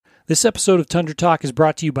This episode of Tundra Talk is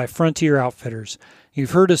brought to you by Frontier Outfitters.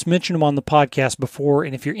 You've heard us mention them on the podcast before,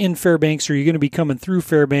 and if you're in Fairbanks or you're going to be coming through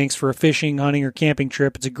Fairbanks for a fishing, hunting, or camping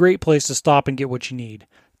trip, it's a great place to stop and get what you need.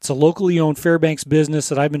 It's a locally owned Fairbanks business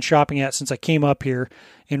that I've been shopping at since I came up here,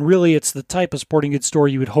 and really it's the type of sporting goods store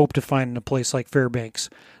you would hope to find in a place like Fairbanks.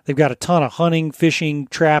 They've got a ton of hunting, fishing,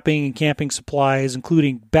 trapping, and camping supplies,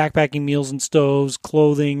 including backpacking meals and stoves,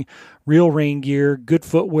 clothing, real rain gear, good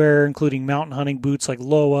footwear, including mountain hunting boots like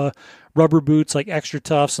Loa, rubber boots like Extra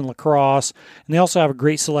Toughs and Lacrosse, and they also have a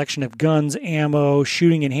great selection of guns, ammo,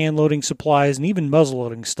 shooting and hand loading supplies, and even muzzle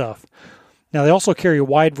loading stuff. Now, they also carry a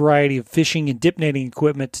wide variety of fishing and dip netting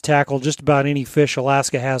equipment to tackle just about any fish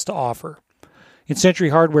Alaska has to offer. In Century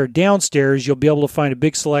Hardware downstairs, you'll be able to find a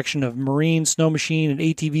big selection of marine, snow machine, and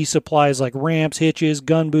ATV supplies like ramps, hitches,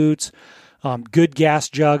 gun boots, good gas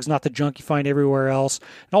jugs, not the junk you find everywhere else,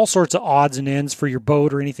 and all sorts of odds and ends for your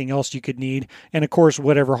boat or anything else you could need, and of course,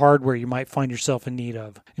 whatever hardware you might find yourself in need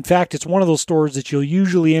of. In fact, it's one of those stores that you'll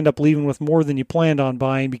usually end up leaving with more than you planned on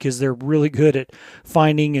buying because they're really good at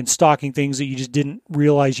finding and stocking things that you just didn't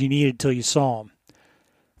realize you needed till you saw them.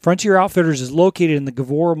 Frontier Outfitters is located in the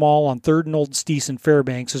Gavora Mall on 3rd and Old Steese in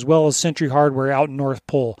Fairbanks, as well as Century Hardware out in North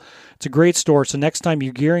Pole. It's a great store, so next time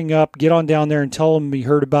you're gearing up, get on down there and tell them you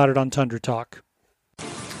heard about it on Tundra Talk.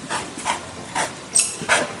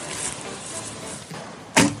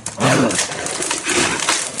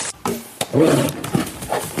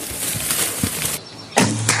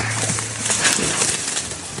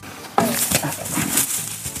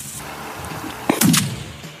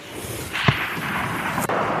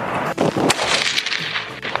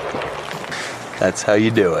 That's how you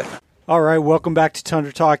do it. All right, welcome back to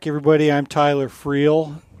Tundra Talk, everybody. I'm Tyler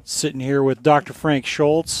Friel, sitting here with Dr. Frank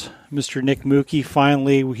Schultz, Mr. Nick Mookie.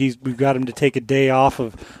 Finally, we've got him to take a day off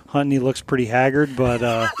of hunting. He looks pretty haggard,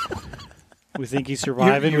 but we think he's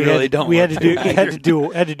surviving. We had to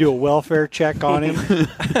do a welfare check on him,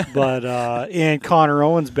 but and Connor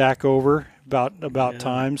Owen's back over about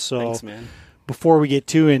time. So thanks, man. Before we get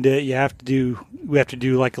too into it, we have to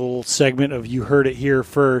do like a little segment of You Heard It Here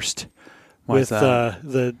First. With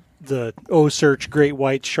the O-Search Great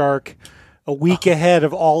White Shark a week ahead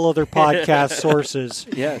of all other podcast sources.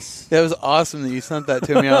 Yes. That was awesome that you sent that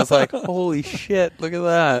to me. I was like, holy shit, look at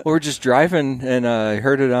that. We were just driving, and I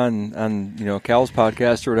heard it on Cal's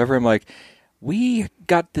podcast or whatever. I'm like, we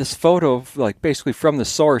got this photo, like, basically from the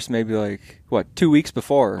source maybe, 2 weeks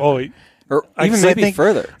before? Oh, or even maybe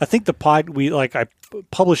further. I think the pod, I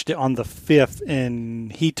published it on the 5th,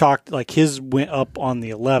 and he talked, his went up on the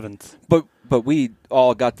 11th. But we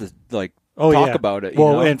all got to talk about it.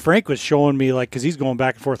 And Frank was showing me because he's going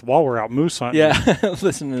back and forth while we're out moose hunting. Yeah,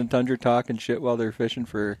 listening to Tundra Talk and shit while they're fishing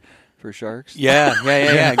for sharks.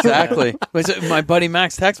 Yeah, exactly. My buddy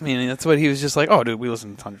Max texted me, and that's what he was just like. Oh, dude, we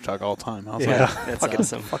listen to Tundra Talk all the time. I was like, that's fucking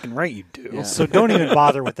awesome. Fucking right, you do. Yeah. So don't even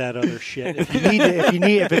bother with that other shit.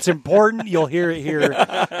 If it's important, you'll hear it here.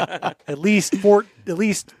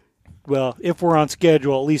 Well, if we're on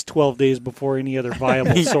schedule, at least 12 days before any other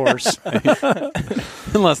viable source.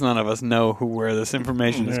 Unless none of us know where this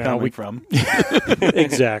information is coming from.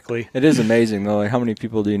 Exactly. It is amazing, though. How many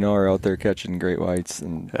people do you know are out there catching great whites?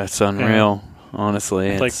 And that's unreal, honestly.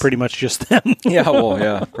 It's pretty much just them.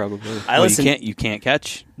 Yeah, probably. You can't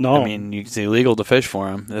catch. No. I mean, it's illegal to fish for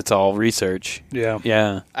them. It's all research.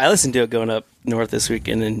 Yeah. I listened to it going up north this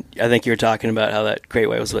weekend, and I think you were talking about how that great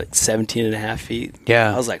white was 17 and a half feet.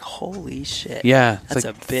 Yeah. I was like, holy shit. Yeah. That's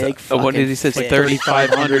a big fucking what did he say? It's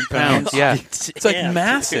 3,500 pounds. Yeah. It's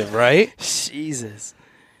massive, dude. right? Jesus.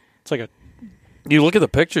 It's you look at the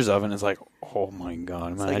pictures of it, and it's like, oh my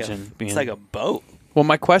God, imagine being. It's like a boat. Well,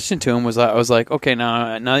 my question to him was, I was like, okay,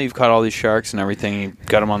 now that you've caught all these sharks and everything, you've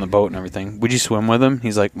got them on the boat and everything, would you swim with them?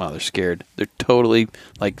 He's like, well, they're scared. They're totally,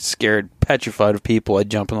 scared, petrified of people. I'd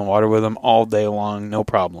jump in the water with them all day long, no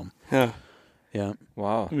problem. Yeah. Yeah.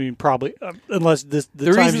 Wow. I mean, probably, unless the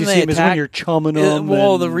times you see them is when you're chumming them.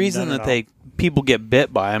 Well, the reason that people get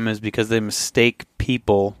bit by them is because they mistake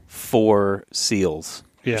people for seals.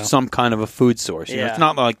 Yeah. Some kind of a food source. You know, it's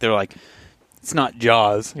not like they're like, it's not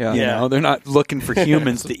Jaws. Yeah. You know, they're not looking for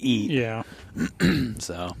humans to eat. Yeah.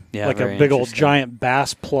 So, yeah. Like a big old giant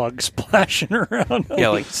bass plug splashing around.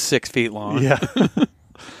 Yeah, 6 feet long. Yeah.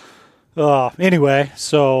 Anyway,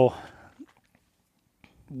 so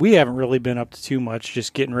we haven't really been up to too much,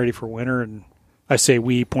 just getting ready for winter. And I say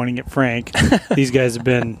we, pointing at Frank. These guys have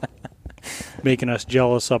been making us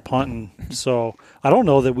jealous up hunting. So I don't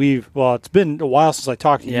know that it's been a while since I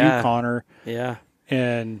talked to you, Connor. Yeah.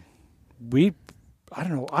 And I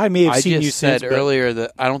don't know. I may have seen you since. I just said earlier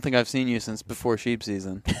that I don't think I've seen you since before sheep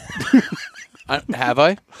season. Have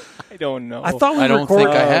I? I don't know. I thought we I don't think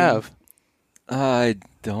recorded. I have. I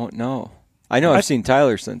don't know. I know I've seen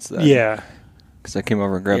Tyler since then. Yeah. Because I came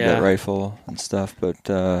over and grabbed Yeah. that rifle and stuff. But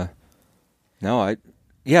no,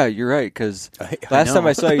 yeah, you're right. Because I last time know.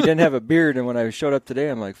 I saw you, you didn't have a beard, and when I showed up today,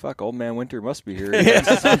 I'm like, "Fuck, Old Man Winter must be here."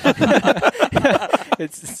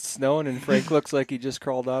 It's snowing, and Frank looks like he just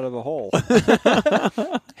crawled out of a hole.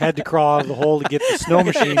 Had to crawl out of the hole to get the snow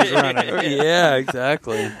machines running. Yeah,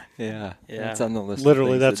 exactly. Yeah, Yeah. that's on the list. of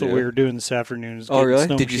Literally, things that's to what do. we were doing this afternoon. Is Oh, getting really?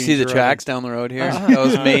 snow Did you see machines the running. tracks down the road here? That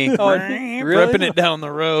was me. Oh, really? Ripping it down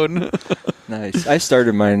the road. Nice. I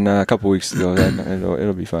started mine a couple weeks ago. Then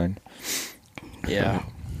it'll be fine. Yeah.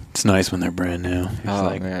 It's nice when they're brand new. It's Oh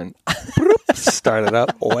like, man. start it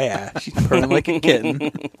up. Oh, yeah. She's purring like a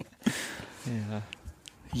kitten. Yeah.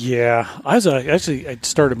 Yeah, I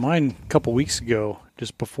started mine a couple weeks ago,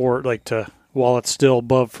 just before, while it's still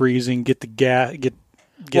above freezing, get the gas, get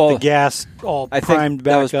Well, the gas all I primed think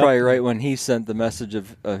back that was up. probably right when he sent the message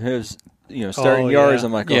of his, starting Oh, yours. yeah.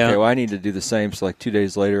 I'm like, Yeah. okay, well, I need to do the same. So like 2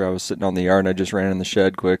 days later, I was sitting on the yard and I just ran in the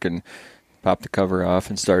shed quick and popped the cover off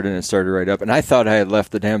and it started right up. And I thought I had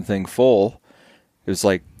left the damn thing full. It was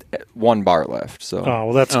like 1 bar left. So Oh,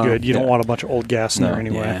 well, that's Oh, good. You yeah. don't want a bunch of old gas in No. there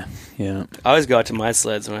anyway. Yeah. I always go out to my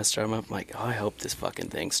sleds when I start them up. I'm like, oh, I hope this fucking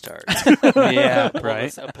thing starts. Yeah, I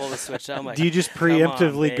right. pull the switch out. I'm like, Do you just "Come on,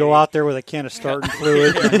 preemptively go baby." out there with a can of starting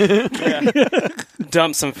fluid?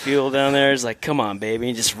 dump some fuel down there? It's like, come on, baby,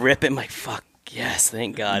 and just rip it. I'm like, fuck, yes,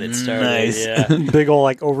 thank God it started. Nice. Yeah. Big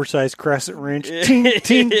old oversized crescent wrench. Ting,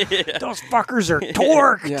 ting. Those fuckers are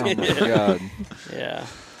torqued. yeah, oh my God. Yeah.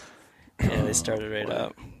 Yeah, they started right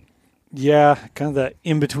up. Yeah, kind of that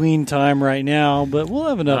in between time right now, but we'll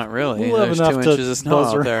have enough. Not really. We'll have There's enough 2 to inches of snow buzz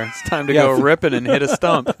out her. there. It's time to Yeah. go ripping and hit a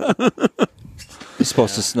stump. It's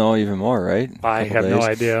supposed to snow even more, right? I Couple have no days.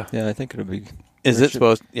 idea. Yeah, I think it'll be. Is it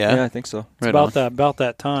supposed? Yeah, Yeah. I think so. It's Right about on.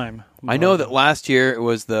 that time. I know that last year it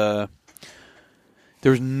was there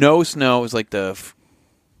was no snow. It was like the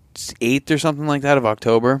 8th or something like that of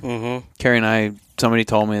October. Mm-hmm. Carrie and somebody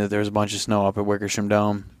told me that there was a bunch of snow up at Wickersham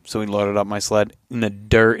Dome. So we loaded up my sled in the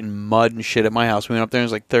dirt and mud and shit at my house. We went up there and it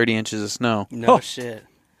was like 30 inches of snow. No shit.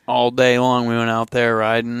 All day long we went out there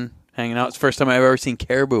riding, hanging out. It's the first time I've ever seen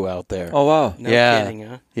caribou out there. Oh wow. No Yeah. kidding,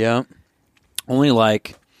 huh? Yeah. Only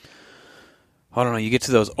I don't know, you get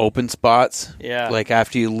to those open spots. Yeah. Like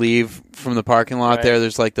after you leave from the parking lot Right.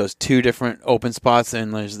 there's like those 2 different open spots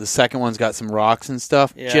and there's the second one's got some rocks and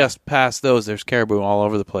stuff. Yeah. Just past those there's caribou all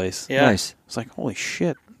over the place. Yeah. Nice. It's like, holy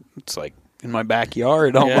shit. It's like in my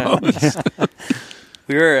backyard Yeah. almost.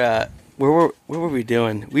 We were where were we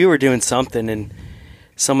doing? We were doing something, and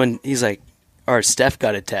Steph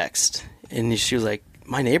got a text, and she was like,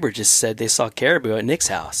 my neighbor just said they saw caribou at Nick's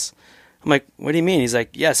house. I'm like, what do you mean? He's like,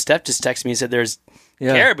 yeah, Steph just texted me and said there's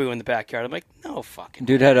Yeah. caribou in the backyard. I'm like, no fucking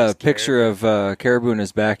Dude way, had a there's picture caribou. of caribou in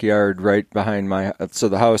his backyard right behind my so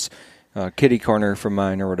the house, kitty corner from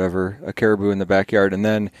mine or whatever, a caribou in the backyard, and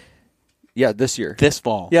then this year. This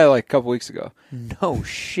fall. Yeah, like a couple weeks ago. No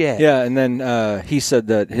shit. Yeah, and then he said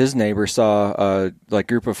that his neighbor saw a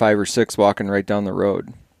group of 5 or 6 walking right down the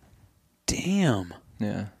road. Damn.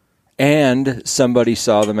 Yeah. And somebody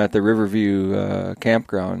saw them at the Riverview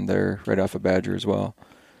campground there right off of Badger as well.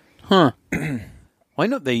 Huh. Well, I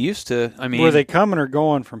know they used to. I mean, Were they coming or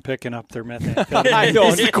going from picking up their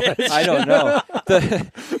methamphetamine? I don't know.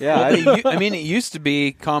 It used to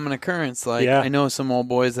be common occurrence. Like Yeah. I know some old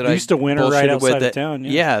boys that They I used to winter right bullshitted with outside of that, town,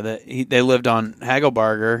 yeah. they lived on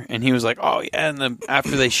Hagelbarger, and he was like, "Oh yeah." And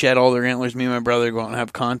after they shed all their antlers, me and my brother go out and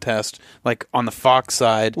have contest, like on the fox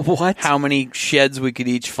side. What? How many sheds we could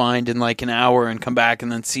each find in like an hour, and come back and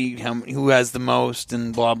then see who has the most,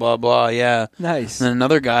 and blah blah blah. Yeah. Nice. And then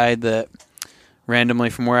another guy that randomly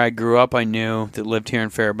from where I grew up I knew that lived here in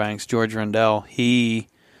Fairbanks, George Rundell, he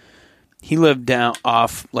lived down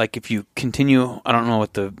off, like if you continue, I don't know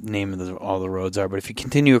what the name of all the roads are, but if you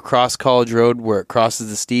continue across College Road where it crosses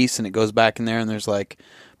the Steese and it goes back in there and there's like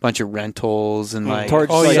a bunch of rentals and like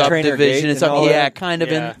Towards, like, Trainer Gate subdivision and and stuff. all Yeah, that? kind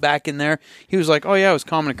of Yeah. back in there. He was like, oh yeah, it was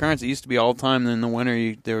common occurrence. It used to be all the time. And in the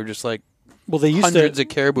winter, they were just like Well, they used hundreds to, of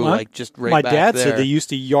caribou, my- like just right my back dad there. said they used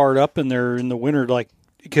to yard up in there in the winter, like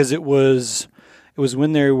because it was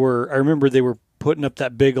when they were. I remember they were putting up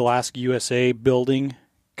that big Alaska USA building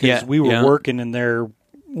because Yeah, we were yeah. working in there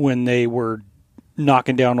when they were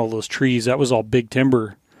knocking down all those trees. That was all big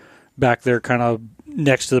timber back there, kind of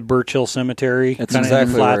next to the Birch Hill Cemetery. That's kind of in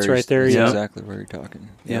exactly the flats where right there. That's Yeah. exactly where you're talking.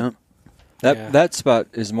 Yeah. That spot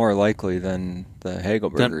is more likely than the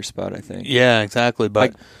Hagelberger spot, I think. Yeah, exactly.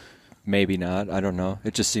 But Maybe not. I don't know.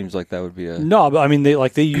 It just seems like that would be a. No, but I mean,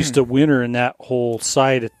 they used to winter in that whole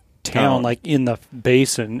side town, Oh. like in the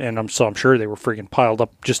basin, and I'm sure they were freaking piled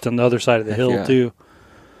up just on the other side of the hill yeah. too.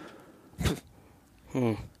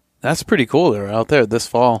 That's pretty cool. They're out there this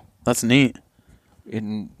fall. That's neat.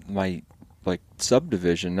 In my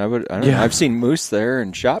subdivision, I don't know. Yeah. I've seen moose there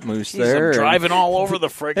and shot moose I'm there. and- driving all over the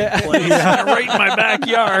friggin' place, right in my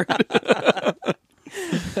backyard.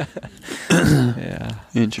 Yeah,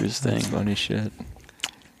 Interesting. that's funny shit.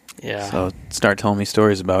 Yeah. So start telling me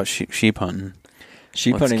stories about sheep hunting.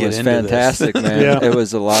 Sheep Let's hunting get was into this. fantastic, man. Yeah. It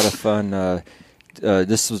was a lot of fun.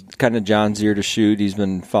 This was kind of John's year to shoot. He's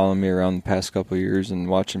been following me around the past couple of years and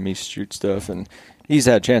watching me shoot stuff, and he's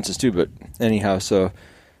had chances too. But anyhow, so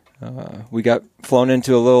we got flown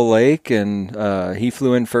into a little lake, and he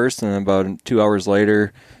flew in first, and about 2 hours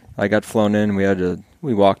later, I got flown in.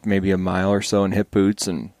 We walked maybe a mile or so in hip boots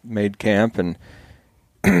and made camp, and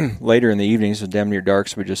later in the evening, so damn near dark,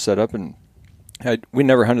 so we just set up, and we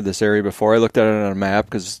never hunted this area before. I looked at it on a map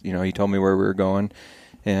because he told me where we were going,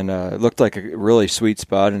 and it looked like a really sweet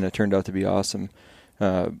spot, and it turned out to be awesome.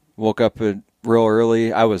 Woke up real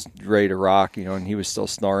early. I was ready to rock, and he was still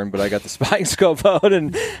snoring, but I got the spotting scope out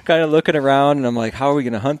and kind of looking around, and I'm like, how are we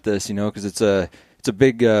going to hunt this? Because it's a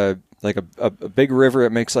big like a big river.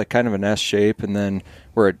 It makes like kind of an S shape, and then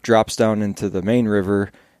where it drops down into the main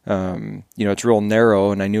river, it's real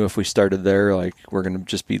narrow, and I knew if we started there, like, we're going to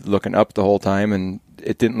just be looking up the whole time, and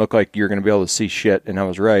it didn't look like you're going to be able to see shit, and I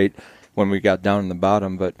was right when we got down in the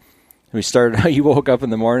bottom. But we started, he woke up in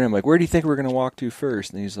the morning, I'm like, where do you think we're going to walk to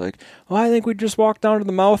first? And he's like, I think we just walk down to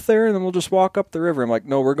the mouth there, and then we'll just walk up the river. I'm like,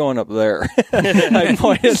 no, we're going up there. I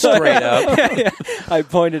pointed Straight up. I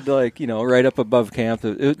pointed right up above camp.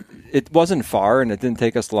 It wasn't far, and it didn't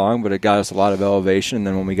take us long, but it got us a lot of elevation, and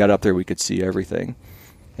then when we got up there, we could see everything.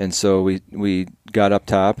 And so we got up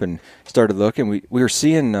top and started looking. We were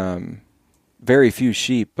seeing very few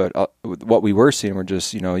sheep, but what we were seeing were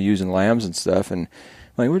just using lambs and stuff. And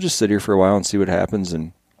we'll just sit here for a while and see what happens.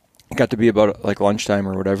 And it got to be about like lunchtime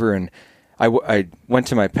or whatever. And I went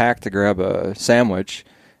to my pack to grab a sandwich,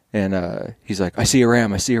 and he's like, I see a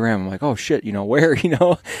ram. I'm like, oh shit, where?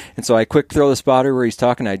 And so I quick throw the spotter where he's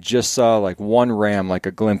talking. I just saw like one ram, like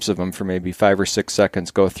a glimpse of him for maybe 5 or 6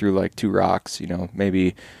 seconds, go through like 2 rocks,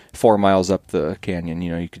 maybe 4 miles up the canyon.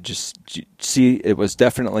 You could just see it was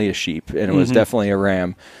definitely a sheep, and it was definitely a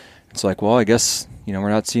ram. It's like, well, I guess, we're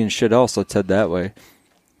not seeing shit else. Let's head that way.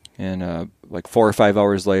 And like 4 or 5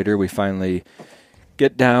 hours later, we finally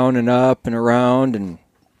get down and up and around and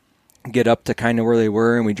get up to kind of where they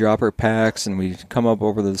were, and we drop our packs, and we come up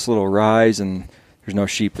over this little rise, and there's no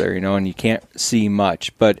sheep there, and you can't see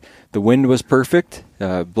much. But the wind was perfect,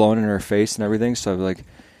 blowing in our face and everything. So I was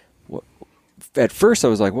like, at first I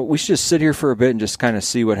was like, well, we should just sit here for a bit and just kind of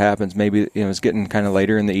see what happens. Maybe, it's getting kind of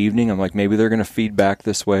later in the evening. I'm like, maybe they're going to feed back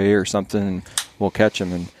this way or something, and we'll catch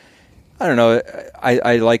them. And I don't know.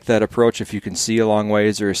 I like that approach if you can see a long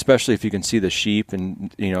ways, or especially if you can see the sheep,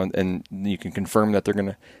 and and you can confirm that they're going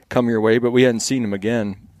to come your way. But we hadn't seen them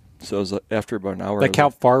again, so it was after about an hour. Like,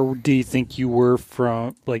 how far do you think you were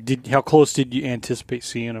from? Like, how close did you anticipate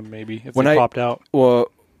seeing them? Maybe if they popped out.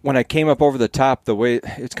 Well, when I came up over the top, the way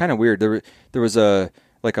it's kind of weird. There was a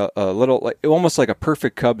little, like, almost like a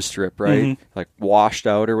perfect cub strip, right? Like washed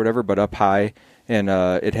out or whatever, but up high. And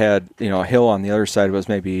it had, a hill on the other side was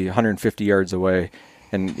maybe 150 yards away,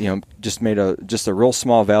 and just made a real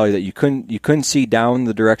small valley that you couldn't see down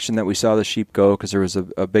the direction that we saw the sheep go, because there was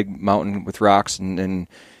a big mountain with rocks and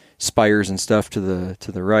spires and stuff to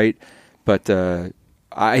the right. But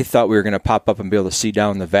I thought we were going to pop up and be able to see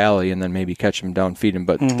down the valley and then maybe catch them down, feed them.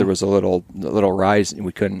 But there was a little rise, and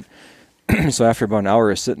we couldn't. So after about an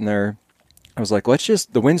hour of sitting there, I was like,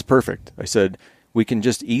 the wind's perfect. I said, we can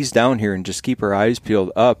just ease down here and just keep our eyes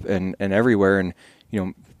peeled up and everywhere, and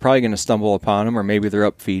probably going to stumble upon them, or maybe they're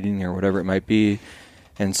up feeding or whatever it might be.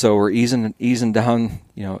 And so we're easing down,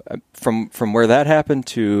 from where that happened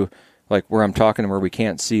to like where I'm talking, where we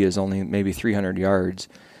can't see, is only maybe 300 yards.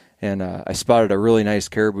 And I spotted a really nice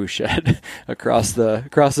caribou shed across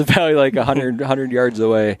the valley, like 100 yards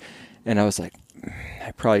away. And I was like,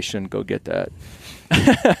 I probably shouldn't go get that.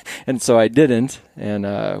 And so I didn't,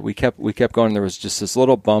 and we kept going. There was just this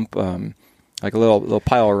little bump, like a little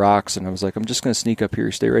pile of rocks, and I was like, I'm just going to sneak up here,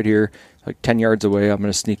 stay right here, like 10 yards away. I'm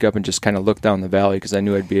going to sneak up and just kind of look down the valley, because I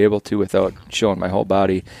knew I'd be able to without showing my whole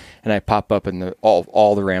body. And I pop up, and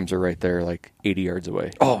all the rams are right there, like 80 yards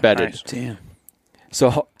away, bedded. Nice. Damn.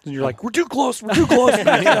 So And you're like, we're too close, man.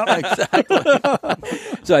 Exactly.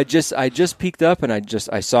 So I just peeked up, and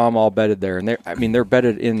I saw them all bedded there, and they're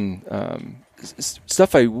bedded in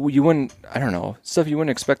stuff you wouldn't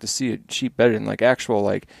expect to see a sheep bedded in, like actual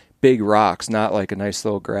like big rocks, not like a nice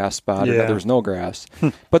little grass spot. Yeah. There was no grass,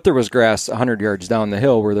 but there was grass 100 yards down the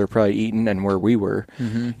hill where they're probably eating and where we were.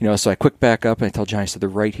 So I quick back up and I tell Johnny, I said, they're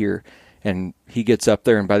right here. And he gets up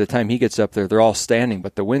there, and by the time he gets up there, they're all standing,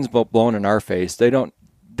 but the wind's blowing in our face. They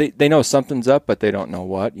know something's up, but they don't know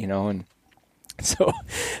what, and so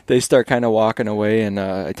they start kind of walking away, and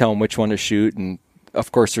I tell them which one to shoot, and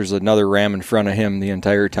of course there's another ram in front of him the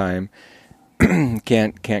entire time.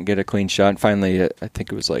 Can't get a clean shot. And finally, I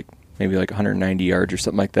think it was maybe 190 yards or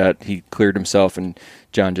something like that. He cleared himself, and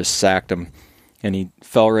John just sacked him, and he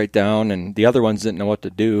fell right down, and the other ones didn't know what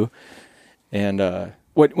to do. And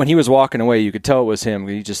when he was walking away, you could tell it was him.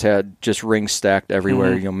 He just had rings stacked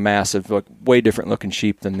everywhere, massive, way different looking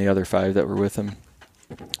sheep than the other 5 that were with him.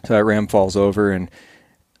 So that ram falls over, and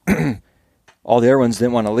all the other ones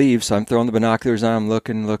didn't want to leave, so I'm throwing the binoculars on him,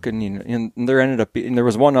 looking, and there ended up being, there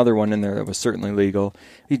was one other one in there that was certainly legal.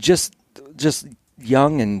 He just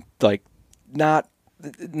young and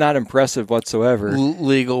not impressive whatsoever.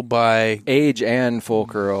 Legal by age and full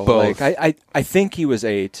curl. Both. I think he was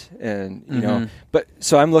 8, and but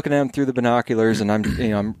so I'm looking at him through the binoculars,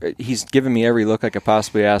 and he's giving me every look I could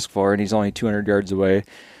possibly ask for, and he's only 200 yards away.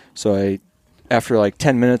 So after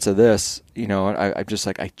 10 minutes of this,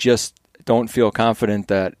 I just don't feel confident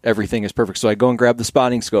that everything is perfect. So I go and grab the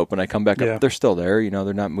spotting scope. When I come back up, they're still there.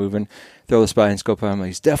 They're not moving. Throw the spotting scope on him.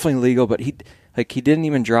 He's definitely legal, but he didn't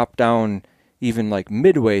even drop down even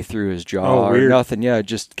midway through his jaw or nothing. Yeah, it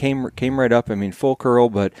just came right up. I mean, full curl,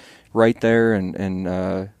 but right there,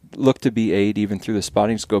 and looked to be 8 even through the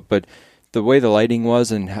spotting scope. But the way the lighting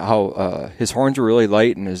was, and how his horns were really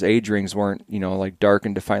light, and his age rings weren't dark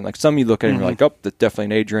and defined. Like some you look at and you're like, oh, that's definitely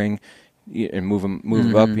an age ring, and move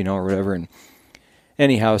them up, or whatever. And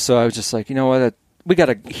anyhow, so I was just like, what? We got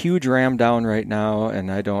a huge ram down right now, and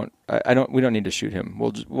we don't need to shoot him.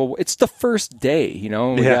 It's the first day, we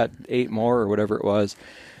got 8 more or whatever it was.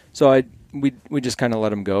 So we just kind of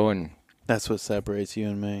let him go, and that's what separates you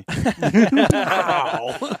and me.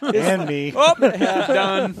 Wow. And me. Oh,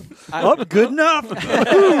 done. Good enough.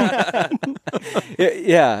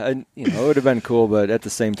 Yeah, and it would have been cool, but at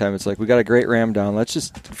the same time, it's like we got a great ram down. Let's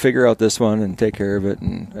just figure out this one and take care of it,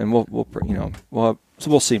 and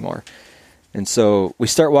we'll see more. And so we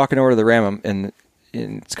start walking over to the ram, and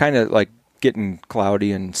it's kind of getting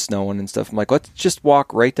cloudy and snowing and stuff. I'm like, let's just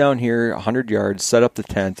walk right down here 100 yards, set up the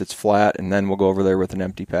tent, it's flat, and then we'll go over there with an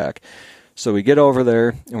empty pack. So we get over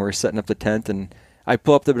there, and we're setting up the tent, and I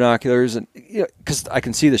pull up the binoculars, and because I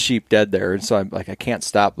can see the sheep dead there, and so I'm like, I can't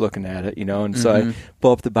stop looking at it, and so I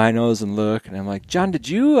pull up the binos and look, and I'm like, John, did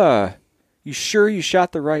you sure you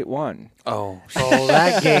shot the right one? Oh,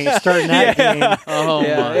 that game, starting that game. Oh,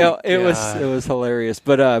 yeah, my it God. was hilarious.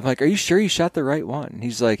 But I'm like, are you sure you shot the right one? And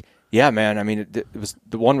he's like, yeah, man. I mean, it was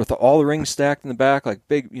the one with all the rings stacked in the back,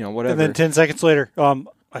 big, whatever. And then 10 seconds later,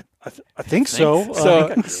 I think so.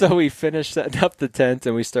 So we finish setting up the tent,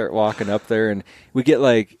 and we start walking up there, and we get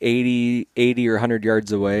 80 or 100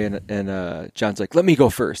 yards away, and John's like, let me go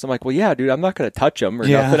first. I'm like, well, yeah, dude, I'm not going to touch him or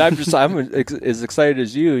nothing. I'm as excited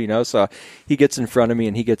as you, So he gets in front of me,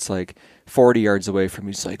 and he gets 40 yards away from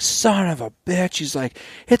me. He's like, son of a bitch. He's like,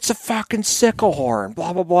 it's a fucking sickle horn,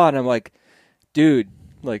 blah, blah, blah. And I'm like, dude,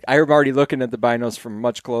 I'm already looking at the binos from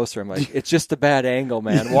much closer. I'm like, it's just a bad angle,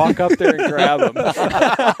 man. Walk up there and grab him.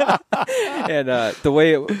 And the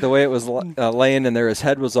way it was laying in there, his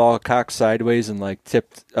head was all cocked sideways and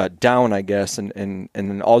tipped down, I guess. And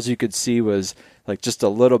then all you could see was just a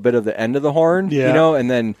little bit of the end of the horn,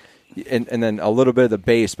 and then a little bit of the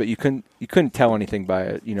base, but you couldn't tell anything by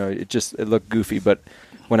it. It looked goofy. But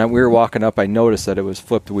when we were walking up, I noticed that it was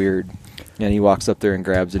flipped weird. And he walks up there and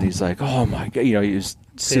grabs it. He's like, "Oh my god!" He was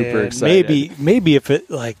super excited. Maybe if it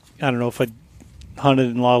I don't know if I hunted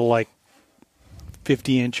in a lot of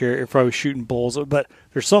 50-inch area, if I was shooting bulls, but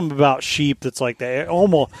there's something about sheep that's like that.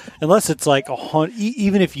 Almost unless it's a hunt,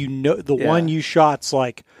 even if the one you shot's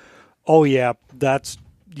oh yeah, that's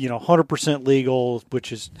 100% legal,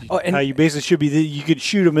 which is how you basically should be. You could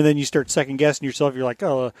shoot them and then you start second guessing yourself. You're like,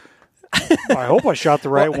 oh. I hope I shot the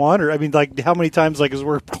right one. Or how many times as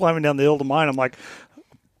we're climbing down the hill to mine, I'm like,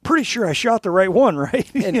 pretty sure I shot the right one,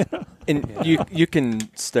 right? And you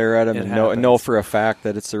can stare at him and know for a fact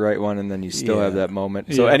that it's the right one, and then you still have that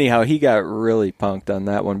moment. So anyhow, he got really punked on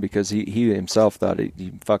that one because he himself thought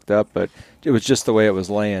he fucked up, but it was just the way it was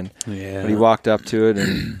laying. Yeah. But he walked up to it,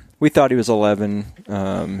 and we thought he was 11. He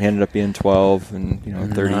ended up being 12, and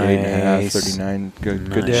 38 and a half, 39.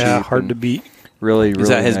 Good yeah, sheep. hard to beat. Really, really Is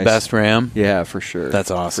that his nice. best ram? Yeah, for sure. That's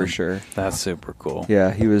awesome. For sure. That's super cool.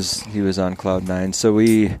 Yeah, he was on cloud 9. So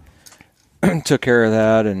we took care of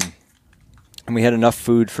that, and we had enough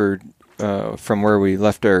food for from where we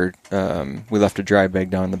left our we left a dry bag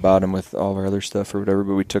down in the bottom with all of our other stuff or whatever.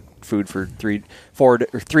 But we took food for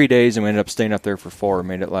 3 days, and we ended up staying up there for 4.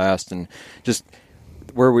 Made it last, and just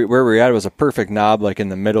where we were at was a perfect knob, like in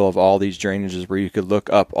the middle of all these drainages where you could look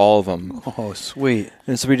up all of them. Oh, sweet.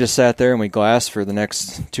 And so we just sat there and we glassed for the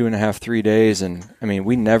next 2.5, 3 days, and I mean,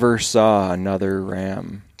 we never saw another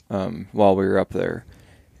ram while we were up there,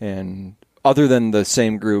 and other than the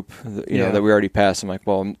same group, you know, that we already passed. I'm like,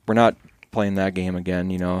 well, we're not playing that game again,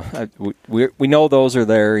 you know. We know those are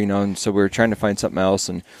there, you know, and so we were trying to find something else,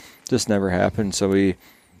 and just never happened. So we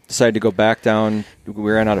decided to go back down.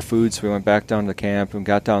 We ran out of food, so we went back down to camp and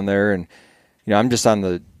got down there, and you know, I'm just on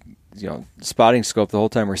the spotting scope the whole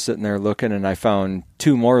time we're sitting there looking, and I found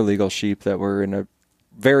 2 more legal sheep that were in a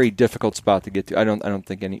very difficult spot to get to. I don't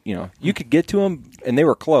think any, you know, you could get to them, and they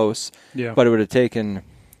were close, but it would have taken.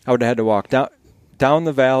 I would have had to walk down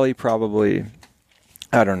the valley probably,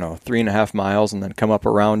 I don't know, 3.5 miles, and then come up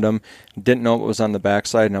around them. Didn't know what was on the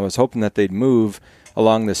backside, and I was hoping that they'd move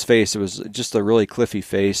along this face. It was just a really cliffy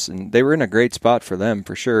face, and they were in a great spot for them,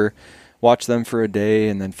 for sure. Watched them for a day,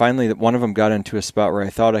 and then finally one of them got into a spot where I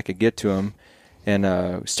thought I could get to him,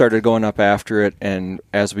 and started going up after it, and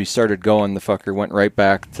as we started going, the fucker went right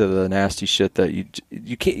back to the nasty shit that you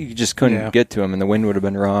just couldn't get to him, and the wind would have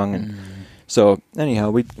been wrong, and so anyhow,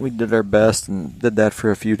 we did our best and did that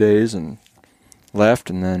for a few days and left,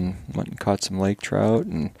 and then went and caught some lake trout,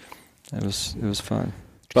 and it was fun.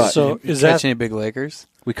 But so Is that any big Lakers?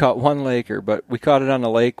 We caught 1 Laker, but we caught it on a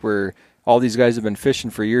lake where all these guys have been fishing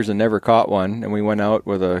for years and never caught one, and we went out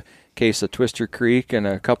with a case of Twister Creek and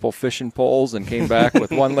a couple fishing poles and came back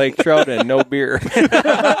with 1 lake trout and no beer.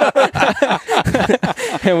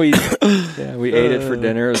 And we ate it for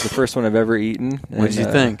dinner. It was the first one I've ever eaten. What did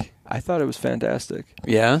you think? I thought it was fantastic.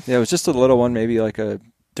 Yeah? Yeah, it was just a little one, maybe like a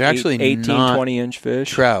They're actually 18, not 20-inch fish.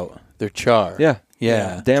 Trout. They're char.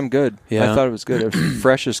 Yeah. Damn good. Yeah. I thought it was good. It was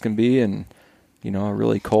fresh as can be, and you know, a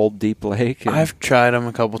really cold, deep lake. And I've tried them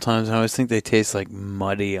a couple times, and I always think they taste like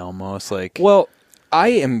muddy almost. Like, well, I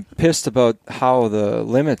am pissed about how the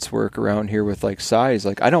limits work around here with like size.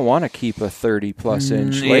 Like, I don't want to keep a 30-plus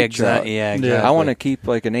inch lake trout. Yeah, exactly. I want to keep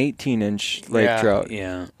like an 18-inch lake trout.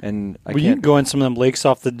 Yeah. And you can go in some of them lakes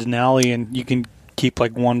off the Denali, and you can keep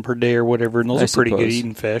like 1 per day or whatever, and those are pretty good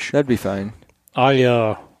eating fish. That'd be fine.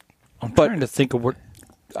 I'm trying to think of what,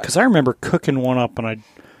 because I remember cooking one up, and I'm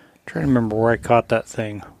trying to remember where I caught that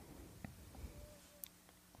thing.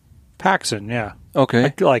 Paxson, yeah.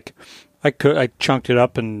 Okay. I chunked it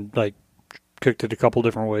up and like cooked it a couple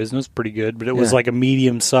different ways, and it was pretty good. But it was like a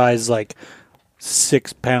medium size, like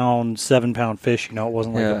 6-pound, 7-pound fish. You know, it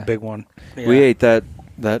wasn't like a big one. Yeah. We ate that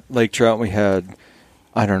lake trout. And we had,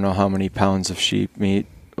 I don't know how many pounds of sheep meat.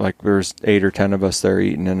 Like there was 8 or 10 of us there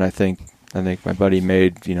eating, and I think my buddy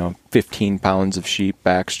made 15 pounds of sheep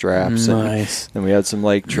back straps. Nice. And we had some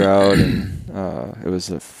lake trout, and it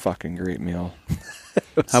was a fucking great meal.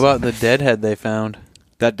 How about the deadhead they found?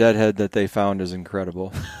 That deadhead that they found is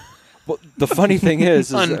incredible. Well, the funny thing is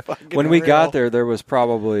that when we got there was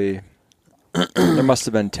probably there must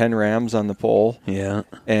have been 10 rams on the pole. Yeah.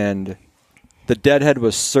 And the deadhead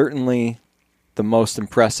was certainly the most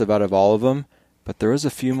impressive out of all of them, but there was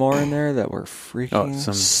a few more in there that were freaking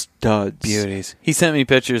some studs. Beauties. He sent me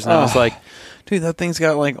pictures, and I was like, dude, that thing's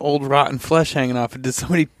got like old rotten flesh hanging off it. Did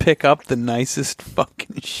somebody pick up the nicest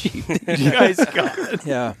fucking sheep that you guys got?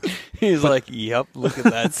 Yeah. He's like, yep, look at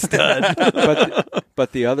that stud.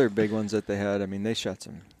 but the other big ones that they had, I mean, they shot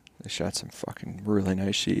some fucking really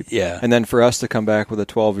nice sheep. Yeah. And then for us to come back with a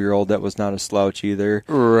 12-year-old that was not a slouch either.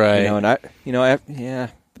 Right. And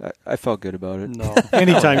I felt good about it. No.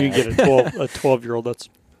 Anytime you get a 12-year-old, that's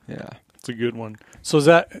a good one. So is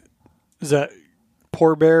that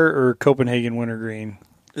Poor Bear or Copenhagen Wintergreen?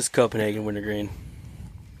 It's Copenhagen Wintergreen.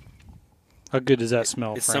 How good does that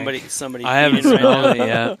smell, Is Frank? somebody I haven't eating right smelled now? it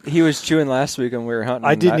yet. He was chewing last week when we were hunting.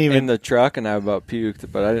 I didn't even in the truck, and I about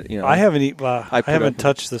puked. But I haven't I haven't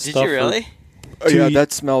touched the Did stuff. you really?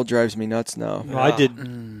 That smell drives me nuts now. No, I did.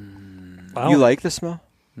 You like the smell?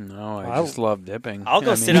 No, I just love dipping. I'll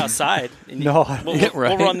go sit outside. And No, we'll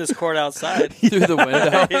right. run this cord outside. Through the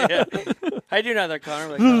window. Yeah. I do know that,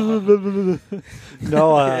 Connor. Like,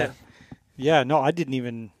 No, no, I didn't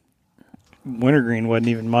even. Wintergreen wasn't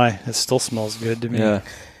even it still smells good to me. Yeah.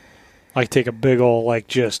 I take a big old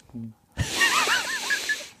just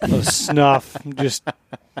of snuff just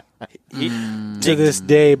to this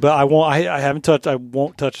day, but I won't. I haven't touched. I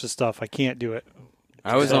won't touch the stuff. I can't do it.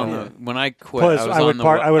 I was when I quit. Plus, I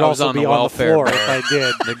would also be on the floor if I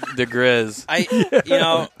did. The Grizz.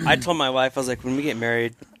 I told my wife, I was like, when we get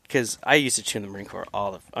married, because I used to chew in the Marine Corps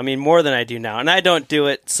more than I do now, and I don't do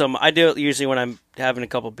it. I do it usually when I'm having a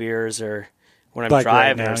couple beers or when I'm Like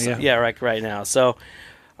right driving. now, or something. yeah. Right now. So,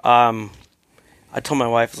 I told my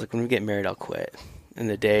wife, like, when we get married, I'll quit. And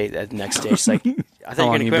the next day, she's like, I thought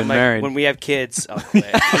long you're you going to quit. been I'm like, married? when we have kids, I'll quit.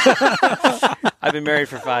 I've been married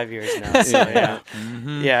for 5 years now. So,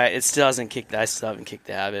 yeah, it still hasn't kicked. I still haven't kicked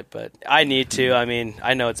the habit, but I need to. I mean,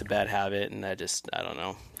 I know it's a bad habit, and I don't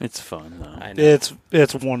know. It's fun though. I know.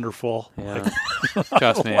 It's wonderful. Yeah.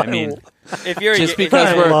 Trust me. I mean, If you're just if- because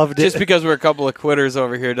I we're loved it. just because we're a couple of quitters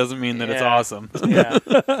over here doesn't mean that it's Yeah. awesome.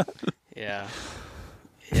 yeah,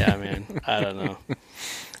 man. I don't know.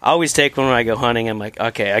 I always take one when I go hunting. I'm like,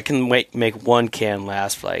 okay, I can make one can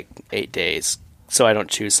last for like 8 days, so I don't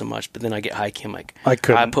chew so much. But then I get hiking, I'm like, I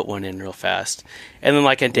couldn't. I put one in real fast, and then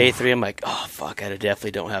like on day 3, I'm like, oh fuck, I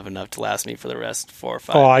definitely don't have enough to last me for the rest 4 or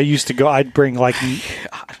 5. Oh, I used to go. I'd bring like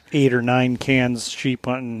 8 or 9 cans sheep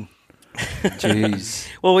hunting. Jeez.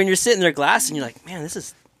 Well, when you're sitting there glassing, you're like, man, this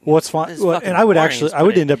is What's fun? this is Well, fucking and I would boring. actually, Just I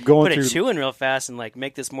would put end up going put through. it chewing real fast and like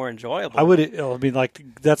make this more enjoyable. I would. I mean, like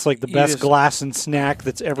that's like the You best just- glass and snack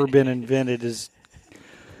that's ever been invented. Is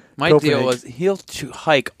My Copenhagen. deal was he'll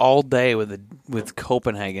hike all day with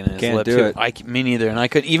Copenhagen in his Can't lip do too. it. Me neither. And I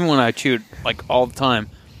could even when I chewed like all the time.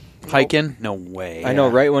 Hiking? No way. I know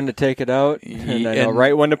right when to take it out, and I know And-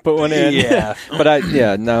 right when to put one in. Yeah. But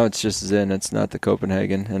now it's just Zyn. It's not the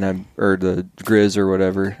Copenhagen, or the Grizz or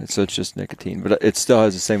whatever. So it's just nicotine, but it still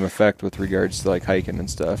has the same effect with regards to like hiking and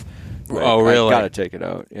stuff. But Oh, really? I gotta take it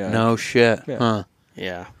out. Yeah. No shit. Yeah. Huh.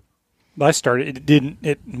 yeah. I started. It didn't.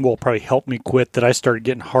 It will probably help me quit. That I started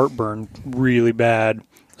getting heartburn really bad,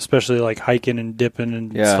 especially like hiking and dipping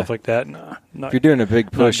and Yeah. stuff like that. Nah, not, If you're doing a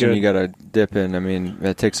big push and good. you gotta dip in, I mean,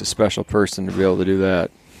 it takes a special person to be able to do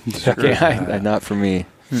that. Not for me.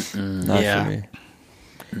 Not Yeah. for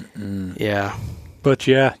me. Yeah. But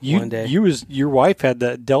yeah, One day. your wife had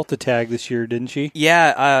that Delta tag this year, didn't she?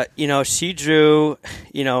 Yeah, she drew,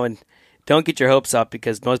 and don't get your hopes up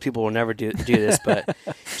because most people will never do this, but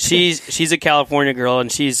she's a California girl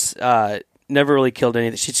and she's never really killed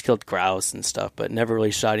anything. She's killed grouse and stuff, but never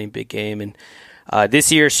really shot any big game. And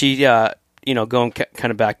this year she, going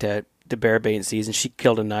kind of back to bear baiting season, she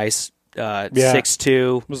killed a nice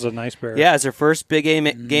 6'2". It was a nice bear. Yeah, as her first big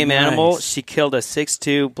game animal, Nice. she killed a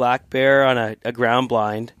 6'2" black bear on a ground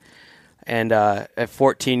blind, and at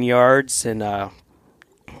 14 yards, and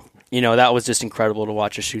that was just incredible to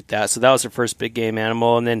watch her shoot that. So that was her first big game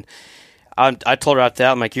animal, and then I told her after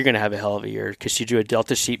that, I'm like, you're gonna have a hell of a year because she drew a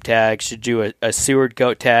Delta sheep tag, she drew a Seward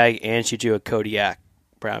goat tag, and she drew a Kodiak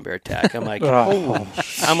brown bear tag. I'm like, Oh,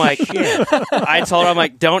 I told her, I'm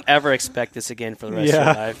like, don't ever expect this again for the rest of Yeah.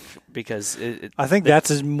 your life because I think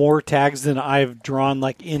that's as more tags than I've drawn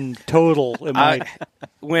like in total. In my,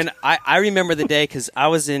 I remember the day because I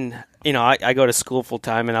was in, I go to school full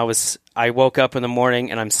time, and I woke up in the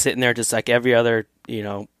morning and I'm sitting there just like every other,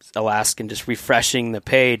 Alaskan, just refreshing the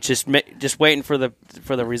page, just waiting for the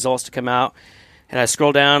results to come out. And I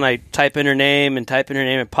scroll down, I type in her name,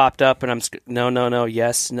 it popped up, and I'm no,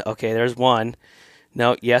 yes, no, okay, there's one.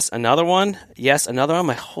 No, yes, another one. Yes, another one. I'm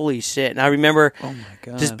like, holy shit. And I remember Oh my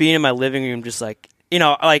god. just being in my living room, just like,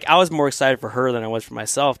 like I was more excited for her than I was for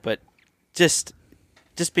myself, but just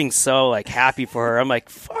being so like happy for her. I'm like,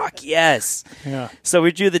 fuck yes. yeah. So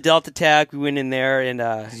we drew the Delta tag. We went in there and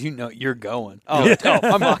you're going. I'm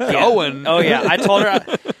going. Oh yeah, I told her.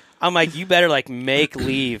 I'm like, you better like make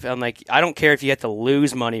leave. I'm like, I don't care if you have to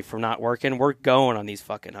lose money for not working. We're going on these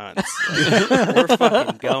fucking hunts. We're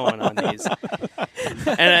fucking going on these.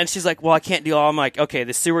 And then she's like, well, I can't do all. I'm like, okay,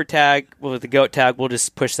 the Seward tag, the goat tag, we'll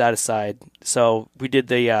just push that aside. So we did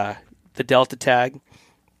the Delta tag,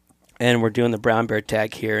 and we're doing the brown bear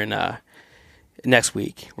tag here in next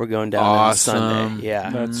week. We're going down on Awesome. Sunday. Yeah.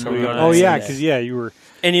 That's So we're going oh on yeah, Sunday. because you were.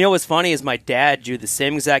 And you know what's funny is my dad drew the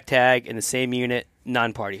same exact tag in the same unit,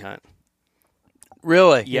 non-party hunt.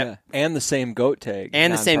 Really? Yep. Yeah. And the same goat tag.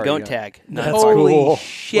 And the same non-party goat hunt. tag. That's Non-party. Holy cool.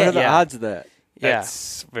 shit. What are the Yeah. odds of that? Yeah.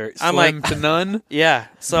 That's very I'm slim like- to none. Yeah.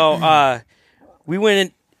 So we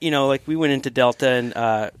went in, we went into Delta, and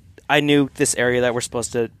I knew this area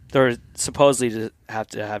that they're supposedly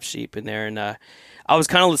to have sheep in there, and I was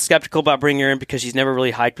kind of skeptical about bringing her in because she's never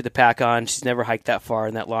really hiked with the pack on. She's never hiked that far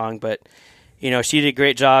and that long, but she did a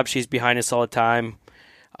great job. She's behind us all the time,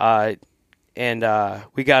 and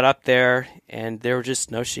we got up there, and there were just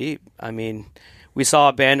no sheep. I mean, we saw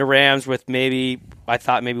a band of rams with I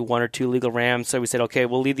thought maybe 1 or 2 legal rams. So we said, okay,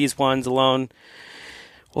 we'll leave these ones alone.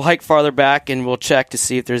 We'll hike farther back and we'll check to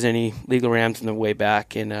see if there's any legal rams in the way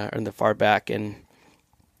back or in the far back. And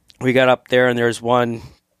we got up there and there's one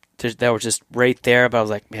that were just right there. But I was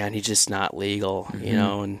like, man, he's just not legal, you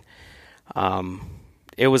know. And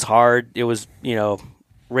it was hard. It was, you know,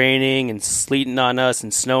 raining and sleeting on us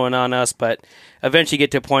and snowing on us. But eventually, you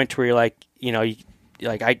get to a point where you're like, you know,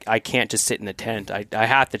 I can't just sit in the tent. I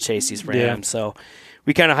have to chase these rams. Yeah. So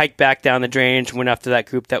we kind of hiked back down the drainage, went after that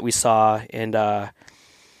group that we saw, and I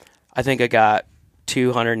think I got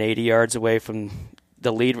 280 yards away from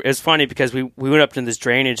the lead. It was funny because we went up to this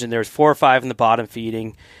drainage, and there was 4 or 5 in the bottom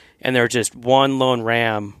feeding, and there was just one lone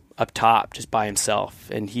ram up top just by himself,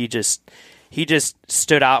 and he just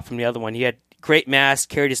stood out from the other one. He had great mass,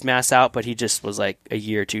 carried his mass out, but he just was like a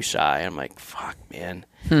year too shy. I'm like, fuck, man.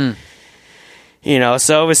 You know,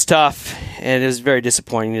 so it was tough, and it was very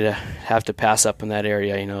disappointing to have to pass up in that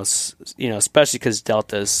area. You know, especially because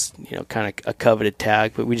Delta's, you know, kind of a coveted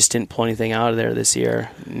tag, but we just didn't pull anything out of there this year.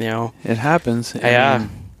 You know, It happens. yeah,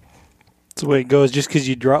 That's the way it goes. Just because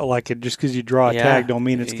you draw a Yeah. tag, don't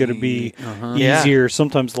mean it's going to be Yeah. easier.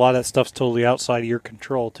 Sometimes a lot of that stuff's totally outside of your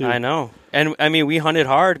control too. I know. And I mean, we hunted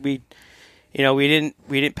hard. We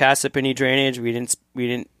didn't pass up any drainage. We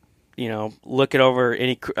didn't you know, look it over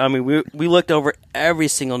any. I mean, we looked over every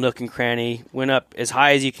single nook and cranny. Went up as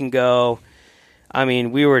high as you can go. I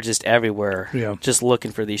mean, we were just everywhere, just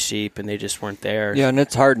looking for these sheep, and they just weren't there. Yeah, and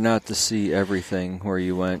it's hard not to see everything where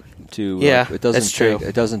you went to. Yeah, it doesn't that's true.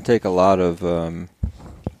 It doesn't take a lot of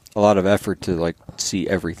effort to like see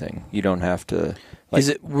everything. You don't have to. Like,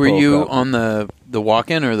 Were poke you up. on the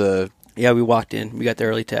walk-in or the? Yeah, we walked in. We got the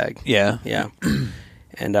early tag. Yeah. Yeah,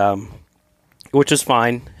 and which was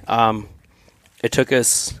fine. It took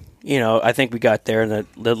us, you know, I think we got there in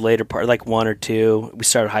the later part, like 1 or 2. We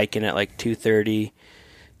started hiking at like 2:30.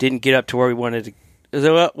 Didn't get up to where we wanted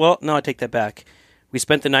to. Well, no, I take that back. We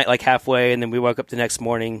spent the night like halfway, and then we woke up the next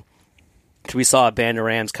morning. We saw a band of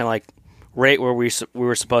rams, kind of like right where we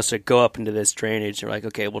were supposed to go up into this drainage. And we're like,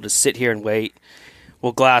 okay, we'll just sit here and wait.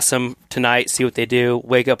 We'll glass them tonight, see what they do.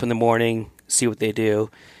 Wake up in the morning, see what they do.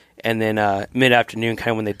 And then mid-afternoon,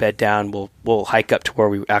 kind of when they bed down, we'll hike up to where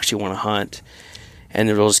we actually want to hunt, and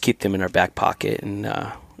then we'll just keep them in our back pocket. And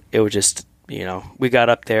it was just, you know, we got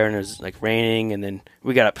up there and it was like raining, and then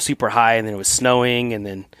we got up super high, and then it was snowing, and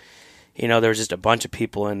then, you know, there was just a bunch of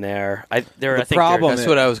people in there. I think That's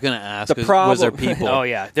what I was going to ask. Was there people? Oh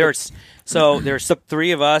yeah, there's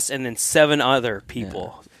 3 of us, and then 7 other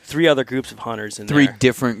people. 3 other groups of hunters in 3 there.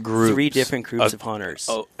 different groups. 3 different groups of hunters.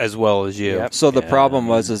 Oh, as well as you. Yep. So the problem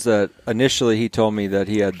was that initially he told me that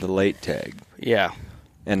he had the late tag, Yeah.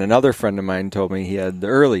 and another friend of mine told me he had the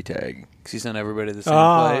early tag. Because he sent everybody to the same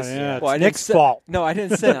place. Yeah, it's Well, I didn't Nick's say- fault. No, I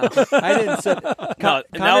didn't say. I didn't say. No,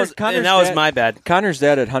 and that was my bad. Connor's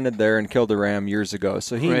dad had hunted there and killed a ram years ago,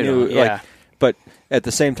 so he Right knew. on. Yeah. But at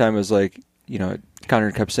the same time, it was like, you know,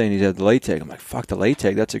 Connor kept saying he had the late tag. I'm like, fuck the late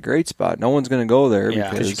tag. That's a great spot. No one's going to go there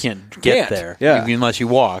Yeah. Because because you can't get there. Yeah. Unless you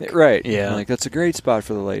walk. Right. Yeah. I'm like, that's a great spot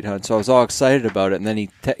for the late hunt. So I was all excited about it, and then he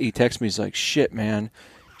texted me. He's like, shit, man.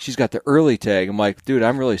 She's got the early tag. I'm like, dude,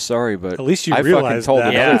 I'm really sorry, but At least you I fucking realized told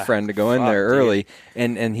that. another Yeah. friend to go in Fuck, there dude. early,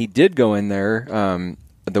 and he did go in there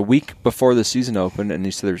the week before the season opened, and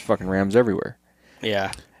he said there's fucking rams everywhere.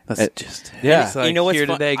 Yeah. That's just. Yeah. It's like You know what's here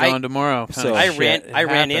fun- today, I- gone tomorrow. So- I Shit, ran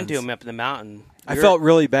it into happens. him up in the mountain. I felt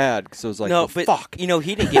really bad because I was like, no, well, but fuck. you know,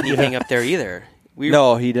 he didn't get anything up there either.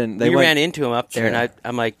 No, he didn't. They we went, ran into him up there, Yeah. and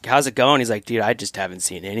I'm like, "How's it going?" He's like, "Dude, I just haven't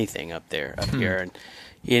seen anything up here." And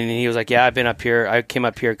he was like, "Yeah, I've been up here. I came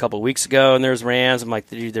up here a couple of weeks ago, and there's rams." I'm like,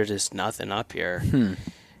 "Dude, there's just nothing up here."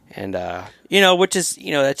 And you know, which is,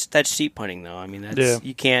 you know, that's sheep hunting though. I mean, that's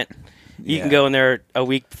you can't. You can go in there a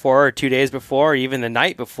week before or 2 days before or even the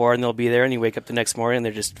night before, and they'll be there, and you wake up the next morning and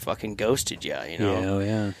they're just fucking ghosted you, you know? Yeah, oh,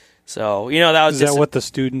 yeah. So, you know, that was Is just that what the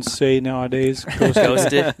students say nowadays?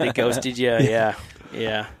 ghosted. They ghosted you, yeah.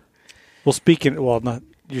 Yeah. Well, not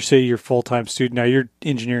you say you're a full-time student now. You're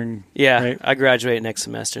engineering. Yeah, right? I graduate next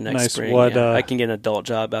semester, next Nice. spring. What, yeah. I can get an adult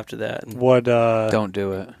job after that. What? Don't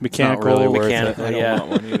do it. Mechanical- It's not really worth Mechanical, it. yeah. want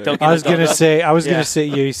one either. Don't get I was an gonna adult say.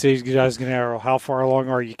 job. You say I was gonna ask, how far along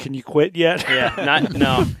are you? Can you quit yet? Yeah,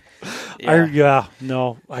 no.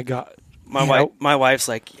 No. I got. My wife's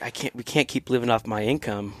like, we can't keep living off my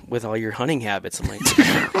income with all your hunting habits. I'm like,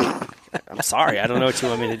 I'm sorry, I don't know what you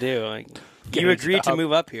want me to do. Like, you agreed to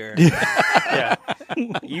move up here. Yeah.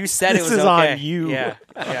 You said This it was is okay. on you. Yeah.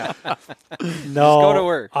 No, go to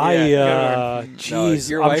work. Geez,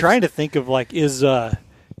 your I'm wife's- trying to think of like, is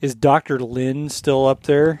Dr. Lin still up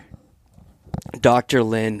there? Dr.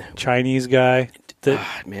 Lin. Chinese guy.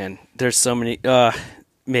 Man, there's so many.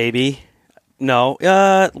 Maybe. No.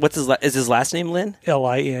 What's is his last name Lin?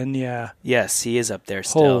 Lin. Yeah. Yes, he is up there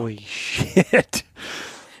still. Holy shit.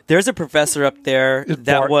 There's a professor up there Is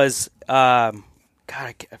that Bart- was, God,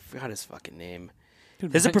 God, I forgot his fucking name.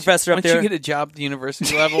 Dude, There's a why don't professor you, up there. Why don't you get a job at the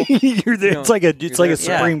university level? You're there. It's like a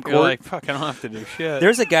Supreme You're Court. like, fuck, I don't have to do shit.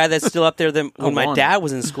 There's a guy that's still up there when my one. dad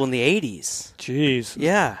was in school in the 80s. Jeez.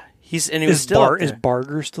 Yeah. He was still up there. Is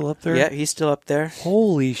Barger still up there? Yeah, he's still up there.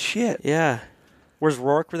 Holy shit. Yeah. Was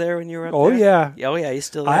Rourke there when you were up Oh, there? yeah. Oh, yeah, he's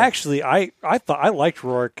still there. I thought I liked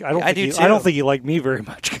Rourke. I do I too. don't think he liked me very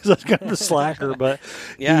much because I was kind of a slacker. But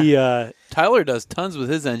Yeah. he, Tyler does tons with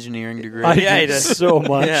his engineering degree. Yeah, he did does. so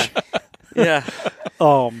much. Yeah.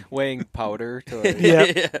 Weighing powder to like,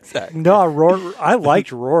 Yeah. No, Rourke. I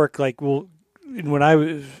liked Rourke. Like, well, when I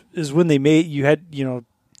was is when they made you had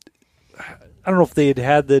I don't know if they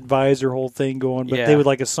had the advisor whole thing going, but Yeah. they would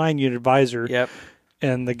like assign you an advisor. Yep.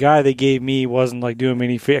 And the guy they gave me wasn't like doing me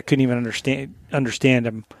any. I couldn't even understand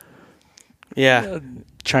him. Yeah.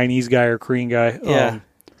 Chinese guy or Korean guy. Yeah.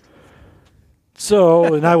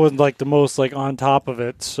 So, and I wasn't like the most like on top of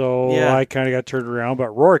it, so Yeah. I kind of got turned around. But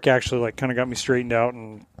Rourke actually like kind of got me straightened out,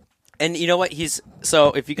 and And you know what?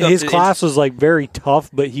 So if you go his up to class was like very tough,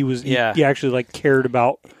 but he was Yeah. he actually like cared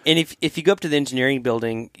about. and if you go up to the engineering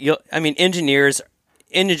building,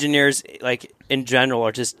 engineers like in general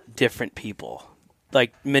are just different people,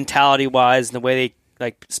 like mentality wise and the way they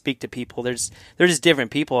like speak to people. They're just different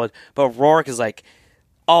people. But Rourke is like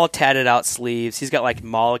all tatted out sleeves. He's got like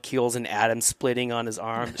molecules and atoms splitting on his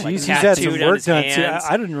arms. Like, He's had some tattooed on work his done too. hands.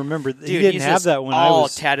 I didn't remember. Dude, he didn't he's have just that when all I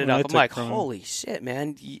was tatted when I up. I'm took like, Cronin. holy shit,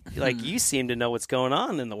 man! You seem to know what's going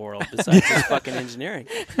on in the world besides just fucking engineering.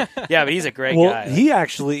 Yeah, but he's a great Well, guy. he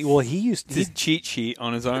used to. His cheat sheet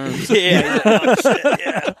on his arms. yeah, he's like, oh, shit,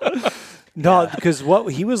 yeah. No, because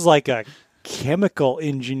he was like a chemical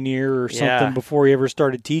engineer or something Yeah. before he ever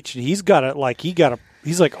started teaching. He's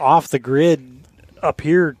like off the grid up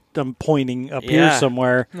here. I'm pointing up here Yeah.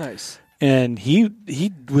 somewhere, nice. and he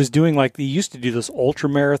was doing like he used to do this ultra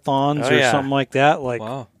marathons Oh, or yeah. something like that. Like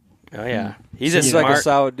Wow. Oh yeah, he's a He's smart. like a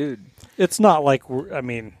solid dude. it's not like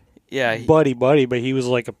yeah, buddy, but he was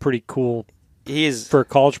like a pretty cool he is. for a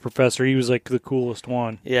college professor. He was like the coolest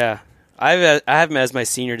one. Yeah, I have him as my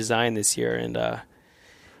senior design this year, and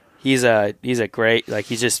he's a great, like,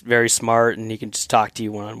 he's just very smart, and he can just talk to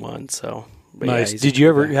you one on one. So but yeah, Nice. he's Did a you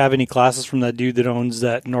cool ever guy. have any classes from that dude that owns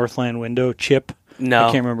that Northland window, Chip? No,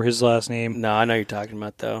 I can't remember his last name. No, I know who you're talking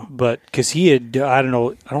about though. But because he had, I don't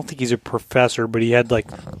know, I don't think he's a professor, but he had like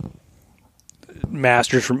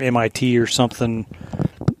masters from MIT or something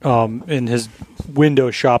in his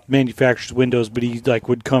window shop, manufactures windows, but he like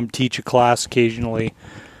would come teach a class occasionally.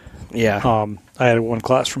 Yeah, I had one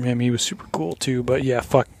class from him. He was super cool too. But yeah,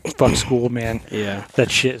 fuck school, man. yeah. That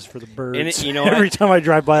shit is for the birds. And you know every what? time I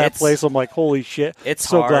drive by that It's- place, I'm like, holy shit! it's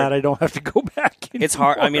so hard. glad I don't have to go back. It's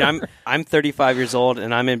hard. I mean, anymore. I'm 35 years old,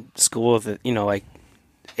 and I'm in school with like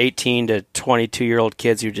 18 to 22-year-old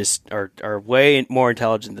kids who just are way more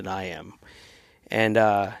intelligent than I am. And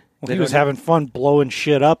Well, he was having fun blowing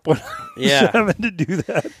shit up when I was Yeah. having to do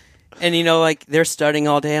that. And like they're studying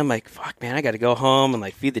all day. I'm like, fuck, man, I got to go home and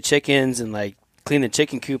like feed the chickens and like clean the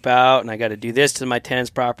chicken coop out, and I got to do this to my tenant's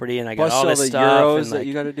property, and I got Plus all all this the stuff. euros and, that like,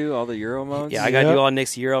 you got to do, all the euro amounts. yeah, I got to Yep. do all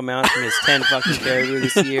Nick's euro mounts from his 10 fucking caribou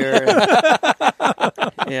this year.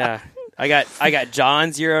 Yeah, I got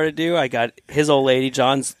John's euro to do. I got his old lady.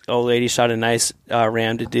 John's old lady shot a nice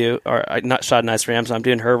ram to do, or not shot a nice ram, so I'm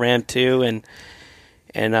doing her ram too, and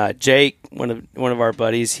Jake, one of our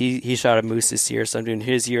buddies, he shot a moose this year, so I'm doing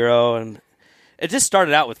his euro, and it just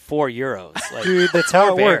started out with 4 euros. Like, Dude, that's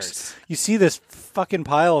how it bears. works. You see this fucking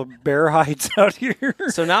pile of bear hides out here.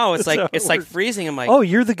 So now it's That's how like it it's like works. freezing. I'm like, Oh,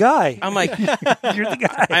 you're the guy. I'm like, You're the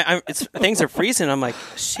guy. things are freezing. I'm like,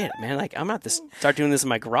 shit, man. Like, I'm gonna have to start doing this in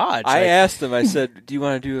my garage. I Like, asked him, I said, do you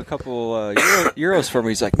want to do a couple euros for me?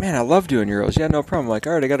 He's like, man, I love doing euros. Yeah, no problem. I'm like,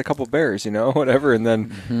 all right, I got a couple bears, whatever. And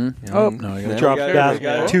then, you know, Oh, no, I then Drop we down we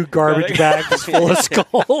got- 2 garbage bags full of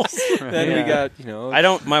skulls. Then we Yeah.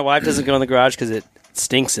 got, My wife doesn't go in the garage because it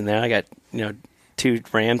stinks in there. I got 2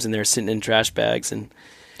 rams in there sitting in trash bags, and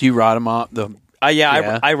Do you rot them off?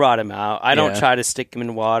 I rot them out. I don't Yeah. try to stick them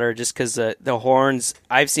in water just because the horns.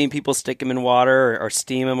 I've seen people stick them in water or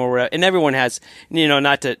steam them or whatever, and everyone has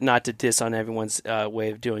not to diss on everyone's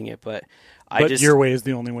way of doing it, but I But just your way is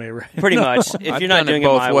the only way, right? pretty much. If I've you're not done doing it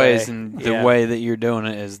both my ways, way, and the yeah. way that you're doing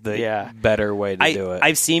it is the Yeah. better way to do it.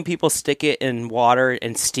 I've seen people stick it in water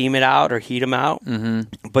and steam it out or heat them out,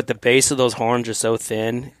 but the base of those horns are so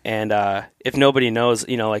thin, and if nobody knows,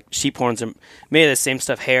 like sheep horns are made of the same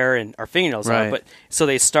stuff hair and our fingernails are, Right. but so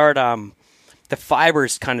they start, the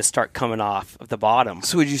fibers kind of start coming off of the bottom.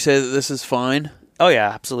 So would you say that this is fine? Oh yeah,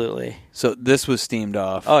 absolutely. So this was steamed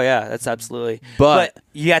off. Oh yeah, that's absolutely. But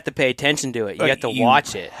you have to pay attention to it. You have to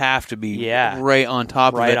watch it. Have to be Yeah. right on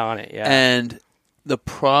top of Right it. on it, yeah. And the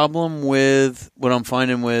problem with what I'm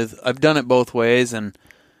finding with, I've done it both ways, and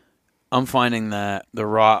I'm finding that the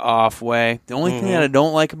rot off way, the only thing that I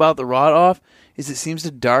don't like about the rot off is it seems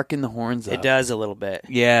to darken the horns up. It does a little bit.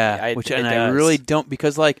 Yeah, I really don't,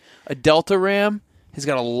 because like a Delta Ram has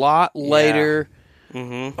got a lot lighter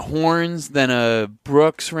horns than a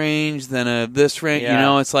Brooks range, than a this range. Yeah. You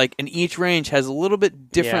know, it's like, and each range has a little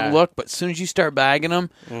bit different look, but as soon as you start bagging them,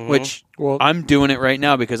 which I'm doing it right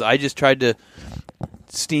now because I just tried to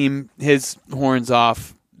steam his horns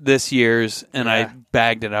off this year's, and I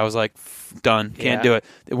bagged it. I was like, done. Can't do it.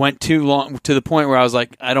 It went too long, to the point where I was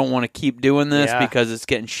like, I don't want to keep doing this because it's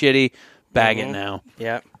getting shitty. Bag it now.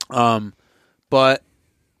 Yeah. But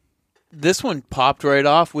this one popped right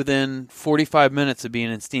off within 45 minutes of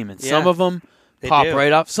being in steam. And some of them pop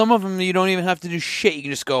right off. Some of them you don't even have to do shit. You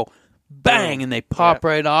can just go bang, and they pop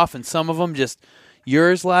right off. And some of them just...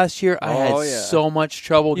 Yours last year, I had so much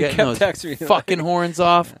trouble getting those fucking horns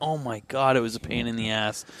off. Oh, my God, it was a pain in the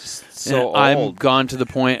ass. So I'm gone to the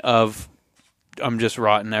point of I'm just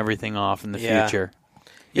rotting everything off in the future.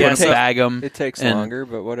 Yeah, bag them. It takes longer,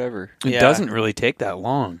 but whatever. It doesn't really take that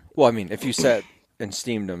long. Well, I mean, if you sat and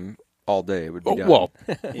steamed them all day, it would be done. Well,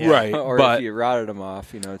 right. Or but if you rotted them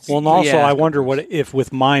off, It's, well, and also I wonder what if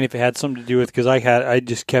with mine, if it had something to do with, because I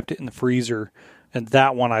just kept it in the freezer, and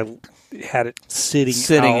that one I had it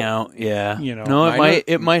sitting out. Yeah. No,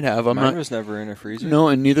 it might have. Mine was never in a freezer. No,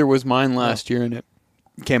 and neither was mine last year, and it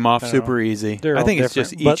came off super easy. I think it's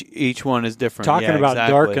just each one is different. Talking about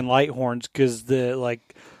dark and light horns, because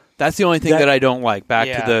that's the only thing that I don't like.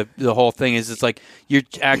 Back to the whole thing is, it's like you're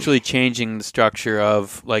actually changing the structure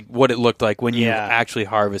of like what it looked like when you actually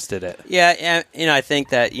harvested it. Yeah, and I think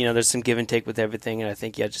that there's some give and take with everything, and I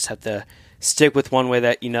think you just have to stick with one way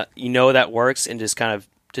that you know that works, and just kind of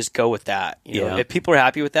just go with that. If people are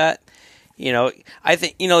happy with that, I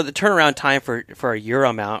think the turnaround time for a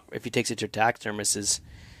Euro mount, if you take it to your taxidermist, is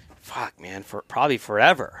for probably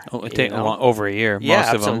forever. Oh, it takes over a year. Yeah, most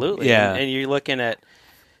of absolutely. Them. And you're looking at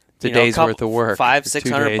a day's worth of work,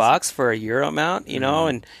 $500-$600 for a Euro mount.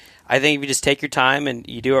 And I think if you just take your time and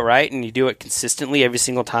you do it right and you do it consistently every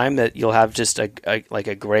single time, that you'll have just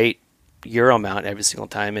a great Euro mount every single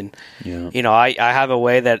time. And I have a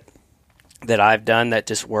way that I've done that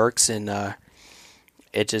just works, and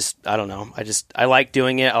it just, I don't know. I like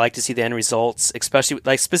doing it. I like to see the end results,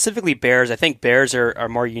 especially specifically bears. I think bears are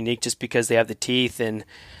more unique just because they have the teeth, and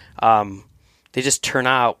they just turn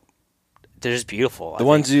out. They're just beautiful. The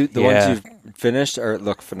ones you've finished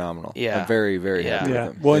look phenomenal. Yeah, I'm very, very happy with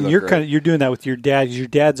them. Well, and you're doing that with your dad. Your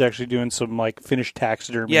dad's actually doing some finished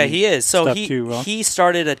taxidermy. Yeah, he is. So he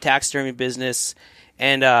started a taxidermy business.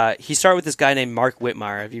 And he started with this guy named Mark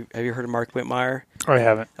Whitmire. Have you heard of Mark Whitmire? I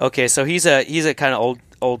haven't. Okay, so he's a kind of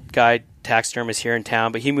old guy taxidermist here in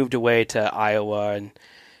town, but he moved away to Iowa, and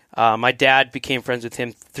my dad became friends with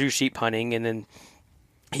him through sheep hunting, and then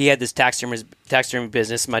he had this taxidermy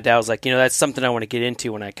business. My dad was like, that's something I want to get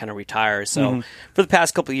into when I kind of retire. So for the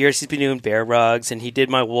past couple of years, he's been doing bear rugs, and he did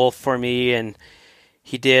my wolf for me, and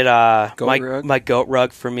he did my goat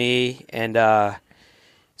rug for me, and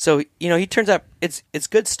so he turns out it's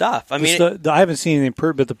good stuff. I mean, I haven't seen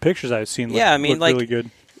anything, but the pictures I've seen look really good.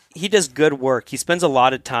 He does good work. He spends a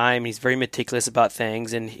lot of time. He's very meticulous about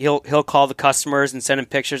things, and he'll call the customers and send them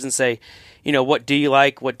pictures and say, what do you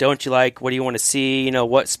like, what don't you like, what do you want to see,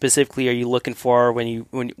 what specifically are you looking for when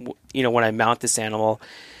I mount this animal,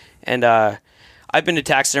 and I've been to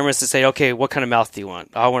taxidermists to say, okay, what kind of mouth do you want?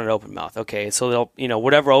 I want an open mouth. Okay, so they'll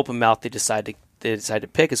whatever open mouth they decide to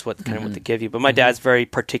pick is what kind of what they give you. But my dad's very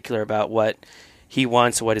particular about what he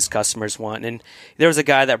wants, what his customers want. And there was a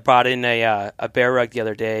guy that brought in a bear rug the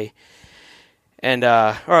other day, and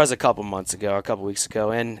or it was a couple weeks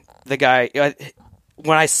ago, and the guy,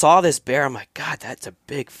 when I saw this bear, I'm like, God, that's a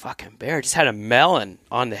big fucking bear. It just had a melon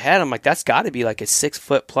on the head. I'm like, that's got to be like a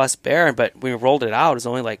 6-foot plus bear. But when we rolled it out, it was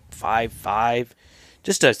only like 5'5",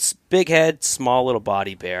 just a big head, small little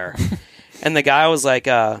body bear. And the guy was like,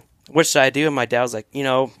 what should I do? And my dad was like,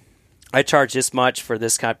 I charge this much for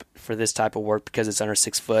this type of work because it's under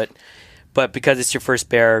 6 foot, but because it's your first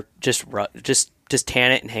bear, just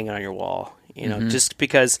tan it and hang it on your wall. Just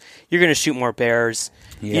because you're going to shoot more bears,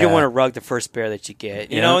 you don't want to rug the first bear that you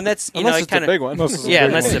get. And that's unless it's a big one. Unless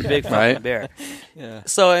it's a big fucking bear. Yeah.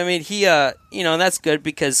 So I mean, he and that's good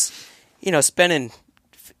because spending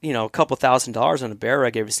a couple $1,000s on a bear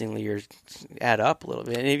rug every single year add up a little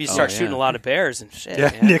bit. And if you start shooting a lot of bears and shit,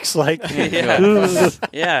 Yeah, man. Nick's like,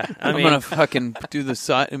 Yeah. I'm mean, gonna fucking do the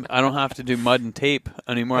side. I don't have to do mud and tape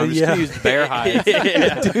anymore. I'm just Yeah. gonna use bear hides.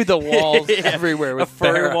 Do the walls everywhere with a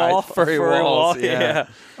furry bear wall, hides, furry wall. walls. Yeah.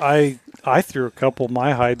 I threw a couple of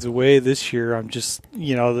my hides away this year. I'm just,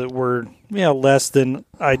 that were less than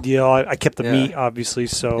ideal. I kept the meat, obviously,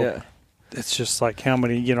 so Yeah. it's just like how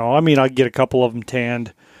many, I get a couple of them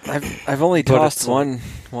tanned. I've only But tossed it's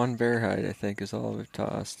one bear hide. I think is all we've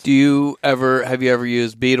tossed. Have you ever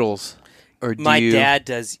used beetles, or do My you, dad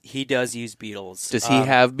does. He does use beetles. Does he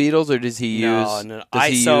have beetles, or does he use? No. Does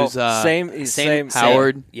he use Same.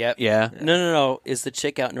 Howard? Yep. Yeah. No. Is the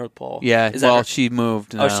chick out North Pole? Yeah. Is that Well, her? she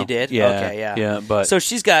moved. Oh, now. she did? Yeah. Okay, yeah. Yeah, but So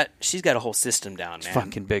she's got a whole system down, man.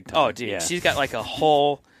 fucking big time. Oh, dude, Yeah. she's got like a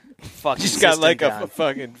whole fucking. She's got system like down. a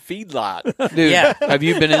fucking feedlot. Dude, Yeah. have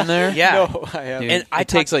you been in there? Yeah. No, I haven't. Dude, And it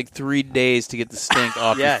takes like 3 days to get the stink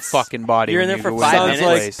off Yes. your fucking body. You're when in there you for go 5 in that Sounds minutes.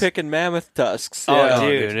 like place. picking mammoth tusks. Oh, Yeah. Oh,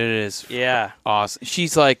 dude. dude, it is Yeah. awesome.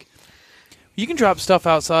 She's like, you can drop stuff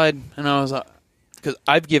outside, and I was like, because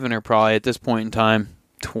I've given her probably at this point in time,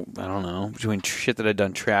 I don't know, between shit that I'd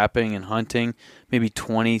done trapping and hunting, maybe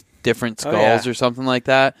 20 different skulls or something like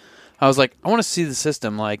that. I was like, I want to see the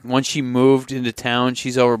system. Like, once she moved into town,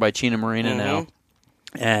 she's over by Chena Marina now,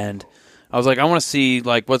 and I was like, I want to see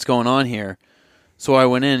like what's going on here. So I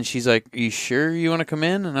went in. She's like, "Are you sure you want to come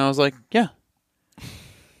in?" And I was like, "Yeah."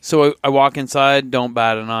 So I walk inside, don't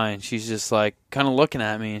bat an eye, and she's just like kind of looking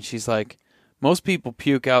at me, and she's like, "Most people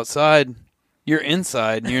puke outside. You're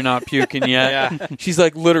inside, and you're not puking yet." She's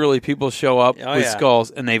like, literally, people show up with skulls,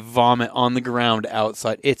 and they vomit on the ground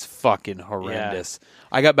outside. It's fucking horrendous.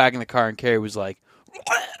 I got back in the car, and Carrie was like,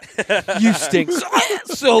 "You stink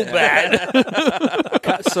so bad."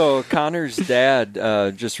 So Connor's dad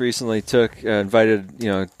just recently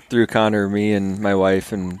invited, through Connor, me and my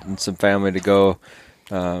wife and some family to go,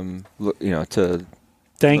 to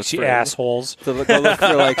Thanks, look you for- assholes. go look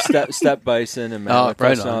for like step bison and mammoth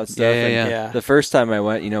right and all on. that stuff. Yeah, And yeah. The first time I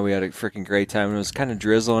went, we had a freaking great time. And it was kind of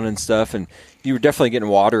drizzling and stuff, and you were definitely getting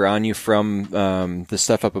water on you from the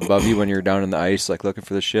stuff up above you when you were down in the ice, like looking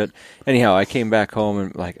for the shit. Anyhow, I came back home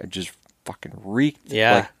and like I just fucking reeked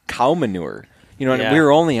like cow manure. And we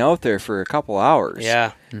were only out there for a couple hours.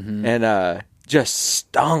 Yeah. And just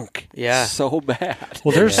stunk. Yeah. So bad.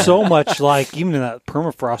 Well, there's so much, like, even in that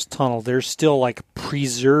permafrost tunnel, there's still, like,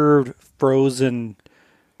 preserved, frozen,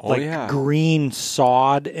 green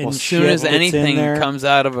sod and As shit soon as that's in anything there. comes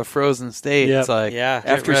out of a frozen state, Yep. it's like, Yeah. get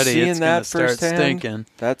After ready, seeing it's that gonna start firsthand, stinking.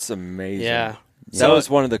 that's amazing. Yeah. That So- was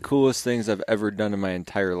one of the coolest things I've ever done in my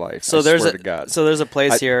entire life. So I there's swear to God. So there's a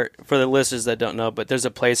place here for the listeners that don't know, but there's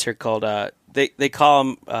a place here called they call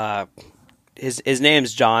him his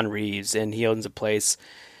name's John Reeves, and he owns a place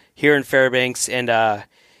here in Fairbanks, and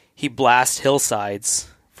he blasts hillsides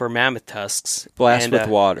for mammoth tusks. Blast and, with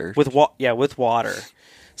water. with water.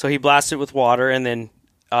 So he blasts it with water, and then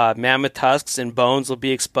mammoth tusks and bones will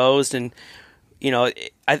be exposed. And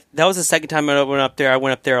that was the second time I went up there. I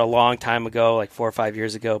went up there a long time ago, like 4 or 5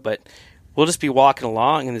 years ago. But we'll just be walking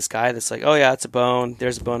along, and this guy that's like, "Oh yeah, it's a bone.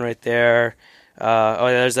 There's a bone right there.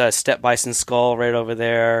 There's a steppe bison skull right over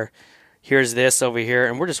there. Here's this over here,"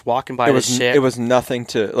 and we're just walking by this shit. It was nothing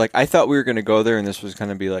to like. I thought we were going to go there, and this was going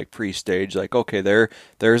to be like pre-stage. Like, okay,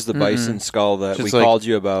 there's the bison skull that Just we like called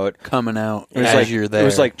you about. Coming out It was as like you're there. It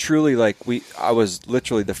was like truly like I was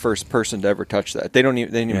literally the first person to ever touch that. They didn't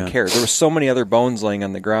even care. There were so many other bones laying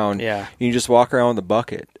on the ground. Yeah. You can just walk around with a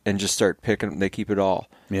bucket and just start picking. They keep it all.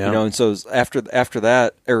 Yeah. And so it was after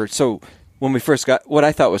that, or so. When we first got, what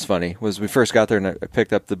I thought was funny was we first got there and I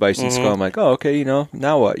picked up the bison skull. I'm like, oh, okay,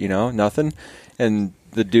 now what? Nothing. And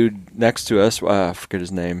the dude next to us, I forget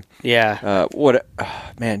his name. yeah.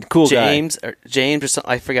 Man, cool James guy. Or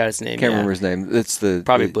something. I forgot his name. Can't remember his name. It's the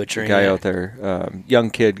Probably the butchering guy it. out there, young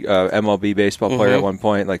kid, MLB baseball player at one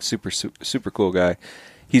point, like super cool guy.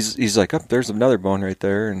 He's like, oh, there's another bone right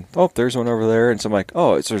there, and oh, there's one over there, and so I'm like,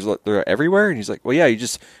 oh, they're everywhere, and he's like, well, yeah, we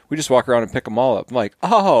just walk around and pick them all up. I'm like,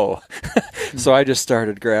 oh, so I just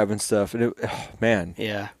started grabbing stuff, and man,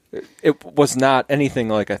 Yeah. it was not anything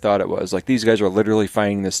like I thought it was. Like these guys were literally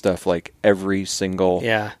finding this stuff like every single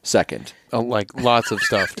second. like lots of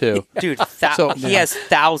stuff too. Dude, So- he has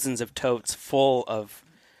thousands of totes full of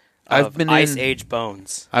I've been ice in- age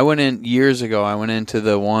bones. I went in years ago. I went into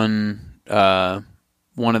the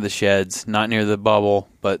one of the sheds, not near the bubble,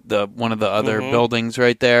 but one of the other buildings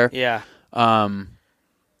right there. Yeah.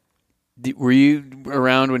 Were you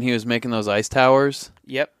around when he was making those ice towers?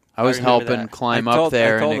 Yep. I was remember helping that. climb I up told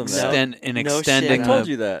there him and that. No extending shit. I told the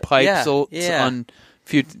you that. pipes Yeah, yeah. on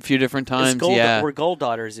few different times. It's Gold, yeah, where Gold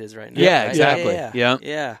Daughters is right now. Yeah, right? exactly. Yeah.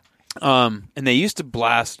 Yeah. And they used to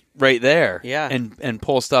blast right there. Yeah. And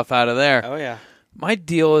pull stuff out of there. Oh yeah. My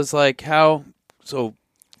deal is like so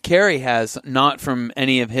Kerry has, not from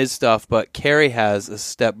any of his stuff, but Kerry has a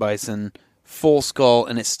steppe bison full skull,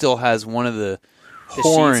 and it still has one of the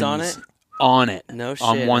horns sheets on it? No shit,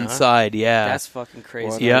 on one huh? side. Yeah, That's fucking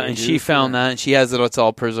crazy. yeah. And she found that, and she has it. It's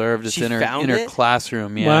all preserved. It's She in her found her it?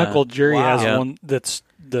 classroom. Yeah, My Uncle Jerry Wow. has Yeah. one that's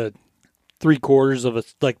the 3/4 of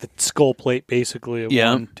like the skull plate, basically. Of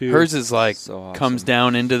yeah. one, too. Hers is like So awesome. comes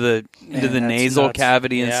down into the Man, that's nasal nuts.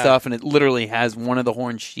 cavity and Yeah. stuff, and it literally has one of the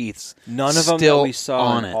horn sheaths. None of them still that we saw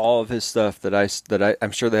on in it. all of his stuff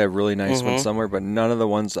I'm sure they have really nice ones somewhere, but none of the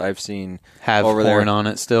ones I've seen Have over horn there. on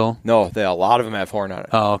it still. No, a lot of them have horn on it.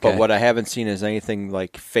 Oh, okay. But what I haven't seen is anything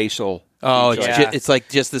like facial. Oh, it's, Yeah. it's like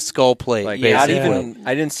just the skull plate. Like Yeah. not basically. even.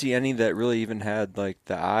 I didn't see any that really even had like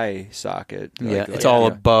the eye socket. Yeah, Like, it's like, all yeah.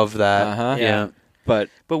 above that. Uh-huh. Yeah. But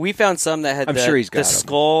But we found some that had I'm sure he's got the 'em.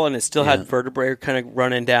 skull, and it still Yeah. had vertebrae kind of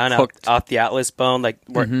running down out Hooked. off the atlas bone, like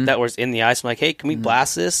where, Mhm. that was in the ice. I'm like, hey, can we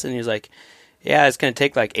blast this? And he was like, yeah, it's going to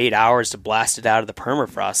take like 8 hours to blast it out of the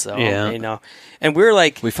permafrost. So, Yeah. you know, and we're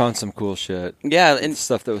like, we found some cool shit. yeah, and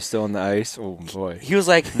Stuff that was still in the ice. Oh boy. he was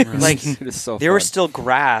like, It is so there was fun. still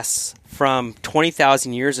grass from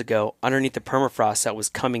 20,000 years ago underneath the permafrost that was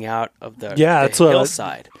coming out of the, Yeah, the that's what-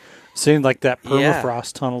 hillside. Seeing like that Yeah.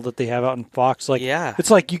 permafrost tunnel that they have out in Fox. Like, Yeah.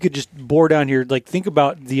 it's like you could just bore down here. Like, think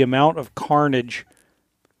about the amount of carnage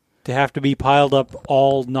to have to be piled up,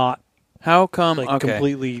 all not How come? like okay,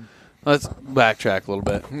 completely. let's backtrack a little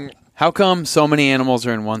bit. How come so many animals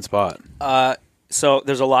are in one spot? So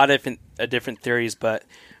there's a lot of different theories, but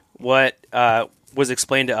what was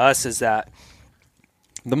explained to us is that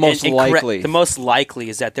the most and likely. the most likely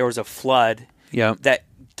is that there was a flood Yeah. that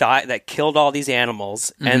that killed all these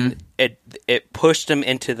animals, and it pushed them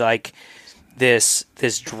into like this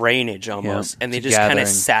drainage almost, and they it's just kind gathering. of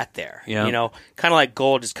sat there. Yeah. You know, kind of like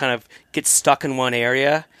gold just kind of gets stuck in one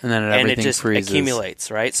area, And then it everything just freezes. accumulates,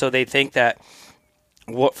 right? So they think that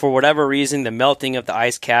for whatever reason, the melting of the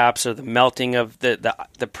ice caps or the melting of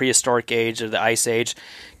the prehistoric age or the ice age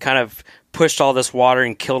kind of pushed all this water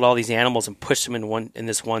and killed all these animals and pushed them in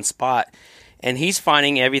this one spot. And he's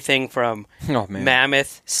finding everything from Oh, man.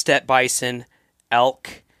 mammoth, steppe bison,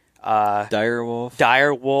 elk, dire wolf,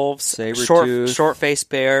 dire wolves, Saber-tooth. short-faced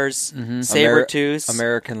bears, saber-tooths,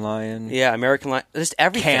 American lion, yeah, American lion, just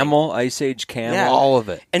everything. camel, Ice Age camel. Yeah. All of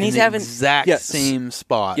it. And in he's the having- exact Yes. same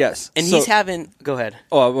spot. Yes, And So- he's having. Go ahead.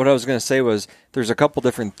 Oh, what I was going to say was there's a couple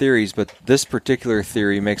different theories, but this particular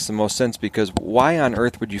theory makes the most sense because why on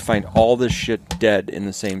earth would you find all this shit dead in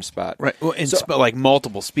the same spot? Right. Well, and So- like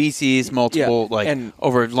multiple species, multiple Yeah, like and-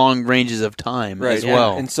 over long ranges of time as yeah.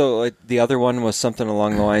 well. And so like, the other one was something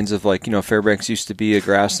along the lines of like, Fairbanks used to be a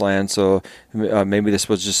grassland, so maybe this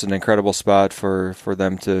was just an incredible spot for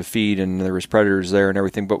them to feed, and there was predators there and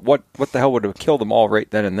everything. But what the hell would have killed them all right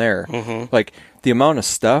then and there? Mm-hmm. Like the amount of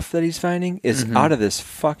stuff that he's finding is out of this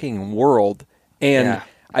fucking world. And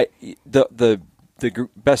Yeah. the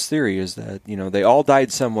best theory is that they all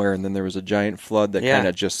died somewhere, and then there was a giant flood that Yeah. kind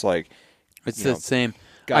of just like It's you the know, same.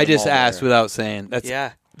 got I them just all asked there. without saying. That's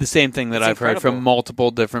Yeah. the same thing that It's I've heard incredible. from multiple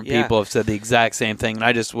different Yeah. people have said the exact same thing. And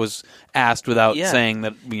I just was asked without Yeah. saying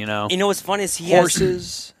that. You know what's funny is he has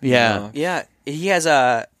horses. Yeah. Yeah, he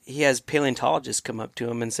has paleontologists come up to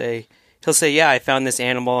him and he'll say, yeah, I found this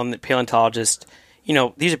animal, and the paleontologist,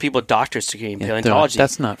 these are people with doctor's degree in Yeah, they're like, paleontology.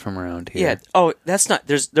 that's not from around here. yeah. Oh, that's not.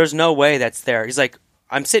 There's no way that's there. He's like,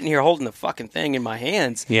 I'm sitting here holding the fucking thing in my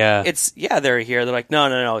hands. Yeah. They're here. They're like,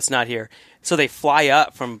 no, it's not here. So they fly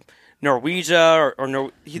up from Norwegia or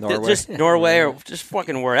Norway. just Norway or just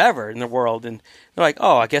fucking wherever in the world, and they're like,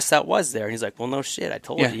 oh, I guess that was there. And he's like, well, no shit, I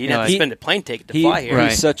told Yeah, you, you didn't no, have to he- spend a plane ticket to fly here. Right.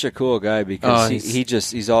 He's such a cool guy because Oh,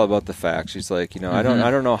 he's all about the facts. He's like, I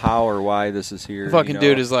don't know how or why this is here. The fucking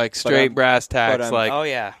dude is like straight I'm- brass tacks. but I'm- Like Oh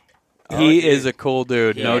yeah. he is a cool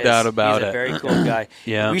dude, He no is. doubt about He's it. a very cool guy.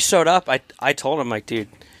 Yeah. We showed up. I told him, like, dude,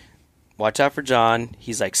 watch out for John.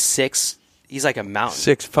 He's like 6. He's like a mountain.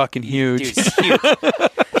 6 fucking huge. Dude, he's huge.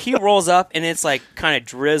 He rolls up and it's like kind of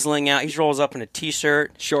drizzling out. He rolls up in a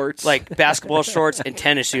t-shirt, shorts, like basketball shorts and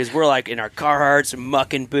tennis shoes. We're like in our Carhartts and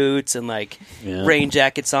mucking boots and like Yeah. rain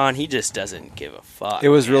jackets on. He just doesn't give a fuck. It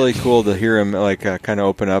was really cool to hear him like kind of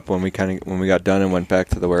open up when we got done and went back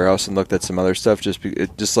to the warehouse and looked at some other stuff.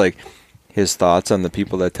 Just like his thoughts on the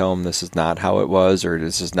people that tell him this is not how it was, or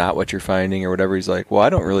this is not what you're finding, or whatever. He's like, well, I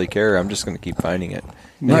don't really care. I'm just going to keep finding it.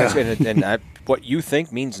 Yeah. And what you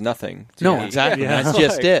think means nothing. to No, me. exactly. Yeah. That's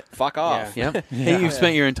just it. Fuck off. Yep. Hey, you've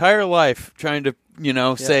spent your entire life trying to,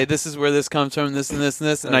 say this is where this comes from, this and this and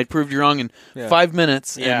this, and I proved you wrong in 5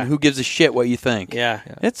 minutes, Yeah. and who gives a shit what you think? Yeah.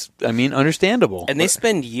 It's, understandable. And they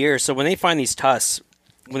spend years. So when they find these tusks,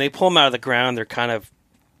 when they pull them out of the ground, they're kind of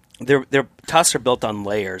their tusks are built on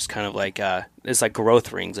layers, kind of like it's like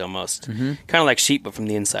growth rings almost, kind of like sheep, but from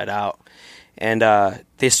the inside out. And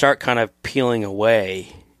they start kind of peeling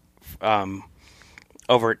away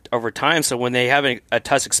over time. So when they have a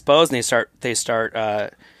tusk exposed and they start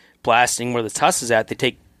blasting where the tusk is at, they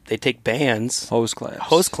take bands, Hose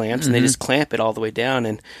clamps, and they just clamp it all the way down.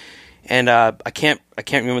 And I can't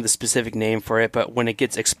remember the specific name for it, but when it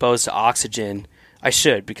gets exposed to oxygen, I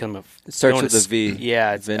should become a. It starts with a V.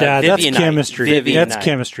 Yeah, it's Yeah, that's chemistry. Vivianite. That's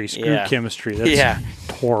chemistry. Screw Yeah. chemistry. That's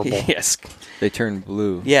horrible. Yes. They turn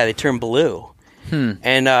blue. Yeah, they turn blue.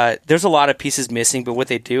 And there's a lot of pieces missing, but what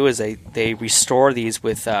they do is they restore these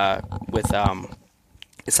with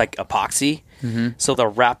it's like epoxy. So they'll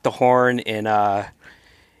wrap the horn in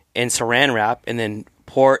saran wrap and then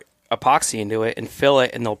pour epoxy into it and fill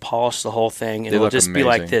it, and they'll polish the whole thing, and They it'll look just be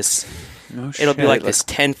like amazing. this. No It'll be shit. like this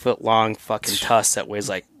 10-foot long fucking tusk that weighs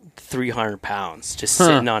like 300 pounds, just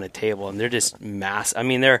sitting on a table, and they're just massive. I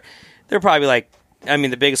mean, they're probably like. I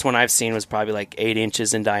mean, the biggest one I've seen was probably like 8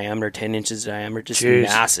 inches in diameter, 10 inches in diameter, just Jeez,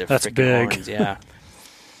 massive. that's freaking big. horns, yeah.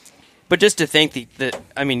 But just to think that,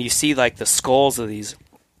 I mean, you see like the skulls of these,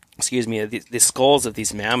 the skulls of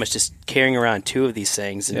these mammoths just carrying around 2 of these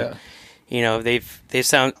things, and they've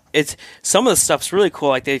found it's some of the stuff's really cool.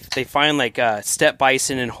 Like they find like steppe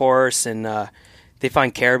bison and horse, and they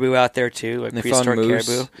find caribou out there too, like And they found prehistoric moose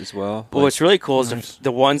caribou as well. But what's really cool is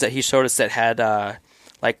the ones that he showed us that had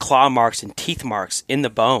like claw marks and teeth marks in the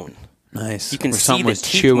bone. Nice. You can Where see something the was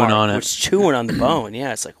teeth chewing mark on it. was chewing on the bone.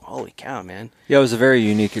 Yeah, it's like, holy cow, man. Yeah, it was a very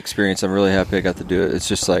unique experience. I'm really happy I got to do it. It's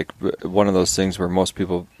just like one of those things where most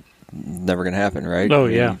people never going to happen, right? Oh, I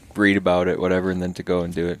mean, yeah. read about it, whatever, and then to go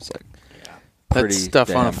and do it, it's like That pretty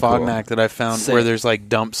stuff on a damn Fognac cool. that I found Same. where there's like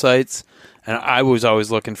dump sites, and I was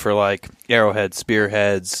always looking for like arrowheads,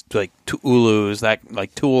 spearheads, like ulus, that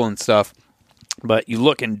like tool and stuff. But you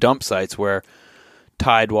look in dump sites where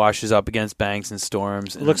tide washes up against banks and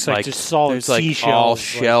storms. And looks like just solid there's like seashells, all like-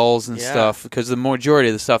 shells and Yeah. stuff, because the majority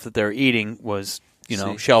of the stuff that they're eating was Sea,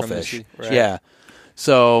 from the shellfish. sea. Right. Yeah,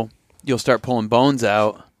 so you'll start pulling bones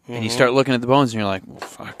out. And you start looking at the bones, and you're like, well,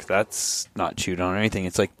 "Fuck, that's not chewed on or anything."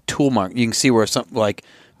 It's like tool mark. You can see where some like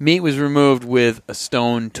meat was removed with a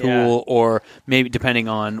stone tool, Yeah. or maybe depending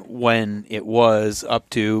on when it was, up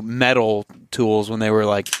to metal tools when they were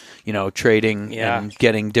like trading and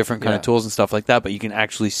getting different kind of Yeah. tools and stuff like that. But you can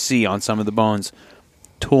actually see on some of the bones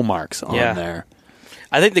tool marks on Yeah. there.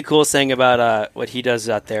 I think the coolest thing about what he does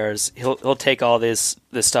out there is he'll take all this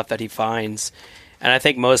stuff that he finds, and I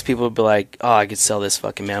think most people would be like, "Oh, I could sell this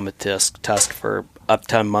fucking mammoth tusk for up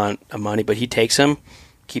to a amount of money," but he takes them,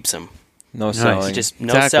 keeps them. No selling. Just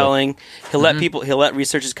no Exactly. selling. He'll let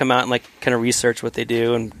researchers come out and like kind of research what they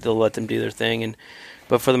do, and they'll let them do their thing.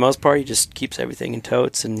 But for the most part, he just keeps everything in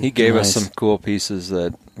totes. And He gave us Nice. some cool pieces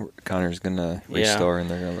that Connor's going to Yeah. restore, and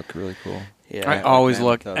they're going to look really cool. yeah, I always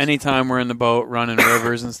mammoth look tusk. anytime we're in the boat running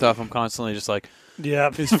rivers and stuff. I'm constantly just like, Yeah.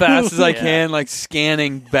 as fast as I Yeah. can, like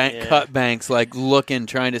scanning Yeah. cut banks, like looking,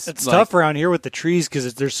 trying to. It's like, tough around here with the trees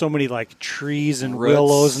because there's so many like trees and Roots.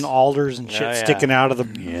 willows and alders and shit Oh, yeah. sticking out of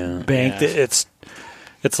the Yeah. bank. Yeah. That it's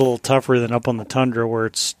a little tougher than up on the tundra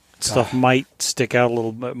where stuff might stick out a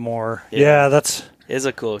little bit more. Yeah. Yeah, that's is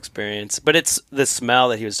a cool experience. But it's the smell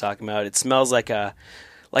that he was talking about. It smells like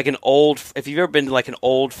an old. If you've ever been to like an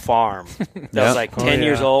old farm that Yeah. was like Oh, 10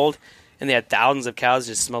 years yeah. old, and they had thousands of cows,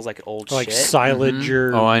 it just smells like old like shit. silage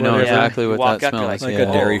or Oh, I know whatever. exactly what Walk that up, you're smells like, Like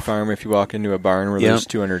yeah. a dairy farm, if you walk into a barn where Yep. there's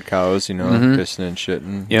 200 cows, pissing and shitting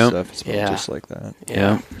and Yep. stuff. It smells Yeah. just like that.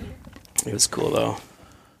 Yeah. It was cool though.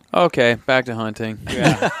 Okay, back to hunting.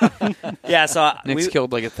 Yeah. Yeah. So Nick's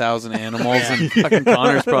killed like 1,000 animals, and fucking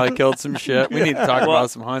Connor's probably killed some shit. We need to talk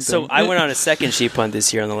about some hunting. So I went on a second sheep hunt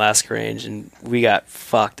this year on the Alaska Range, and we got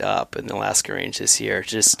fucked up in the Alaska Range this year.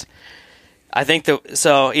 I think there's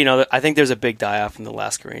a big die off in the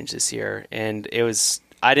Alaska Range this year, and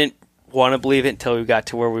I didn't want to believe it until we got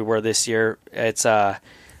to where we were this year. It's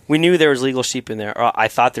we knew there was legal sheep in there, or I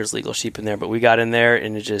thought there was legal sheep in there, but we got in there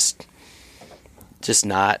and it just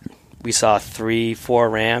not. We saw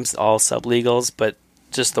 3-4 rams, all sublegals, but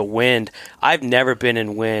just the wind. I've never been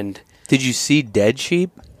in wind. Did you see dead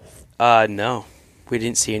sheep? No, we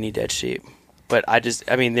didn't see any dead sheep. But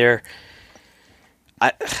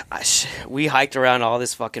We hiked around all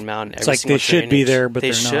this fucking mountain. It's like they should be there, but they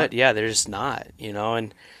they're should. not. Yeah, they're just not.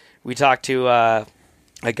 And we talked to a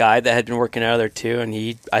guy that had been working out of there too,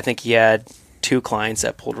 and I think he had 2 clients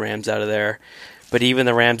that pulled rams out of there. But even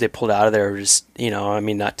the rams they pulled out of there were just,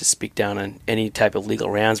 not to speak down on any type of legal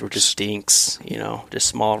rams, were just stinks, just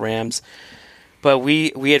small rams. But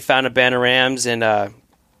we had found a band of rams, and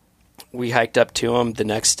we hiked up to them the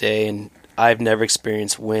next day, and I've never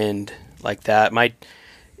experienced wind like that.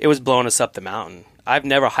 It was blowing us up the mountain. I've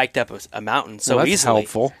never hiked up a mountain so that's easily.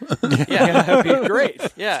 helpful. Yeah, That'd be great.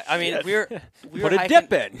 yeah. I mean, we were Put a hiking,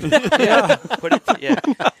 dip in. put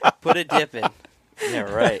a dip in. Yeah,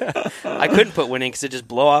 right. I couldn't put wind in because it just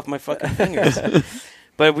blow off my fucking fingers.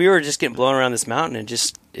 But we were just getting blown around this mountain, and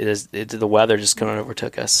the weather just kind of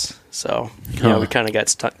overtook us. So we kind of got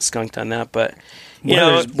skunked on that. But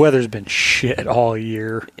Weather's been shit all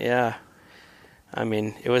year. yeah, I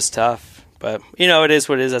mean, it was tough. But it is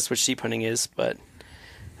what it is. That's what sheep hunting is. But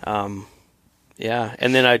yeah.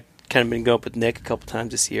 And then I kind of been going up with Nick a couple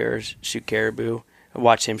times this year, shoot caribou. I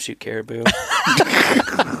watch him shoot caribou.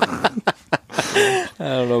 I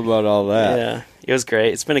don't know about all that. Yeah, it was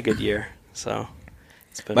great. It's been a good year. So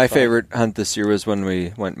it's been My fun. favorite hunt this year was when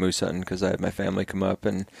we went moose hunting because I had my family come up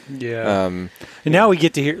and And now we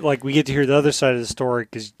get to hear the other side of the story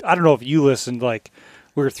because I don't know if you listened. Like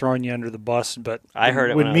we were throwing you under the bus, but I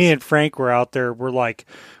heard it when when me and Frank were out there. We're like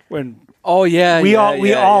when we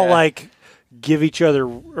all give each other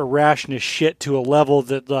a ration of shit to a level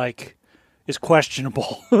that like is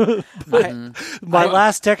questionable. My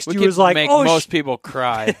last text to you was like, make most people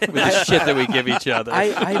cry with the shit that we give each other.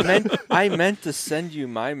 I meant to send you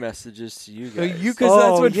my messages to you guys. Because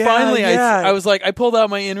that's what finally yeah. I was like, I pulled out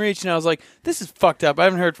my InReach and I was like, this is fucked up. I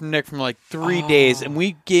haven't heard from Nick from like 3 days, and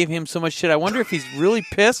we gave him so much shit. I wonder if he's really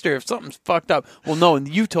pissed or if something's fucked up. Well, no, and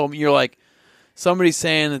you told me, you're like, somebody's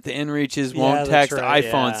saying that the InReaches won't text right,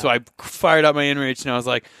 iPhone, yeah. so I fired up my InReach and I was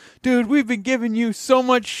like, dude, we've been giving you so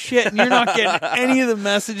much shit and you're not getting any of the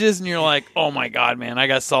messages, and you're like, oh my god, man, I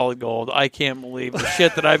got solid gold. I can't believe the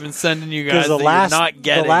shit that I've been sending you guys that you're not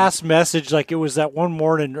getting. The last message, like it was that one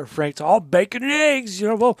morning, Frank's all bacon and eggs.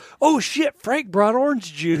 Well, oh shit, Frank brought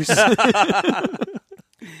orange juice. Then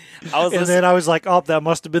I was like, oh, that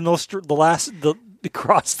must have been the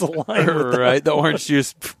crossed the line. Right, the orange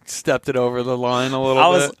juice stepped it over the line a little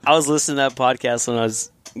bit. I was listening to that podcast when I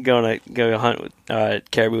was going to go hunt with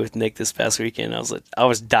caribou with Nick this past weekend. I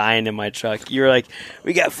was dying in my truck. You were like,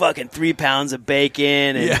 we got fucking 3 pounds of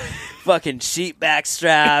bacon and fucking sheep back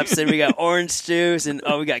straps, and we got orange juice, and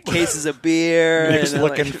we got cases of beer. Nick's and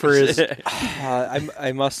looking for his.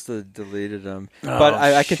 I must have deleted them, but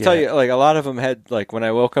I can tell you, like a lot of them had like when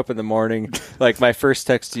I woke up in the morning, like my first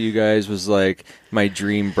text to you guys was like my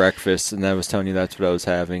dream breakfast, and I was telling you that's what I was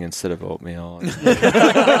having instead of oatmeal. It's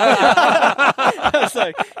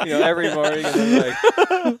like every morning, and then, like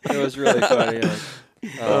it was really funny. Like,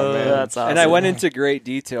 oh man, that's awesome. And I went into great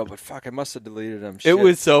detail, but fuck, I must have deleted them. It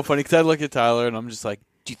was so funny because I looked at Tyler and I'm just like,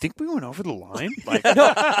 do you think we went over the line? Like,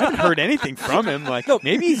 no, I haven't heard anything from him. Like,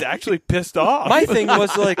 maybe he's actually pissed off. My thing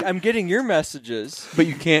was like, I'm getting your messages, but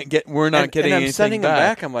you can't get. We're not getting. And I'm anything sending back. them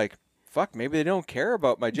back. I'm like, fuck, maybe they don't care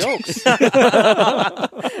about my jokes.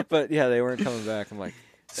 But yeah, they weren't coming back. I'm like,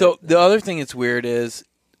 so the other thing that's weird is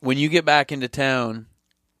when you get back into town,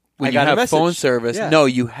 when I you got a have message. phone service, Yeah. no,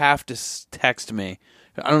 you have to text me.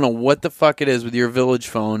 I don't know what the fuck it is with your village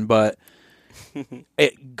phone, but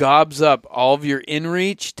it gobs up all of your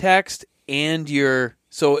InReach text and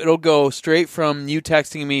so it'll go straight from you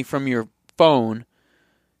texting me from your phone,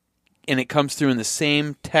 and it comes through in the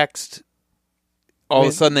same text. All of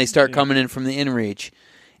a sudden, they start coming in from the InReach,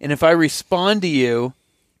 and if I respond to you,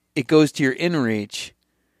 it goes to your InReach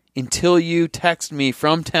until you text me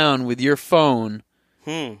from town with your phone.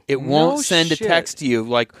 It won't send a text to you.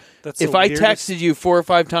 Like, That's if the I weirdest- texted you 4 or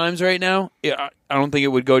 5 times right now, I don't think it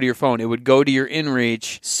would go to your phone. It would go to your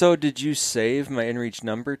InReach. so did you save my InReach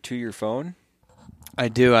number to your phone? I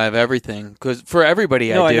do. I have everything. Because for everybody,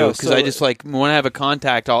 No, I I do. know. Because So- I just like when I have a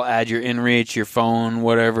contact, I'll add your InReach, your phone,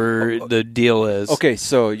 whatever the deal is. Okay,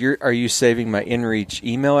 so are you saving my InReach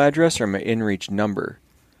email address or my InReach number?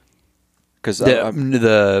 Because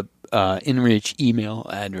The InReach email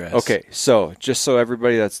address. okay, so just so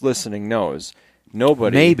everybody that's listening knows,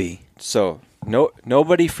 nobody Maybe. So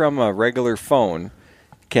nobody from a regular phone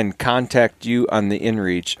can contact you on the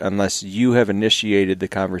InReach unless you have initiated the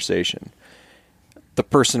conversation. The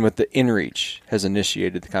person with the InReach has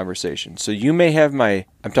initiated the conversation. So you may have I'm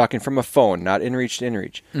talking from a phone, not InReach to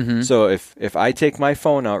InReach. Mm-hmm. So if I take my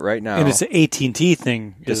phone out right now, And it's an AT&T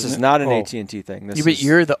thing. this isn't is it? not an Oh. AT&T thing. This Yeah, but is,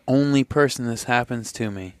 you're the only person this happens to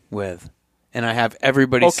me with. and I have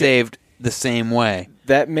everybody Okay. saved the same way.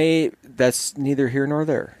 That's neither here nor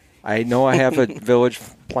there. I know I have a village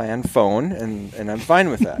plan phone, and I'm fine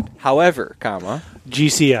with that. However,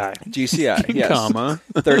 GCI. GCI, yes,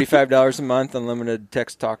 $35 a month, unlimited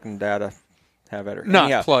text, talk, and data. Have at her. Not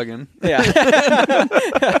Anyhow. plugging.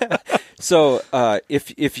 Yeah. So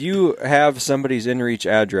if you have somebody's InReach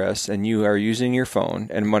address and you are using your phone,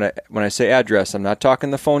 and when I say address, I'm not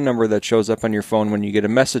talking the phone number that shows up on your phone when you get a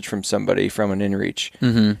message from somebody from an InReach.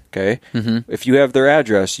 Mm-hmm. Okay. Mm-hmm. If you have their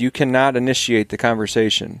address, you cannot initiate the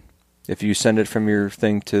conversation. If you send it from your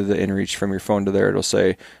thing to the InReach from your phone to there, it'll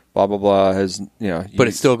say blah blah blah has But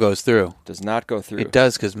it still goes through. does not go through. It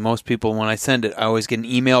does, because most people, when I send it, I always get an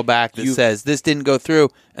email back that says this didn't go through,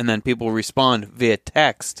 and then people respond via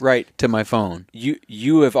text to my phone.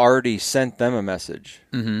 You have already sent them a message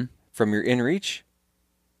Mm-hmm. from your InReach.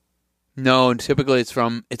 No, typically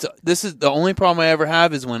this is the only problem I ever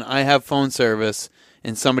have is when I have phone service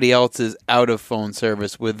and somebody else is out of phone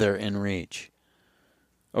service with their InReach.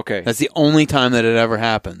 Okay. That's the only time that it ever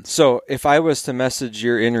happens. So if I was to message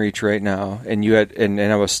your InReach right now, and you had, and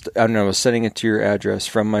I was sending it to your address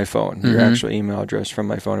from my phone, your actual email address from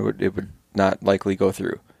my phone, it would not likely go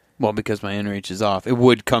through. Well, because my InReach is off. It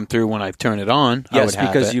would come through when I turn it on. Yes, I would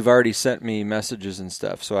have because it. you've already sent me messages and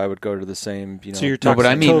stuff, so I would go to the same. So you're No, talking but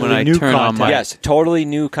I mean totally when I new turn on my contact. Yes, totally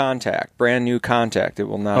new contact, brand new contact. It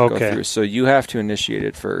will not go Okay. through. So you have to initiate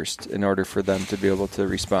it first in order for them to be able to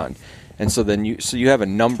respond. And so then you have a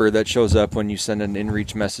number that shows up when you send an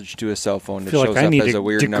InReach message to a cell phone. I It feel shows like I up need as a a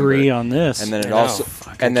weird degree number. on this. And then it I know. also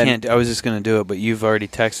and then I was just going to do it, but you've already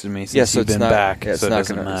texted me since so you've it's been not, back, yeah, it's so it not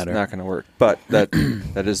doesn't gonna, matter. It's not going to work. But that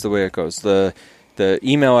is the way it goes. The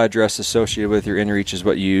email address associated with your InReach is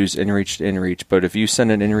what you use, InReach to InReach. But if you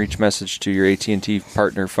send an InReach message to your AT&T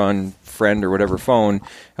partner, friend, or whatever phone,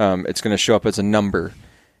 it's going to show up as a number.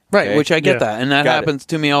 Right, Okay? which I get Yeah. that, and that Got it. happens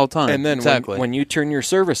to me all the time. And then exactly. when you turn your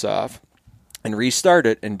service off and restart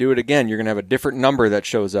it and do it again, you're going to have a different number that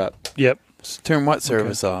shows up. Yep. Turn what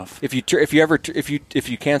service off? If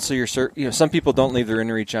you cancel your some people don't leave their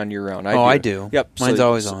InReach on year round. I do. Yep, Mine's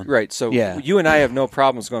always on. Right. So Yeah. you and I have no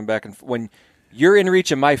problems going back and when your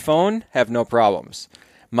InReach and my phone have no problems.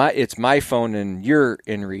 It's my phone and your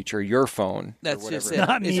InReach or your phone. That's or just whatever. it.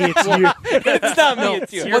 Not me, it's you. It's not me.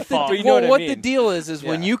 It's you. it's your What the- fault. but you know Well, what I what mean. the deal is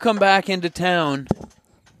when Yeah. you come back into town,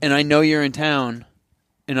 and I know you're in town,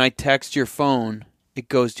 and I text your phone, it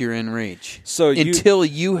goes to your InReach. So until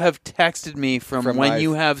you have texted me from when my-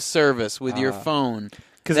 you have service with your phone,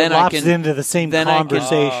 Because then it I lops can- into the same then I can-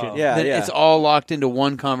 conversation. Yeah, then yeah. it's all locked into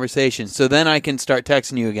one conversation. So then I can start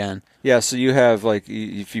texting you again. Yeah, so you have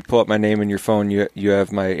if you pull up my name in your phone, you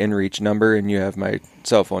have my InReach number and you have my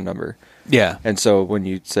cell phone number. Yeah. And so when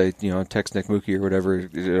you say text Nick Mookie or whatever,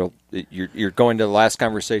 you're going to the last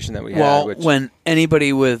conversation that we had. Well, Which when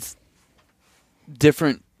anybody with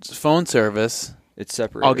different phone service, it's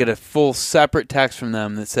separate. I'll get a full separate text from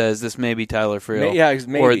them that says this may be Tyler Friel,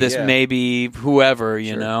 maybe, or this yeah. may be whoever,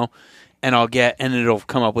 you Sure. know, and it'll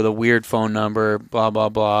come up with a weird phone number, blah blah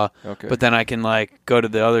blah. Okay. But then I can go to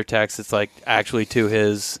the other text. It's actually to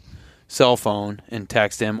his cell phone and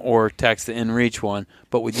text him, or text the InReach one.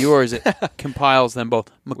 But with yours, it compiles them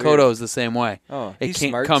both. Makoto Weird. is the same way. Oh, it he's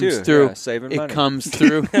can't- smart comes too. through. Yeah, saving it money. comes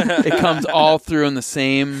through. It comes all through in the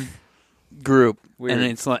same group, Weird.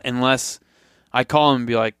 and it's unless I call him and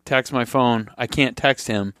be like, text my phone. I can't text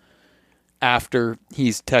him after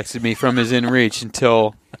he's texted me from his InReach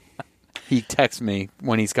until he texts me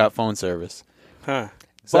when he's got phone service. Huh.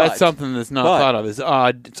 So But- that's something that's not but- thought of. It's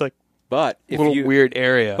odd. It's like But a if little you weird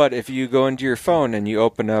area. But if you go into your phone and you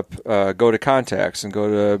open up, go to contacts and go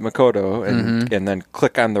to Makoto and then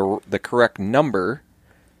click on the correct number,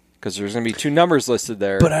 because there's going to be two numbers listed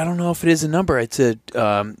there. But I don't know if it is a number. It's a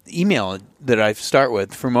email that I start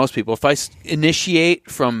with for most people. If I initiate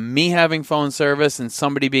from me having phone service and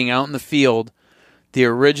somebody being out in the field, the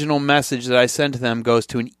original message that I send to them goes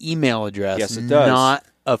to an email address, Yes, it does. not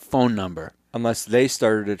a phone number. Unless they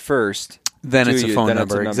started it first, Then it's a phone then it's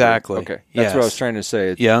number. Exactly. Okay, that's what I was trying to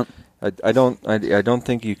say. Yeah. I don't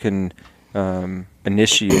think you can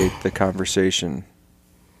initiate the conversation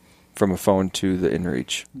from a phone to the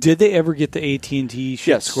InReach. Did they ever get the AT&T shit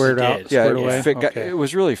Yes, squared they out? did. Squared Yeah, away? Okay. it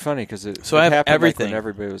was really funny because So I have happened everything. when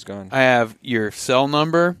everybody was gone. I have your cell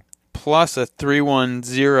number plus a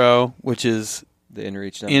 310, which is The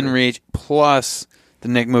InReach number. InReach, plus the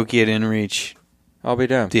Nick Mookie at InReach I'll be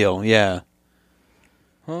damned. deal. Yeah.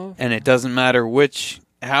 Huh? And it doesn't matter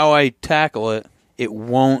how I tackle it, it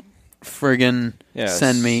won't friggin' Yes.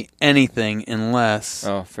 send me anything unless,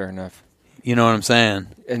 Oh, fair enough. you know what I'm saying?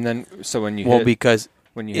 And then, so when you Well, hit, because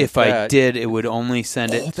when you if hit I that. did, it would only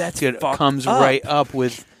send it. That's it fucked comes up. right up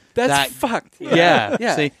with That's that. fucked. Yeah.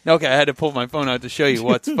 Yeah. See, okay, I had to pull my phone out to show you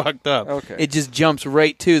what's fucked up. Okay. It just jumps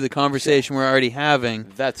right to the conversation we're already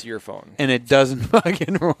having, That's your phone. and it doesn't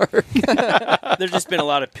fucking work. There's just been a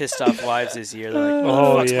lot of pissed off wives this year. They're like, Oh,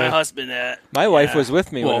 "What the fuck's yeah. my husband at?" My wife Yeah. was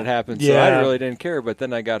with me Well, when it happened, so yeah. I really didn't care. But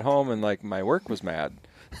then I got home and like my work was mad.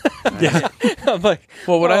 Yeah. I'm like,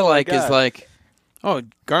 Well, what oh I my like is God. like, oh,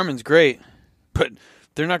 Garmin's great, but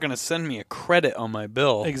they're not going to send me a credit on my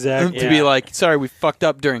bill. Exactly. To be Yeah. like, sorry, we fucked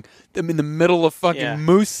up during in the middle of fucking Yeah.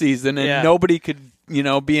 moose season, and Yeah. nobody could,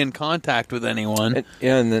 be in contact with anyone.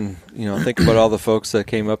 And then think about all the folks that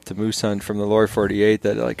came up to moose hunt from the Lower 48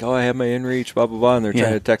 that like, oh, I have my inReach, blah blah blah, and they're Yeah.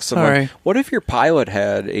 trying to text someone. Sorry. What if your pilot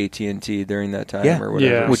had AT&T during that time Yeah. or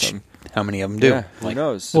whatever? Yeah. or Which something? how many of them do? Yeah, who Like,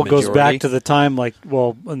 knows? Well, it goes majority. back to the time,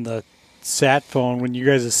 in the sat phone, when you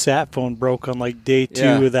guys' sat phone broke on like day 2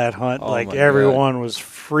 Yeah. of that hunt, Oh, like my everyone was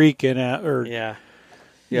freaking out. Or Yeah.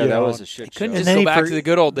 yeah, you that know, was a shit show. Couldn't And just then go he back for- to the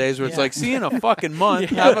good old days where it's Yeah. like, see you in a fucking month.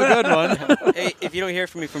 Have a good one. Hey, if you don't hear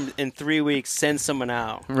from me in 3 weeks, send someone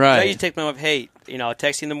out. Right. I used to take my wife. Hey, I'll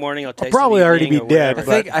text you in the morning. I'll text. probably you in the already evening be or dead,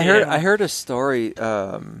 whatever. I think but- I heard a story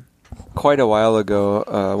quite a while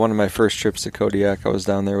ago. One of my first trips to Kodiak, I was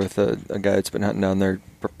down there with a guy that's been hunting down there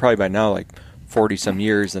probably by now like 40 some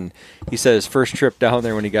years, and he said his first trip down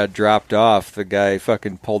there when he got dropped off, the guy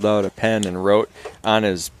fucking pulled out a pen and wrote on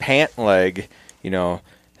his pant leg,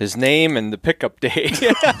 his name and the pickup date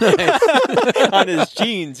on his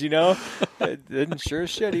jeans, And sure as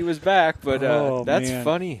shit he was back, but Oh, that's man.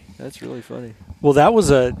 funny. That's really funny. Well,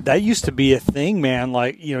 that used to be a thing, man.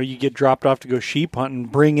 Like, you get dropped off to go sheep hunting,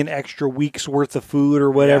 bring an extra week's worth of food or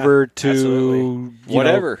whatever to absolutely.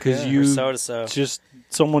 Whatever, because yeah. you Or so. just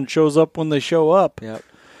someone shows up when they show up. Yep.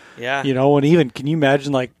 Yeah. And even can you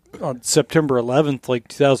imagine like on September 11th, like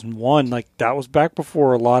 2001, like that was back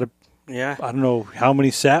before a lot of Yeah. I don't know how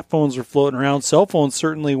many sat phones were floating around. Cell phones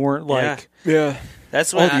certainly weren't like Yeah.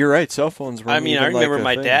 That's Oh, when you're right. Cell phones were. I remember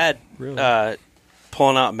my dad Really?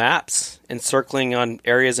 pulling out maps and circling on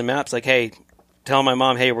areas of maps. Like, hey, telling my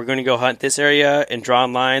mom, hey, we're going to go hunt this area, and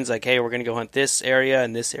drawing lines. Like, hey, we're going to go hunt this area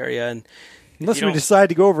and this area. And unless you we don't- decide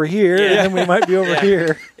to go over here, Yeah. and then we might be over Yeah.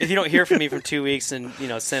 here. if you don't hear from me for 2 weeks, and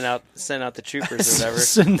send out the troopers or whatever,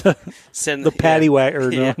 Send send the paddy wagon,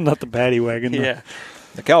 or Yeah. no, not the paddy wagon. Yeah,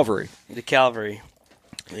 The cavalry. the cavalry.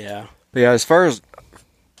 Yeah. But yeah, as far as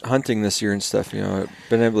hunting this year and stuff, I've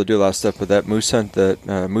been able to do a lot of stuff with that moose hunt, that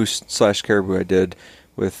moose/caribou I did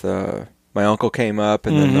with my uncle came up,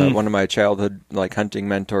 and then one of my childhood hunting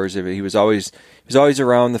mentors. He was always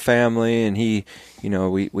around the family, and he,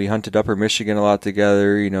 we hunted Upper Michigan a lot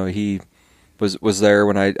together. He was there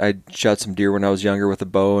when I shot some deer when I was younger with a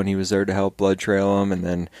bow, and he was there to help blood trail them. And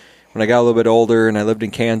then when I got a little bit older and I lived in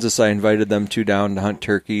Kansas, I invited them two down to hunt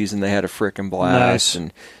turkeys, and they had a frickin' blast. Nice.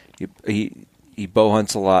 And he bow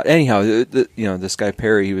hunts a lot. Anyhow, this guy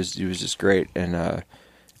Perry, he was just great, and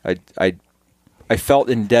I felt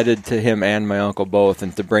indebted to him and my uncle both,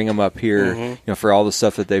 and to bring them up here, for all the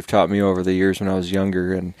stuff that they've taught me over the years when I was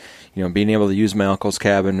younger, and being able to use my uncle's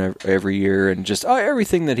cabin every year, and just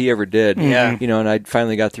everything that he ever did. Yeah. And I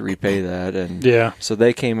finally got to repay that, and Yeah. so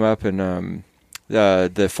they came up, and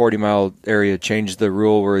the 40-mile area changed the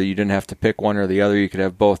rule where you didn't have to pick one or the other; you could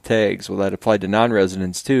have both tags. Well, that applied to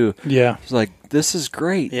non-residents too. Yeah. It's like, this is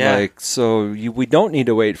great. Yeah. So we don't need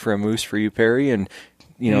to wait for a moose for you, Perry, and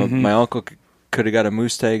my uncle could have got a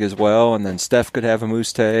moose tag as well, and then Steph could have a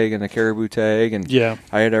moose tag and a caribou tag, and Yeah.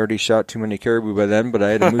 I had already shot too many caribou by then, but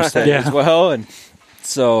I had a moose tag Yeah. as well, and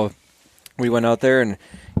so we went out there, and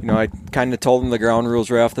I kind of told them the ground rules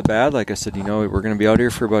right off the bat. Like I said, we're going to be out here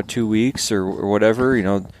for about 2 weeks or whatever,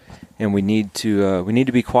 and we need to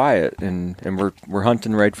be quiet, and we're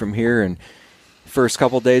hunting right from here. And first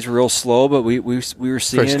couple of days were real slow, but we were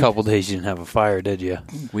seeing First couple days you didn't have a fire, did you?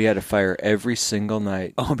 we had a fire every single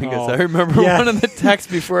night. Oh, because Oh. I remember Yeah. one of the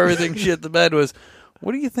texts before everything shit the bed was,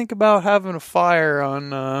 "What do you think about having a fire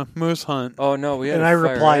on moose hunt?" Oh no, we had And a I fire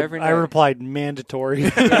replied, every night.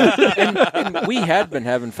 mandatory. and we had been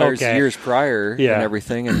having fires Okay. years prior Yeah. and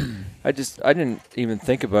everything, and I didn't even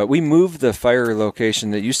think about it. We moved the fire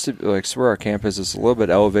location that used to so where our camp is a little bit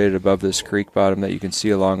elevated above this creek bottom that you can see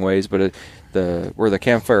a long ways, but where the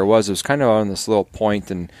campfire was, it was kind of on this little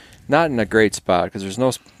point and not in a great spot because there's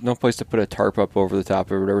no place to put a tarp up over the top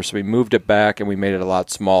of it or whatever. So we moved it back and we made it a lot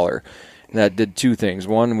smaller. And that did two things.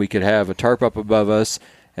 One, we could have a tarp up above us,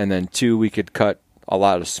 and then two, we could cut a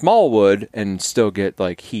lot of small wood and still get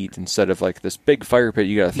heat instead of this big fire pit.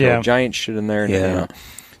 You got to throw Yeah. giant shit in there. And, Yeah.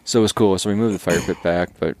 So it was cool. So we moved the fire pit back,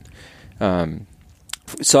 but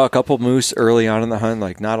Saw a couple moose early on in the hunt,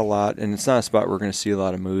 like not a lot, and it's not a spot we're going to see a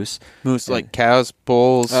lot of moose. Moose like cows,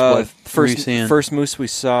 bulls. What were you seeing? First moose we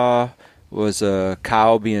saw was a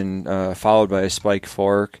cow being followed by a spike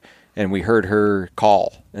fork, and we heard her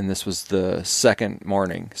call, and this was the second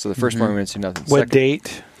morning. So the first morning we didn't see nothing. What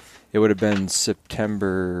date? It would have been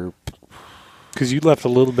September. Because you left a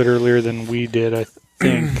little bit earlier than we did, I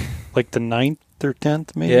think. Like the 9th or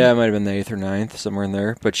 10th, maybe? Yeah, it might have been the 8th or 9th, somewhere in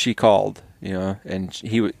there. But she called, and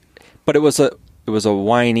but it was a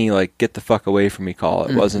whiny, like, get the fuck away from me call.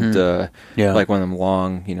 It wasn't like one of them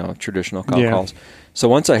long, traditional call calls. So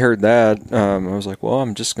once I heard that, I was like, well,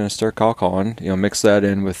 I'm just going to start calling, mix that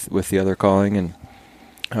in with the other calling.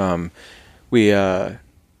 And I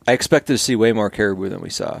expected to see way more caribou than we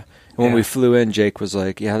saw. And when we flew in, Jake was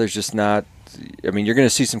like, yeah, there's just not, you're going to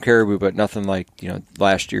see some caribou, but nothing like,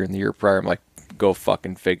 last year and the year prior. I'm like, go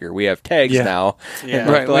fucking figure. We have tags now. Yeah.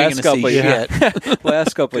 Right. The last couple of years,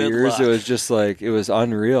 last couple of years, luck. it was just like, it was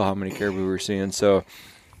unreal how many caribou we were seeing. So,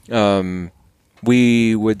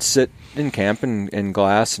 we would sit in camp and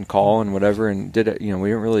glass and call and whatever, and did it. We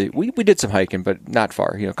didn't really. We did some hiking, but not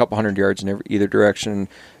far. A couple hundred yards in either direction.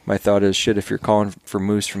 My thought is, shit, if you're calling for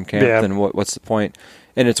moose from camp, then what's the point?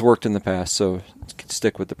 And it's worked in the past, so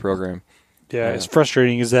stick with the program. Yeah, as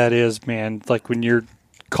frustrating as that is, man. Like when you're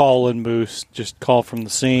calling moose, just call from the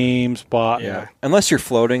same spot. Yeah, unless you're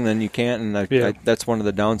floating, then you can't. And that's one of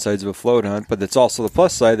the downsides of a float hunt. But it's also the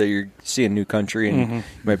plus side that you're seeing new country, and you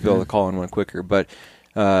might be able to call in one quicker. But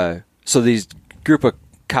so these group of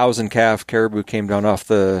cows and calf caribou came down off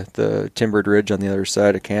the timbered ridge on the other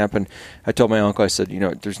side of camp, and I told my uncle, I said,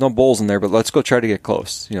 there's no bulls in there, but let's go try to get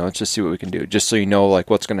close. Let's just see what we can do, just so like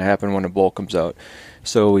what's going to happen when a bull comes out.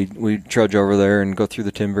 So we trudge over there and go through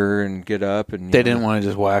the timber and get up. And they didn't want to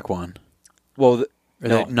just whack one. Well,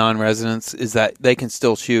 non-residents, is that they can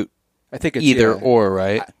still shoot? I think it's either or,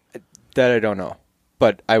 right? That I don't know,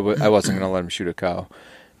 but I wasn't going to let them shoot a cow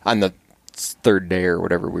on the third day or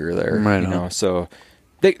whatever we were there. Right. So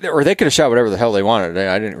they could have shot whatever the hell they wanted.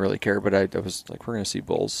 I didn't really care, but I was like, we're going to see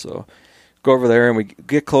bulls, so. Go over there and we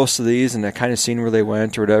get close to these, and I kind of seen where they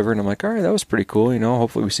went or whatever, and I'm like, all right, that was pretty cool,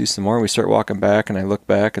 hopefully we see some more. And we start walking back, and I look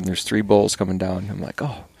back, and there's 3 bulls coming down. I'm like,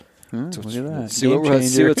 look at that. See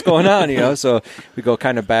what's going on, So we go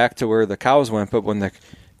kind of back to where the cows went, but when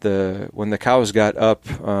the cows got up,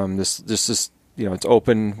 this it's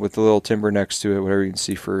open with the little timber next to it, whatever you can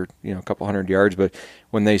see for a couple hundred yards. But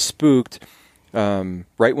when they spooked.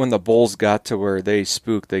 Right when the bulls got to where they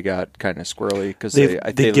spooked, they got kind of squirrely because they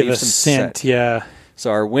give a scent. Yeah. So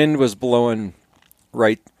our wind was blowing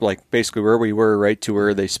right, like basically where we were, right to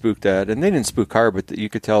where they spooked at, and they didn't spook hard, but you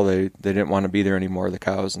could tell they didn't want to be there anymore, the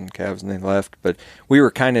cows and calves, and they left. But we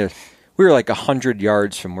were like 100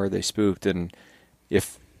 yards from where they spooked, and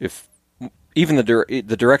if even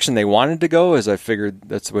the direction they wanted to go, as I figured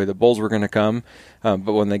that's the way the bulls were going to come.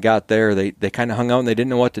 But when they got there, they kind of hung out and they didn't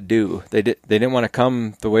know what to do. They didn't want to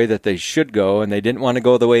come the way that they should go, and they didn't want to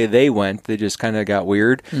go the way they went. They just kind of got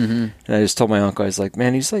weird. Mm-hmm. And I just told my uncle, I was like,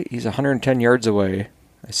 man, he's 110 yards away.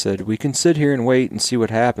 I said, we can sit here and wait and see what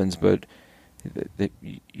happens, but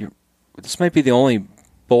this might be the only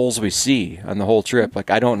bulls we see on the whole trip.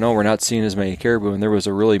 Like, I don't know. We're not seeing as many caribou, and there was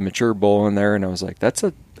a really mature bull in there, and I was like, that's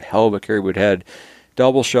a hell of a caribou head.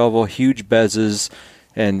 Double shovel, huge bezzes,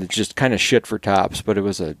 and just kind of shit for tops. But it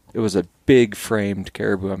was a big framed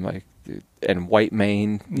caribou. I'm like, and white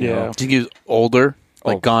mane. You know. Do you think he was older?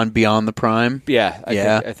 Like gone beyond the prime? Yeah,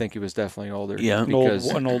 I think he was definitely older. Yeah, because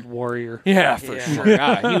an old warrior. Yeah, for sure.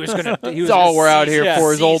 Yeah, he was gonna. That's all we're out here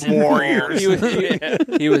for is old warriors.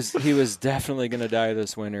 He was definitely gonna die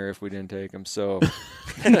this winter if we didn't take him. So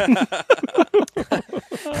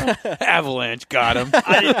Avalanche got him.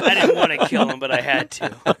 I didn't want to kill him, but I had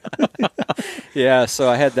to. Yeah, so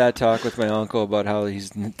I had that talk with my uncle about how he's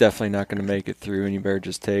definitely not going to make it through, and you better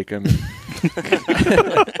just take him.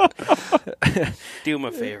 Do him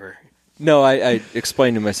a favor. No, I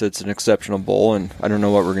explained to him. I said it's an exceptional bull, and I don't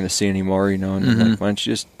know what we're going to see anymore. And like, why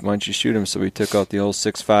don't you shoot him? So we took out the old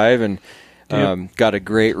 6.5 and got a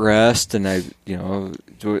great rest. And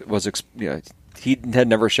he had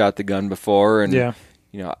never shot the gun before, and it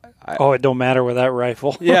don't matter with that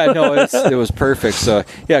rifle. Yeah, no, it was perfect. So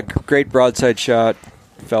yeah, great broadside shot,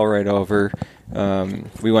 fell right over.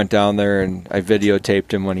 We went down there and I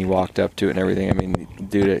videotaped him when he walked up to it and everything. I mean,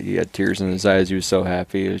 dude, he had tears in his eyes. He was so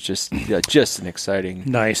happy. It was just an exciting.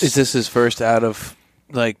 Nice. Is this his first out of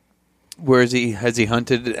where is he? Has he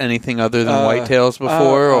hunted anything other than whitetails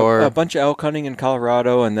before, or a bunch of elk hunting in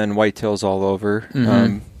Colorado and then whitetails all over.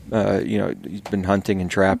 he's been hunting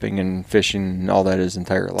and trapping and fishing and all that his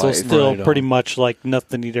entire life. So still Right pretty on. much like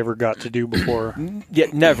nothing he'd ever got to do before.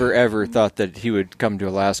 Yet never ever thought that he would come to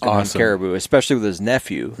Alaska and hunt Awesome. caribou, especially with his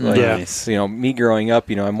nephew. Like, Yeah. Nice. me growing up,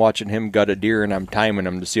 I'm watching him gut a deer and I'm timing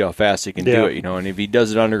him to see how fast he can Yeah. do it, and if he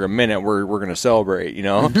does it under a minute, we're going to celebrate,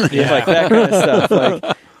 Yeah. like that kind of stuff.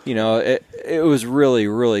 Like, it was really,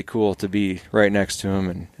 really cool to be right next to him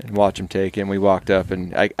and watch him take it. And we walked up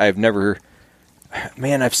and I've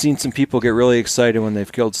seen some people get really excited when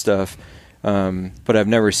they've killed stuff, but I've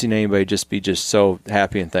never seen anybody just be so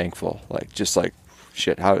happy and thankful. Like,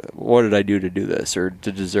 shit, what did I do to do this or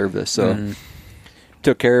to deserve this? So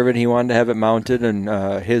took care of it. He wanted to have it mounted, and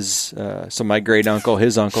so my great uncle,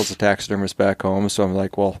 his uncle's a taxidermist back home. So I'm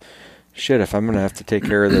like, well, shit, if I'm going to have to take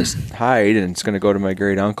care of this hide and it's going to go to my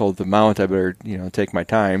great uncle to mount, I better, take my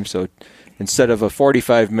time. So instead of a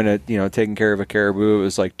 45-minute, taking care of a caribou, it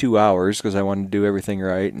was like 2 hours because I wanted to do everything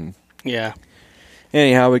right. And Yeah.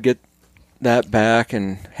 anyhow, we get that back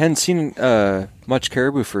and hadn't seen much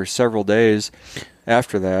caribou for several days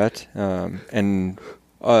after that. And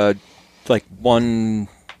like one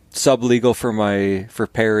sublegal for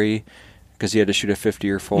Perry because he had to shoot a 50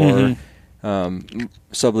 or 4.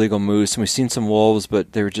 Sublegal moose, and we've seen some wolves,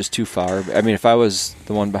 but they were just too far. I mean, if I was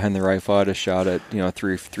the one behind the rifle, I'd have shot at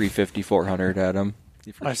 350, 400 at them.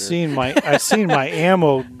 I've seen my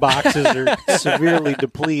ammo boxes are severely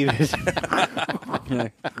depleted.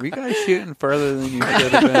 Were you guys shooting further than you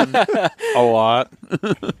should have been? A lot.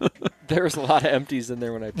 There was a lot of empties in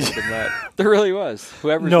there when I picked them up. There really was.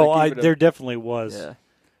 Whoever's There definitely was. Yeah.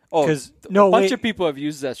 Oh, 'Cause- a no, bunch wait. of people have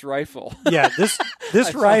used this rifle. Yeah, this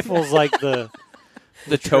rifle's like the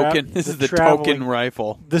Token. This is the traveling- token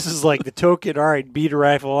rifle. This is like the token. All right, beat a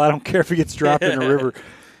rifle. I don't care if it gets dropped in a river,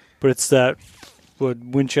 but it's that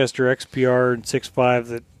Winchester XPR and 6.5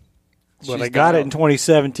 that. But She's I got done it in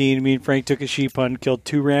 2017. Me and Frank took a sheep hunt, killed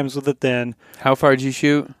 2 rams with it. Then How far did you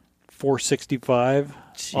shoot? 465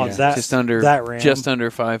 on Yeah, that just under that ram. just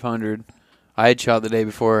under 500. I had shot the day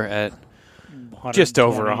before at 120, just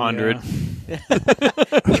over 100.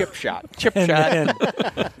 Chip shot. And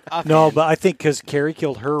no, but I think because Carrie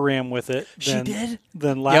killed her ram with it. Then, She did?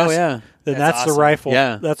 Then last, Oh, yeah. Then That's that's the awesome. rifle.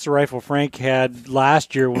 Yeah. That's the rifle Frank had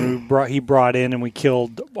last year when he brought in and we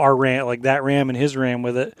killed our ram, like that ram and his ram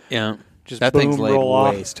with it. Yeah. Just That boom, thing's laid roll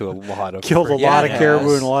off. waste to a lot of Killed a freaking lot of ass.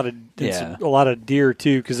 caribou and a lot of deer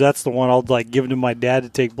too, because that's the one I'll like give to my dad to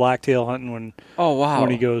take blacktail hunting when Oh, wow.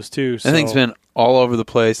 he goes too. So. That thing's been all over the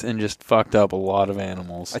place and just fucked up a lot of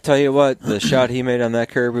animals. I tell you what, the shot he made on that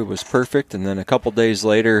caribou was perfect. And then a couple days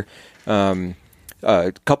later,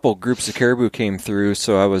 a couple groups of caribou came through.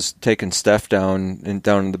 So I was taking Steph down at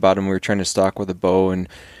the bottom. We were trying to stalk with a bow, and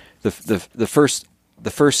the first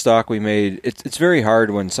stalk we made. It's very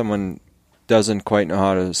hard when someone doesn't quite know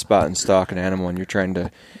how to spot and stalk an animal, and you're trying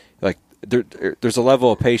to there's a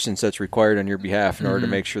level of patience that's required on your behalf in order to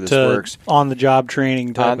make sure this works. On the job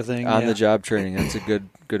training type of thing. On yeah. the job training, that's a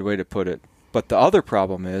good way to put it. But the other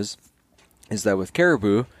problem is that with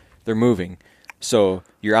caribou, they're moving. So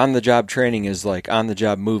your on the job training is like on the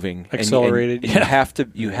job moving, Accelerated.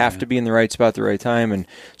 And you have to be in the right spot at the right time. And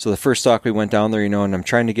so the first stalk we went down there, and I'm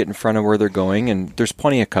trying to get in front of where they're going, and there's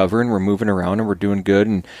plenty of cover, and we're moving around, and we're doing good.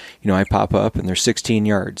 And I pop up, and they're 16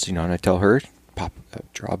 yards, and I tell her, pop,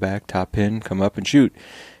 draw back, top pin, come up and shoot.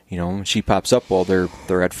 When she pops up, well,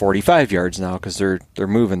 they're at 45 yards now because they're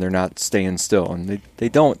moving, they're not staying still, and they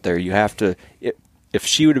don't there. You have to. If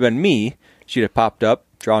she would have been me, she'd have popped up,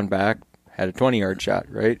 drawn back, had a 20-yard shot,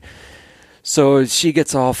 right? So she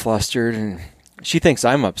gets all flustered, and she thinks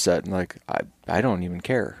I'm upset, and like I don't even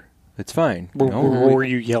care. It's fine. Were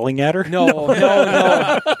you yelling at her? No.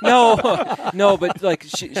 But like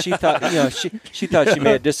she thought, she thought she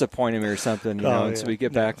may have disappointed me or something, And so we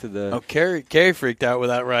get back to the. Oh, Carrie freaked out with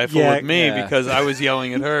that rifle Yeah, with me yeah. because I was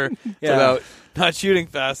yelling at her Yeah. about not shooting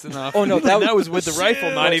fast enough. Oh, no, that was with the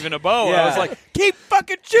rifle, not even a bow. I Yeah. was like, keep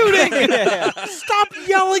fucking shooting! Yeah. Stop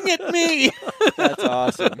yelling at me! That's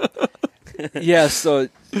awesome. Yeah, so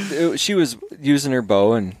she was using her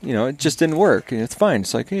bow, and it just didn't work. And it's fine.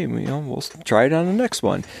 It's like, hey, we'll try it on the next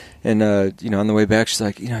one. And on the way back, she's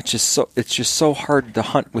like, it's just so hard to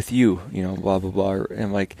hunt with you. Blah blah blah. And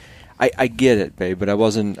I'm like, I get it, babe, but I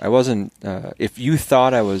wasn't. If you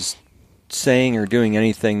thought I was saying or doing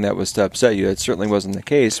anything that was to upset you, it certainly wasn't the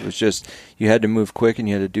case. It was just you had to move quick, and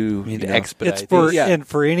you had to do. You need to expedite It's for these. Yeah. and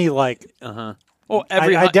for any like. Well,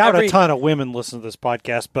 I doubt a ton of women listen to this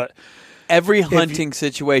podcast, but every hunting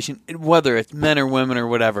situation, whether it's men or women or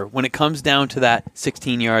whatever, when it comes down to that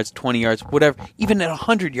 16 yards, 20 yards, whatever, even at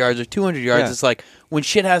 100 yards or 200 yards, Yeah. it's like when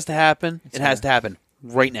shit has to happen, it has to happen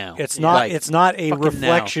right now. It's not. Like, It's not a fucking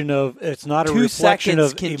reflection of. It's not a 2 reflection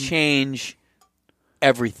seconds of. can change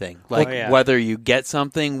everything. Like Oh, yeah. whether you get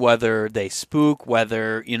something, whether they spook,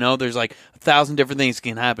 whether there's like 1,000 different things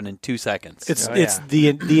can happen in 2 seconds. It's Oh, it's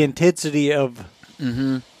the intensity of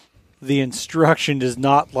the instruction is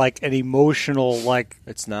not like an emotional like.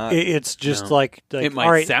 It's not. It's just No. like It might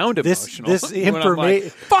all right, sound emotional. This when I'm like, information.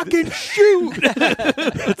 fucking shoot.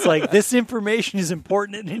 It's like this information is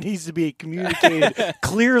important and it needs to be communicated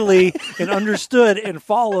clearly and understood and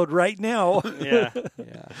followed right now. Yeah.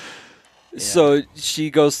 So she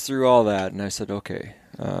goes through all that, and I said, okay.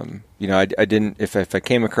 I didn't. If I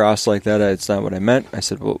came across like that, it's not what I meant. I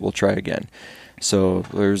said, we'll try again. So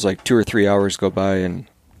there's like 2 or 3 hours go by, and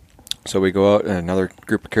so we go out, and another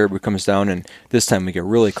group of caribou comes down, and this time we get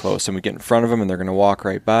really close, and we get in front of them, and they're going to walk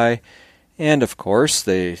right by. And, of course,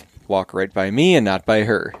 they walk right by me and not by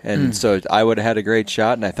her. And so I would have had a great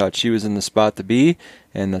shot, and I thought she was in the spot to be,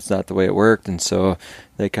 and that's not the way it worked. And so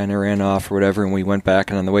they kind of ran off or whatever, and we went back,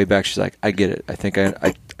 and on the way back, she's like, I get it. I think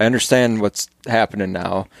I understand what's happening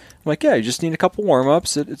now. I'm like, yeah, you just need a couple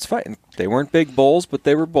warm-ups. It's fine. They weren't big bulls, but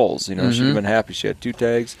they were bulls. She'd have been happy. She had 2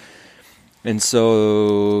 tags. And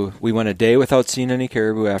so we went a day without seeing any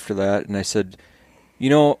caribou after that. And I said,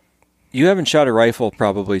 you haven't shot a rifle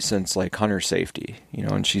probably since like hunter safety,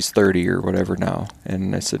 and she's 30 or whatever now.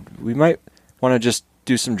 And I said, we might want to just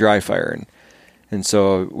do some dry firing. And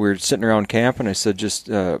so we're sitting around camp, and I said, just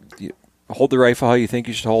hold the rifle how you think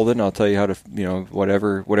you should hold it, and I'll tell you how to,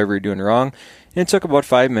 whatever you're doing wrong. And it took about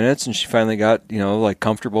 5 minutes, and she finally got, like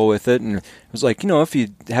comfortable with it. And it was like, if you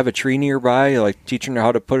have a tree nearby, like teaching her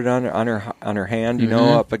how to put it on her hand,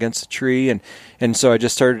 up against the tree. And so I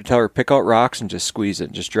just started to tell her, pick out rocks and just squeeze it,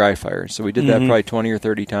 and just dry fire. So we did that probably 20 or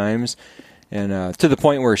 30 times. And to the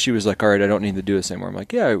point where she was like, all right, I don't need to do this anymore. I'm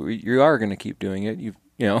like, yeah, you are going to keep doing it.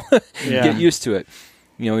 Get used to it.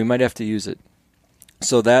 We might have to use it.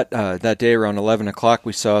 So that day around 11 o'clock,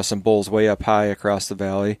 we saw some bulls way up high across the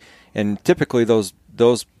valley. And typically those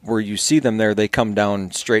where you see them there, they come down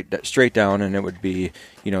straight down, and it would be,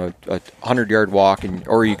 a 100-yard walk,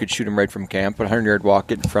 or you could shoot them right from camp, but 100-yard walk,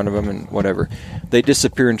 get in front of them and whatever. They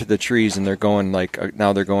disappear into the trees, and they're going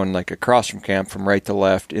now they're going like across from camp from right to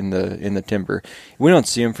left in the timber. We don't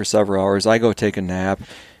see them for several hours. I go take a nap,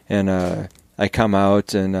 and I come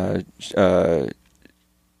out, and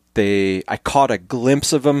I caught a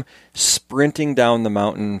glimpse of them sprinting down the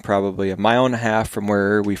mountain, probably 1.5 miles from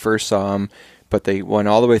where we first saw them. But they went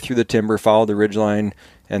all the way through the timber, followed the ridgeline,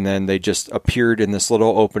 and then they just appeared in this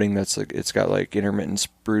little opening that's like, it's got like intermittent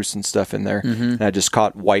spruce and stuff in there. And I just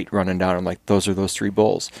caught white running down. I'm like, those are those 3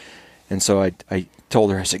 bulls. And so I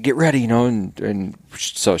told her, I said, get ready, and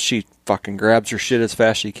so she fucking grabs her shit as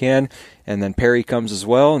fast as she can, and then Perry comes as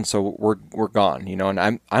well, and so we're gone,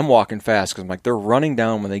 and I'm walking fast because I'm like, they're running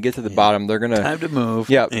down. When they get to the bottom, they're gonna Time to move.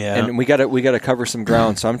 Yeah, Yeah. and we gotta cover some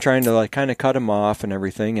ground, so I'm trying to like kind of cut them off and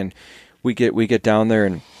everything, and we get down there,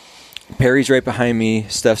 and Perry's right behind me,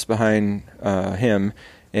 Steph's behind him,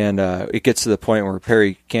 and it gets to the point where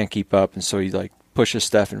Perry can't keep up, and so he like pushes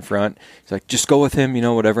Steph in front. He's like, just go with him,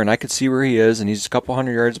 whatever. And I could see where he is, and he's a couple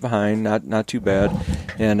 100 yards behind, not too bad.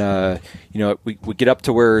 And we get up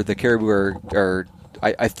to where the caribou are.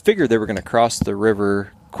 I figured they were going to cross the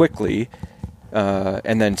river quickly,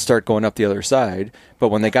 and then start going up the other side. But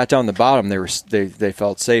when they got down the bottom, they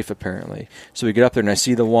felt safe apparently. So we get up there, and I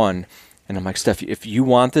see the one. And I'm like, Steph, if you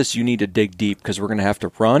want this, you need to dig deep because we're going to have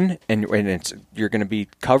to run, and you're going to be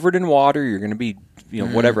covered in water. You're going to be,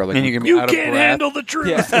 whatever. Like, And you're going to be out of breath. handle the truth.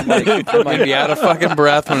 yeah, I'm You're going to be out of fucking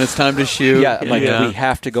breath when it's time to shoot. yeah, I'm like, we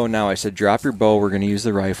have to go now. I said, drop your bow. We're going to use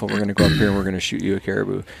the rifle. We're going to go up here, and we're going to shoot you a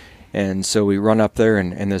caribou. And so we run up there,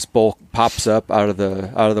 and this bull pops up out of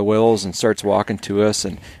the willows and starts walking to us,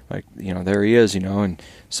 and like, there he is, and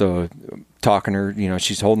so talking to her,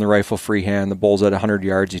 she's holding the rifle freehand. The bull's at 100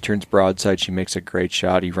 yards. He turns broadside. She makes a great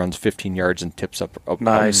shot. He runs 15 yards and tips up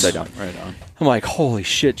Nice. upside down. Right on. I'm like, holy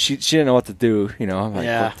shit. She didn't know what to do. I'm like,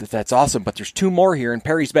 Yeah. well, that's awesome. But there's 2 more here, and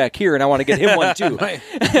Perry's back here, and I want to get him one too.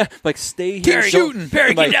 Like, stay here. Perry, shooting.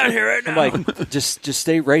 Perry, I'm like- get down here right now. I'm like, just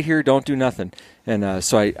stay right here. Don't do nothing. And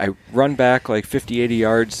so I run back like 50, 80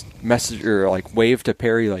 yards, message or like wave to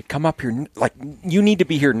Perry, like, come up here. Like, you need to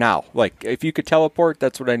be here now. Like, if you could teleport,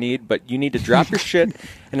 that's what I need. But you need to drop your shit.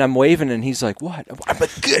 And I'm waving, and he's like, what? I'm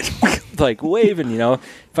like, good. Like, waving,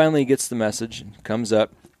 Finally, he gets the message and comes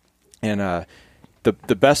up. And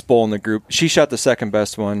the best bull in the group, she shot the second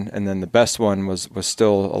best one, and then the best one was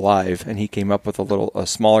still alive, and he came up with a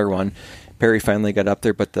smaller one. Perry finally got up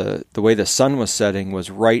there, but the way the sun was setting was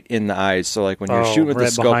right in the eyes. So like when you're shooting with right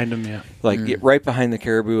the scope, behind him, yeah. like right behind the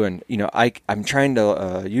caribou, and I'm trying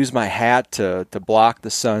to use my hat to block the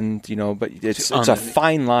sun, but it's a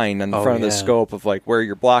fine line on the front of the scope of like where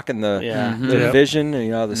you're blocking the vision,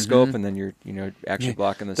 the scope, and then you're actually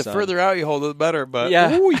blocking the sun. The further out you hold it, the better. But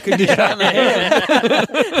you could get shot in the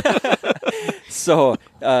head. So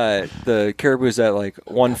the caribou's at like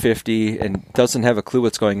 150 and doesn't have a clue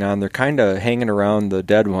what's going on. They're kind of hanging around the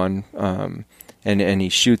dead one, and he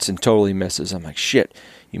shoots and totally misses. I'm like, shit,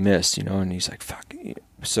 you missed, and he's like, fuck.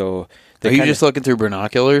 So are you just looking through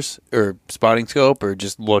binoculars or spotting scope or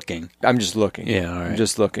just looking? I'm just looking. Yeah, all right. I'm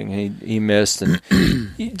just looking. He missed, and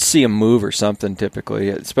you'd see him move or something typically,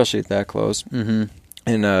 especially at that close. Mm-hmm.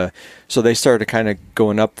 And so they started kind of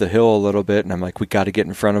going up the hill a little bit, and I'm like, we got to get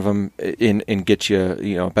in front of them and get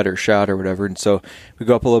you, a better shot or whatever. And so we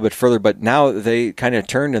go up a little bit further, but now they kind of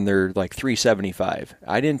turned and they're like 375.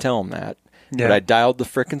 I didn't tell them that, but I dialed the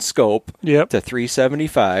frickin' scope to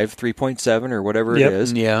 375, 3.7 or whatever it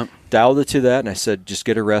is. Yeah. Dialed it to that, and I said, just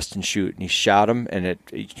get a rest and shoot. And he shot him, and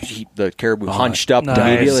the caribou hunched up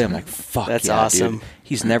immediately. I'm like, fuck, that's yeah, awesome. Dude.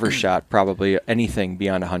 He's never shot probably anything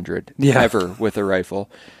beyond 100 ever with a rifle.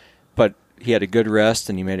 But he had a good rest,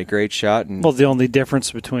 and he made a great shot. And well, the only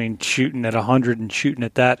difference between shooting at 100 and shooting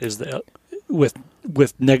at that is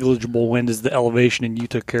with negligible wind is the elevation, and you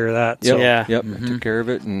took care of that. So. Yep. I took care of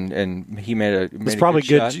it, and he made a it's probably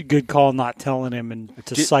good good call not telling him and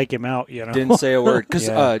to psych him out. Didn't say a word because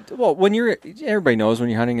when everybody knows when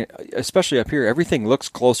you're hunting, especially up here, everything looks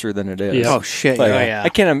closer than it is. Yeah. Oh shit! Like, yeah. I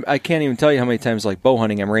can't even tell you how many times like bow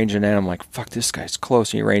hunting I'm ranging and I'm like, fuck, this guy's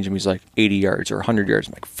close, and you range him, he's like 80 yards or 100 yards.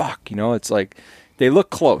 I'm like, fuck, it's like. They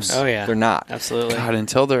look close. Oh, yeah. They're not. Absolutely. God,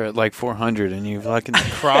 until they're at like 400 and you fucking the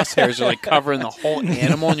crosshairs are like covering the whole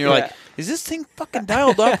animal and you're like, is this thing fucking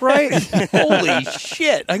dialed up right? Holy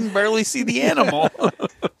shit, I can barely see the animal.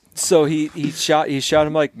 So he shot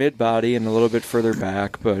him like mid-body and a little bit further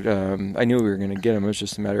back, but I knew we were going to get him. It was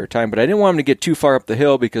just a matter of time. But I didn't want him to get too far up the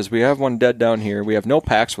hill because we have one dead down here. We have no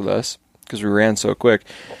packs with us because we ran so quick.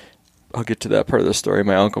 I'll get to that part of the story.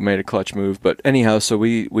 My uncle made a clutch move. But anyhow, so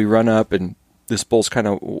we run up and this bull's kind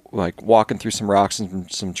of like walking through some rocks and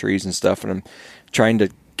some trees and stuff, and I'm trying to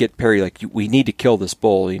get Perry like, we need to kill this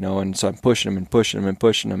bull, and so I'm pushing him and pushing him and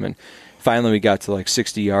pushing him, and finally we got to like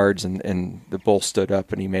 60 yards, and the bull stood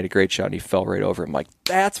up and he made a great shot and he fell right over. I'm like,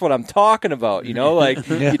 that's what I'm talking about, like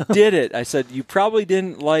you did it. I said, you probably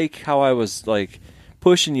didn't like how I was like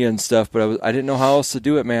pushing you and stuff, but I didn't know how else to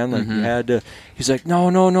do it, man. Like you had to. He's like, no,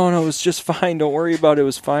 it was just fine. Don't worry about it. It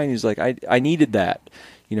was fine. He's like, I needed that.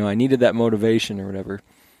 I needed that motivation or whatever.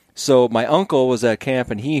 So my uncle was at camp,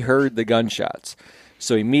 and he heard the gunshots.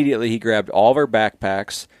 So immediately he grabbed all of our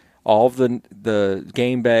backpacks, all of the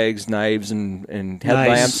game bags, knives, and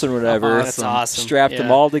headlamps and whatever. That's awesome. Strapped them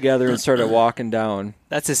all together and started walking down.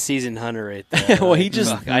 That's a seasoned hunter right there. Well, he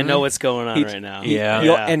just... I know what's going on right now.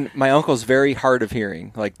 And my uncle's very hard of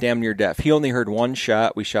hearing, like damn near deaf. He only heard one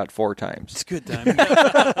shot. We shot 4 times. It's good time.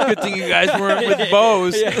 Good thing you guys weren't with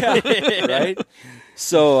bows. Right?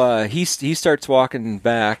 So he starts walking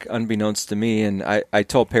back, unbeknownst to me, and I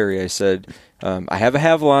told Perry, I said, I have a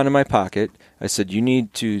Havalon in my pocket. I said, you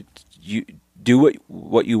need to do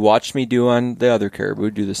what you watched me do on the other caribou,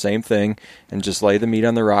 do the same thing, and just lay the meat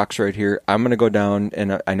on the rocks right here. I'm going to go down,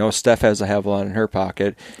 and I know Steph has a Havalon in her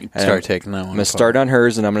pocket. Start taking that one. I'm going to start on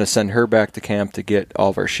hers, and I'm going to send her back to camp to get all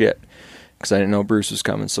of our shit, because I didn't know Bruce was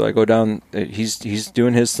coming. So I go down. He's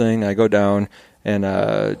doing his thing. I go down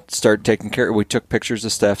and start taking care. We took pictures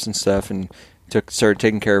of Steph's and stuff, and started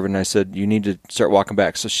taking care of it. And I said, you need to start walking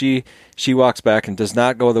back. So she walks back and does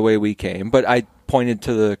not go the way we came. But I pointed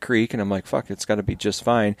to the creek, and I'm like, fuck, it's got to be just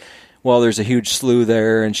fine. Well, there's a huge slough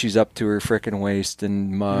there, and she's up to her frickin' waist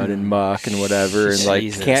in mud and muck and whatever, and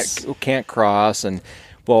like can't cross. And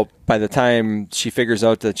well, by the time she figures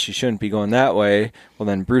out that she shouldn't be going that way, well,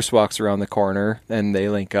 then Bruce walks around the corner, and they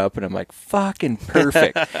link up, and I'm like, fucking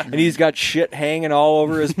perfect. And he's got shit hanging all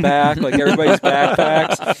over his back, like everybody's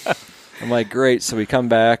backpacks. I'm like, great. So we come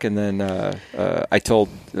back, and then I told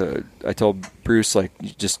Bruce, like,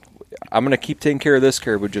 I'm going to keep taking care of this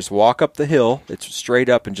caribou. Just walk up the hill. It's straight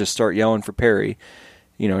up, and just start yelling for Perry.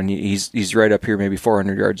 And he's right up here, maybe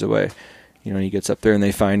 400 yards away. And he gets up there, and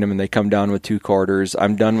they find him, and they come down with 2 quarters.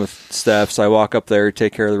 I'm done with Steph, so I walk up there,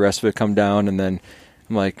 take care of the rest of it, come down, and then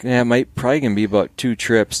I'm like, it might probably going to be about 2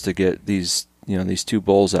 trips to get these 2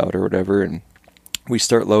 bulls out or whatever. And we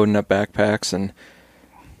start loading up backpacks, and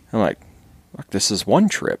I'm like, fuck, this is 1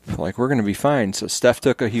 trip. Like, we're going to be fine. So Steph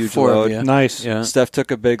took a huge load. Nice. Yeah. Steph took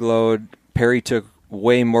a big load. Perry took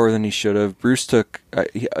way more than he should have. Bruce took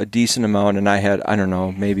a decent amount, and I had, I don't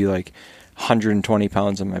know, maybe like 120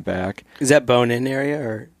 pounds on my back. Is that bone-in area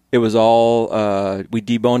or? It was all, we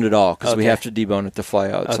deboned it all because we Okay. have to debone it to fly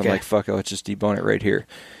out. So I'm Okay. like, fuck it, let's just debone it right here.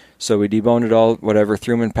 So we deboned it all, whatever,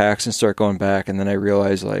 threw them in packs and start going back. And then I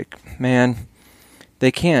realized, like, man,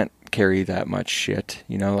 they can't carry that much shit.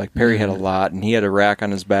 You know, like Perry had a lot, and he had a rack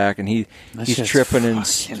on his back, and he's shit's tripping and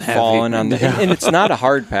fucking falling heavy. on the. And it's not a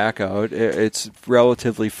hard pack out. It's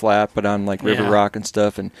relatively flat, but on like river Yeah. rock and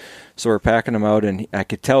stuff. And so we're packing him out, and I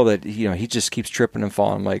could tell that he just keeps tripping and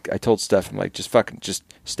falling. Like I told Steph, I'm like, just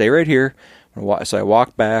stay right here. So I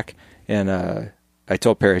walked back, and I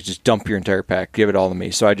told Perry, just dump your entire pack, give it all to me.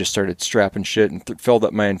 So I just started strapping shit and filled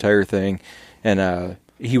up my entire thing, and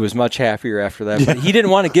he was much happier after that. But he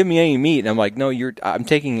didn't want to give me any meat, and I'm like, no, I'm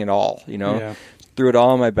taking it all. You know, Yeah. threw it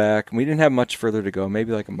all on my back, and we didn't have much further to go,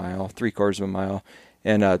 maybe like a mile, 3/4 of a mile.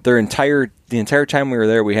 And the entire time we were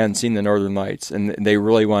there, we hadn't seen the Northern Lights, and they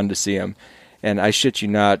really wanted to see them. And I shit you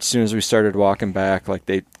not, as soon as we started walking back, like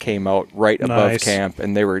they came out right above Nice. camp,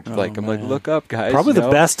 and they were like, I'm like, man. look up, guys. Probably you the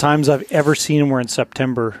know? best times I've ever seen them were in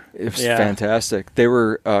September. It was Yeah. fantastic. They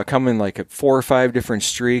were coming like at 4 or 5 different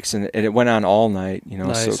streaks, and it went on all night. You know,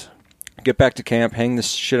 Nice. so get back to camp, hang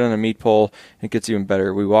this shit on a meat pole, and it gets even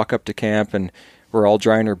better. We walk up to camp, and we're all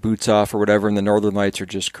drying our boots off or whatever, and the Northern Lights are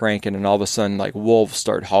just cranking, and all of a sudden, like wolves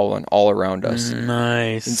start howling all around us.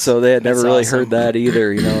 Nice. And so they had never That's really awesome. heard that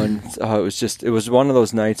either, you know. And it was one of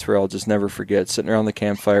those nights where I'll just never forget. Sitting around the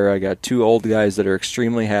campfire, I got 2 old guys that are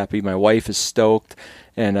extremely happy. My wife is stoked,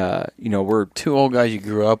 and we're 2 old guys you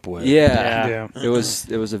grew up with. Yeah. Yeah. It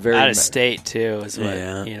was a very Out of state too is what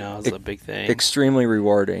Yeah. is a big thing. extremely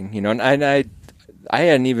rewarding, you know. And I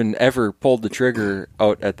hadn't even ever pulled the trigger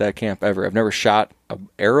out at that camp ever. I've never shot an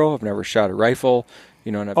arrow. I've never shot a rifle.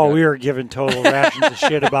 You know, and We were given total rations of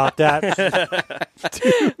shit about that.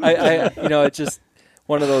 it's just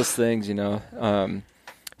one of those things, you know.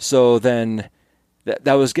 So then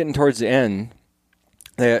that was getting towards the end.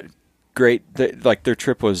 They had their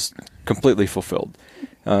trip was completely fulfilled,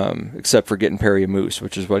 except for getting Perry a moose,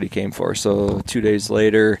 which is what he came for. So 2 days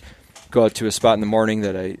later, go out to a spot in the morning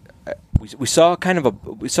that we saw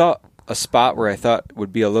a spot where I thought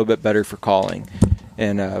would be a little bit better for calling.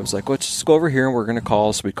 And I was like, let's just go over here and we're going to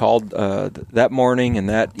call. So we called that morning and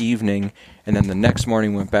that evening. And then the next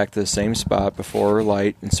morning went back to the same spot before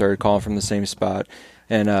light and started calling from the same spot.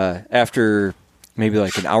 And after maybe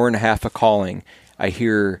like an hour and a half of calling, I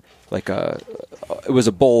hear it was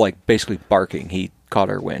a bull like basically barking. He caught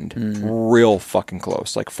our wind real fucking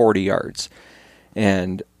close, like 40 yards.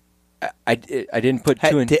 And I didn't put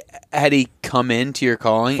two in. Had he come into your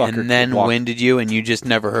calling Fucker and then walked- winded you, and you just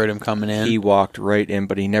never heard him coming in? He walked right in,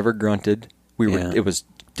 but he never grunted. Yeah. It was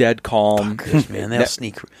dead calm. Fuckers, man, they'll Ne-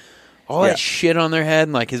 sneak all Yeah. that shit on their head,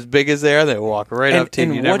 and like as big as they are, they walk right up to you.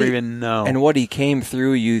 And you what never he- even know. And what he came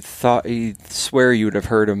through, you'd swear you would have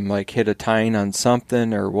heard him like hit a tine on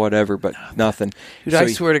something or whatever, but nothing. Dude, So I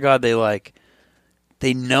he- swear to God,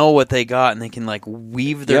 they know what they got, and they can like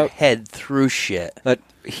weave their Yep. head through shit. But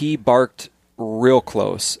he barked real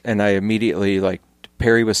close, and I immediately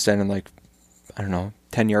Perry was standing like, I don't know,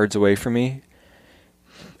 10 yards away from me,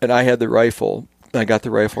 and I had the rifle. I got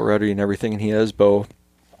the rifle ready and everything, and he had his bow.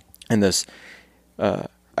 And this, I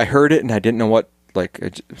heard it, and I didn't know what. Like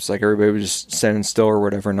it was like everybody was just standing still or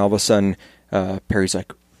whatever, and all of a sudden, Perry's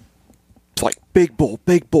like, big bull,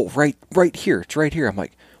 right here. It's right here. I'm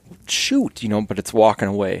like, shoot, but it's walking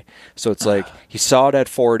away. So it's like he saw it at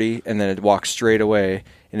 40, and then it walked straight away.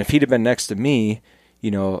 And if he'd have been next to me, he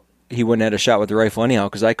wouldn't have had a shot with the rifle anyhow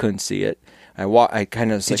because I couldn't see it. I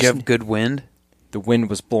kind of Did you have good wind? The wind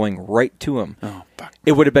was blowing right to him. Oh, fuck.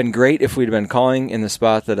 It would have been great if we'd have been calling in the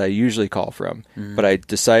spot that I usually call from, but I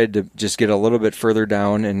decided to just get a little bit further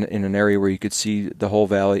down in an area where you could see the whole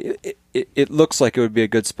valley. It looks like it would be a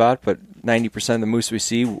good spot, but 90% of the moose we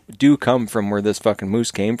see do come from where this fucking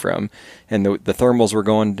moose came from, and the thermals were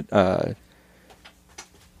going.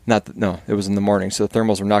 It was in the morning, so the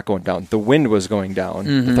thermals were not going down. The wind was going down.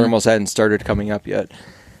 The thermals hadn't started coming up yet.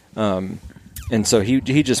 And so he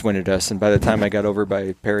just winded us, and by the time I got over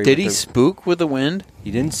by Perry, Did he spook with the wind? He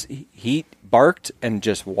didn't. He barked and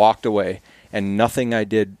just walked away, and nothing I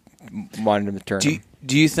did wanted him to turn.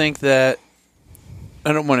 Do you think that?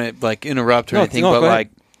 I don't want to interrupt or anything, no, but go ahead.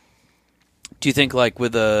 do you think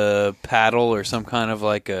with a paddle or some kind of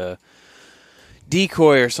a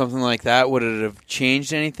decoy or something like that, would it have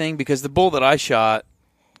changed anything? Because the bull that I shot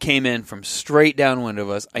came in from straight downwind of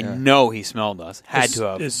us. I know he smelled us. Had to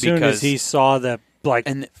have. As soon as he saw the like,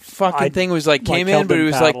 And the fucking thing was like came like in, but it helping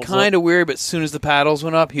was like paddles kind of weird. But as soon as the paddles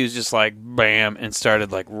went up, he was just like bam and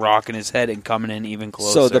started like rocking his head and coming in even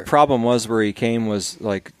closer. So the problem was where he came was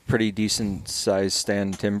like pretty decent sized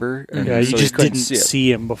stand timber. And yeah, you so just couldn't didn't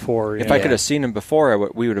see him before. If yeah. I could have seen him before,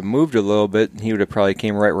 we would have moved a little bit, and he would have probably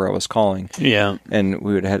came right where I was calling. Yeah. And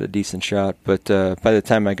we would have had a decent shot. But by the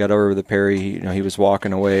time I got over the Perry, he was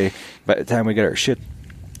walking away. By the time we got our shit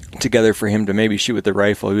together for him to maybe shoot with the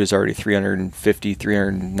rifle, he was already 350,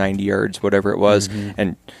 390 yards, whatever it was,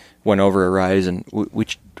 and went over a rise. And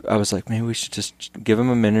I was like, maybe we should just give him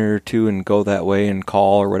a minute or two and go that way and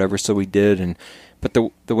call or whatever. So we did. But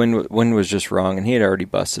the wind was just wrong, and he had already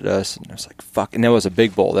busted us. And I was like, fuck. And that was a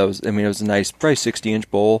big bull. It was a nice, probably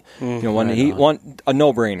 60-inch bull. A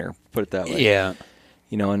no-brainer, put it that way. Yeah.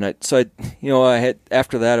 I had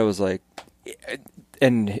after that, I was like,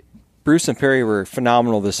 and Bruce and Perry were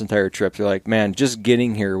phenomenal this entire trip. They're like, man, just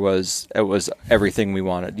getting here was everything we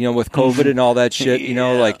wanted. With COVID and all that shit,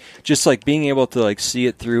 like just like being able to like see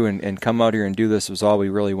it through and come out here and do this was all we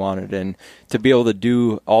really wanted. And to be able to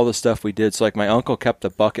do all the stuff we did. So like my uncle kept a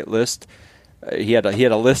bucket list. He had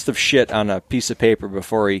a list of shit on a piece of paper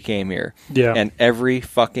before he came here. Yeah. And every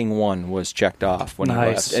fucking one was checked off when he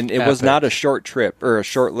Nice. left. And it was not a short trip or a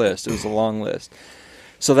short list. It was a long list.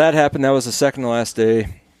 So that happened. That was the second to last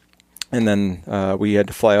day. And then we had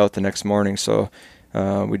to fly out the next morning, so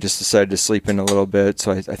we just decided to sleep in a little bit.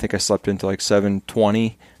 So I think I slept into like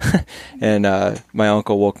 7:20, and my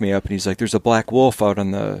uncle woke me up, and he's like, "There's a black wolf out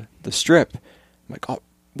on the strip." I'm like, "Oh,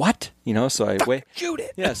 what?" So I wait. Shoot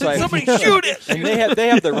it! Yeah, so Somebody shoot it! And they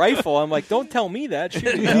have the rifle. I'm like, "Don't tell me that."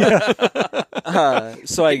 Shoot it.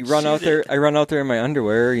 So I run out there. I run out there in my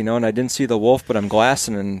underwear, and I didn't see the wolf, but I'm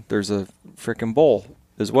glassing, and there's a freaking bull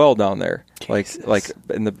as well down there, like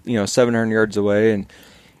in the 700 yards away, and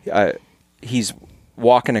he's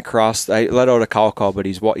walking across. I let out a call, but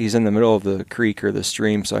he's in the middle of the creek or the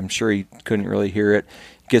stream, so I'm sure he couldn't really hear it.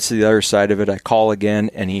 Gets to the other side of it, I call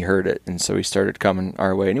again, and he heard it, and so he started coming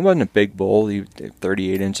our way. And he wasn't a big bull; he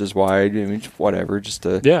 38 inches wide. Whatever, just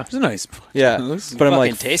a It's nice. yeah. But I'm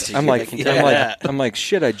like, tasty. I'm like,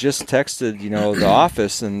 shit. I just texted the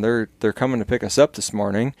office, and they're coming to pick us up this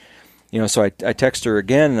morning. So I text her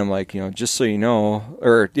again, and I'm like, just so you know,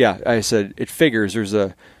 I said, it figures there's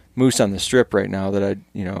a moose on the strip right now that I,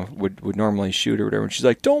 would normally shoot or whatever. And she's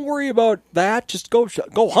like, don't worry about that. Just go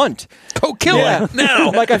hunt. Go kill it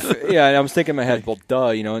now. I was thinking in my head, well, duh,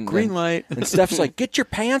 and Green light. And Steph's like, get your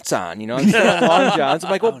pants on, I'm still on long johns.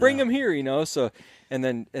 I'm like, well, bring them here, so. And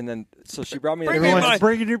then, so she brought me. Everyone's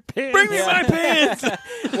bringing your pants. Bring me my pants.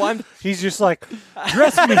 Well, He's just like,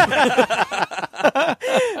 dress me.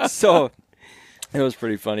 So it was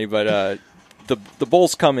pretty funny, but the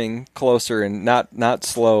bull's coming closer and not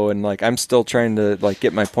slow, and like I'm still trying to like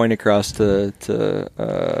get my point across to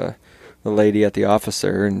the lady at the office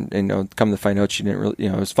there, and come to find out she didn't really,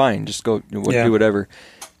 it was fine, just go do whatever.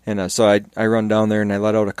 And so I run down there and I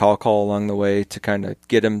let out a call along the way to kind of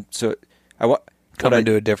get him. So Coming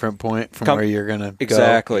to a different point from where you're gonna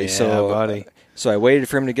exactly. Go. Yeah, so, buddy. So I waited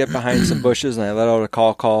for him to get behind some bushes, and I let out a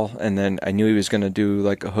call, and then I knew he was going to do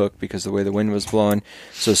like a hook because the way the wind was blowing.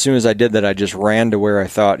 So as soon as I did that, I just ran to where I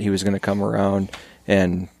thought he was going to come around,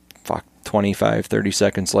 and 25, 30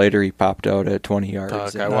 seconds later, he popped out at 20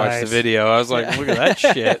 yards. I watched the video. I was like, look at that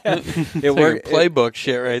shit. It worked. Playbook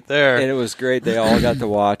shit right there. And it was great. They all got to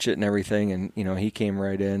watch it and everything, and he came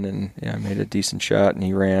right in, and I made a decent shot, and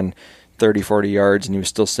he ran 30, 40 yards, and he was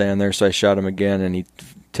still standing there, so I shot him again, and he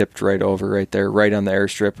tipped right over right there, right on the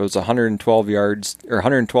airstrip. It was 112 yards, or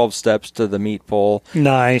 112 steps to the meat pole.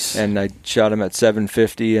 Nice. And I shot him at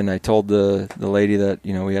 750, and I told the lady that,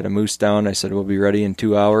 we had a moose down. I said, we'll be ready in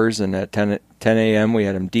 2 hours, and at 10 a.m. we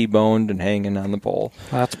had him deboned and hanging on the pole.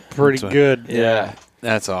 That's pretty good. Yeah.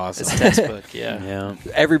 That's awesome. It's textbook, yeah.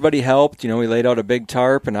 Everybody helped. We laid out a big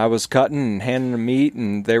tarp, and I was cutting and handing them meat,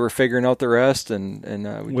 and they were figuring out the rest.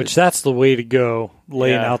 Which that's the way to go,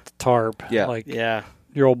 laying out the tarp. Yeah.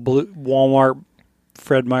 Your old blue Walmart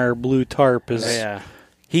Fred Meyer blue tarp is. Yeah.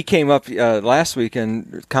 He came up last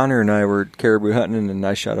weekend. Connor and I were caribou hunting, and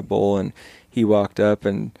I shot a bull, and he walked up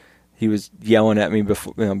and he was yelling at me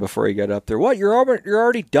before he got up there. What? You're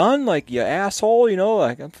already done? Like, you asshole?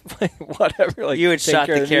 Like, I'm like, whatever. Like, you had shot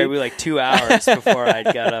the caribou like 2 hours before I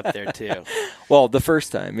got up there too. Well, the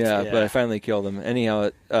first time, but I finally killed him. Anyhow,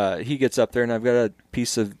 he gets up there, and I've got a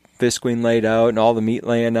piece of visqueen laid out and all the meat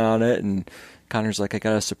laying on it, and Connor's like, I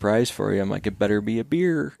got a surprise for you. I'm like, it better be a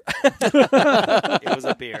beer. It was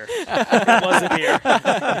a beer.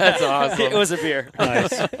 That's awesome. It was a beer.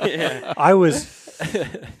 Nice. Yeah. I was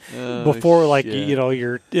before, like, shit. you know,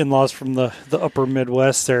 your in-laws from the upper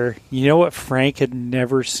Midwest there, you know what Frank had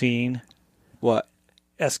never seen? What?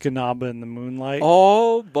 Escanaba in the Moonlight.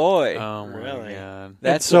 Oh boy. Oh my Really? god.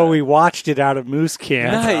 And so we watched it out of Moose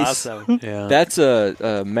Camp. Nice. Awesome. Yeah. That's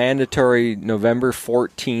a mandatory November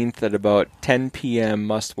 14th at about 10 p.m.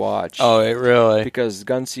 must watch. Oh, it really? Because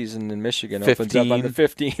gun season in Michigan opens up on the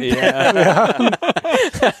 15th. Yeah.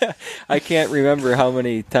 I can't remember how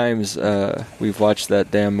many times we've watched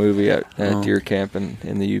that damn movie at deer camp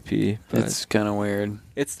in the UP. But It's kind of weird.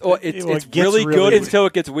 it's it it's gets really really good weird. until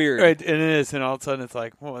it gets weird. Right, and it is, and all of a sudden it's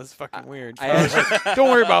like, whoa, this is fucking weird. I Don't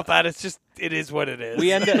worry about that. It's just, it is what it is.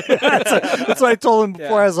 We end up. That's what I told him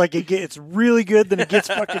before. Yeah. I was like, it's really good, then it gets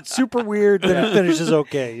fucking super weird, then it finishes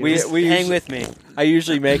okay. We Hang usually- with me. I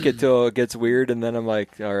usually make it till it gets weird, and then I'm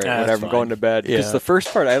like, all right, That's whatever, I'm going to bed. Because Yeah. the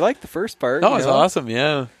first part, I like the first part. That you was know? awesome,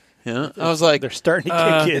 yeah. Yeah. I was like, They're starting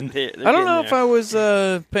to kick in. I don't know if I was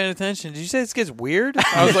paying attention. Did you say this gets weird?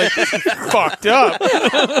 I was like, this is fucked up.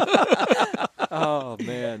 Oh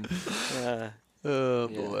man. Oh,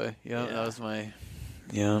 boy. Yeah, that was my,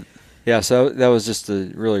 yeah. Yeah, so that was just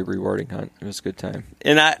a really rewarding hunt. It was a good time.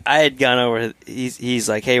 And I had gone over. He's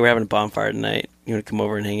like, hey, we're having a bonfire tonight. You want to come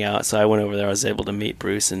over and hang out? So I went over there. I was able to meet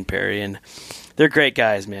Bruce and Perry, and they're great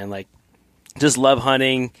guys, man. Like, just love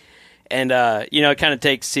hunting, and you know, it kind of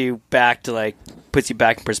takes you back to, like, puts you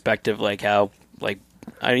back in perspective, like how, like,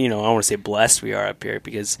 I want to say blessed we are up here,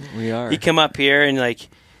 because We are. you come up here and, like,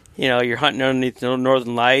 you know, you're hunting underneath the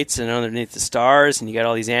northern lights and underneath the stars, and you got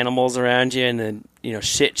all these animals around you, and then, you know,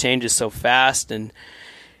 shit changes so fast, and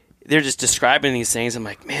they're just describing these things. I'm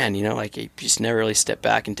like, man, you know, like, you just never really step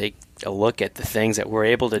back and take a look at the things that we're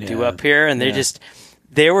able to do Yeah. up here, and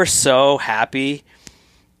they were so happy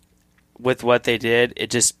with what they did.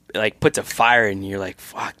 It just, like, puts a fire in you. You're like,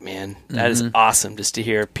 fuck, man, that is awesome just to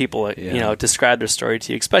hear people, you know, describe their story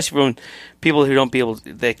to you, especially when people who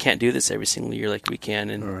they can't do this every single year like we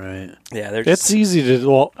can. And Right. yeah, they're just, It's easy to.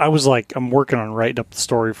 Well, I was like, I'm working on writing up the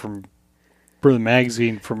story for the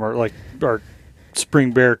magazine from our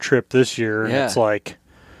spring bear trip this year, and Yeah. it's like,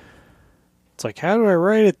 how do I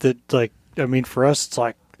write it? That, like, I mean, for us, it's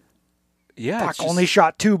like, Yeah. fuck, it's just- only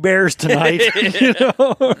shot 2 bears tonight. You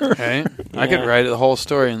know? Right? I could write the whole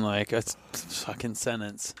story in, like, a fucking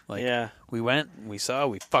sentence. Like, yeah. we went, we saw,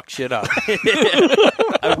 we fucked shit up.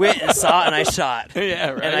 I went and saw it and I shot.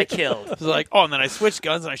 Yeah, right. And I killed. It was like, oh, and then I switched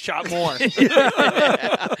guns and I shot more. I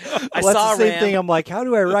Well, saw that's the same Ram. thing. I'm like, how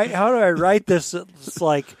do I write this? It's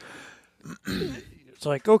like,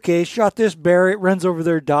 okay, shot this bear. It runs over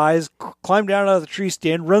there, dies. Climb down out of the tree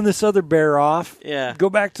stand. Run this other bear off. Yeah. Go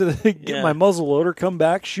back to get Yeah. my muzzle loader. Come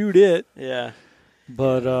back, shoot it. Yeah.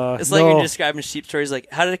 But It's like when you're describing sheep stories. Like,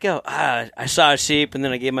 how did it go? I shot a sheep, and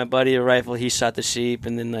then I gave my buddy a rifle. He shot the sheep,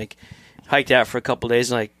 and then, like, hiked out for a couple days.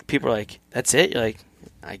 And, like, people are like, "That's it?" You're like,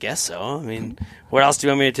 "I guess so." I mean, what else do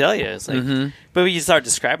you want me to tell you? It's like, but when you start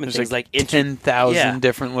describing There's things like 10,000 Yeah.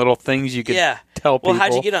 different little things you could yeah. tell people. Well,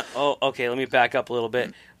 how'd you get on? Oh, okay. Let me back up a little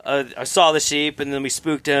bit. I saw the sheep, and then we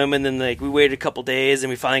spooked him, and then, like, we waited a couple days, and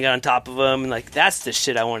we finally got on top of him, and, like, that's the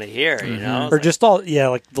shit I want to hear, you know? It's or like, just all,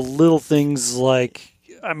 like the little things. Like,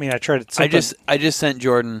 I mean, I try to. I just sent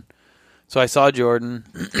Jordan. So I saw Jordan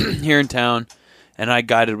here in town, and I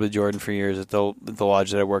guided with Jordan for years at the lodge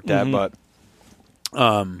that I worked at. But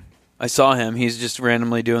I saw him. He's just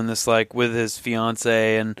randomly doing this, like, with his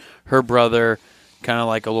fiance and her brother, kind of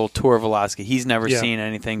like a little tour of Alaska. He's never seen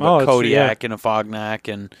anything but Kodiak and a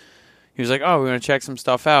Fognak, and he was like, "Oh, we're gonna check some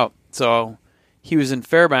stuff out." So he was in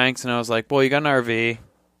Fairbanks, and I was like, "Well, you got an RV?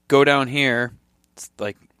 Go down here." It's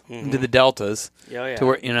like into the deltas yeah. to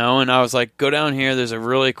where, you know, and I was like, go down here, there's a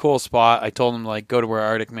really cool spot. I told him, like, go to where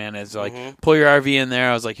Arctic Man is, like, pull your RV in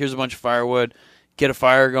there. I was like, here's a bunch of firewood, get a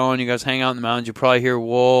fire going, you guys hang out in the mountains, you'll probably hear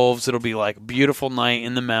wolves. It'll be like a beautiful night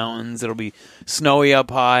in the mountains. It'll be snowy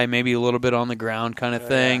up high, maybe a little bit on the ground kind of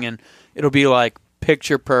thing, and it'll be like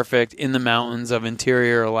picture perfect in the mountains of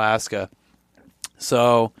interior Alaska.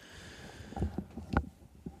 So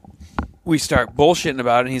we start bullshitting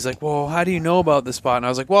about it, and he's like, well, how do you know about this spot? And I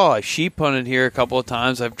was like, well, I sheep hunted here a couple of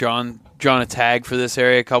times. I've drawn a tag for this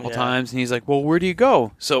area a couple times. And he's like, well, where do you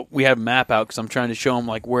go? So we have a map out because I'm trying to show him,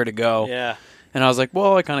 like, where to go. Yeah. And I was like,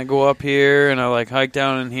 well, I kind of go up here, and I, like, hike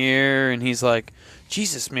down in here. And he's like,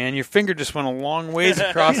 Jesus, man, your finger just went a long ways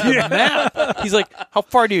across the map. He's like, how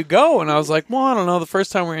far do you go? And I was like, well, I don't know. The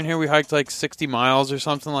first time we were in here, we hiked like 60 miles or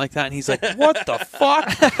something like that. And he's like, what the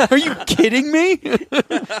fuck? Are you kidding me?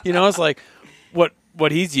 You know, it's like what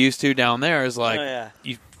he's used to down there is like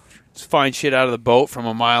you find shit out of the boat from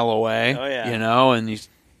a mile away, you know, and you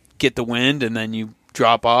get the wind and then you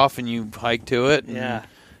drop off and you hike to it. And,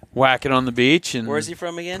 whack it on the beach. And Where's he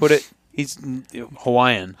from again? He's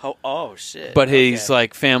Hawaiian. Oh shit! But he's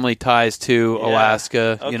like family ties to Yeah.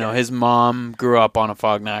 Alaska. Okay. You know, his mom grew up on a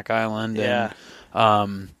Fognak Island, Yeah.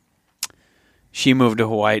 and she moved to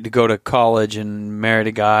Hawaii to go to college and married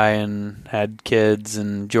a guy and had kids.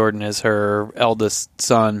 And Jordan is her eldest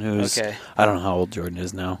son, who's Okay. I don't know how old Jordan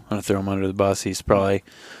is now. I'm gonna throw him under the bus. He's probably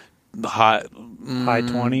high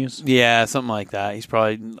 20s. Yeah, something like that. He's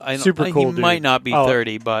probably Super cool He dude. might not be Oh,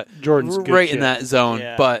 30, but Jordan's good right shit. in that zone.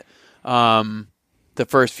 Yeah. But the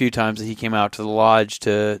first few times that he came out to the lodge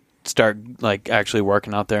to start like actually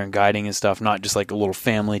working out there and guiding and stuff, not just like a little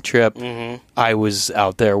family trip, I was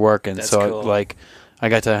out there working. That's so cool. I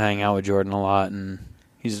got to hang out with Jordan a lot, and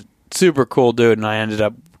he's a super cool dude. And I ended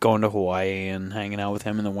up going to Hawaii and hanging out with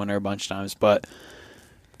him in the winter a bunch of times. But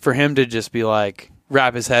for him to just be like,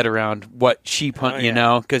 wrap his head around what sheep hunt, you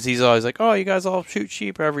know, because he's always like, oh, you guys all shoot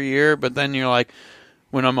sheep every year. But then you're like,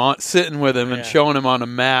 when I'm sitting with him and showing him on a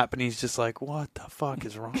map, and he's just like, what the fuck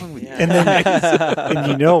is wrong with you? And then, and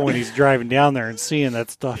you know, when he's driving down there and seeing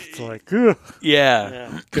that stuff, it's like, ugh.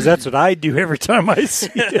 Yeah. Because that's what I do every time I see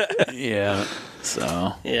it. Yeah.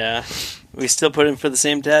 So. Yeah. We still put in for the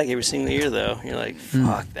same tag every single year, though. You're like,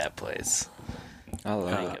 fuck that place. I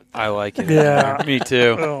like it. I like it. Yeah. Me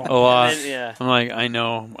too. Oh. A lot. And then, yeah. I'm like, I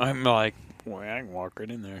know. I'm like, boy, I can walk right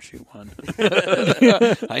in there and shoot one.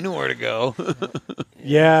 I know where to go.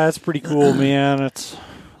 Yeah, it's pretty cool, man. It's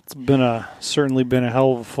certainly been a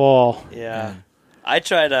hell of a fall. Yeah. I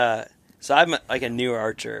tried, so I'm like a new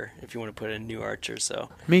archer, if you want to put in new archer, so.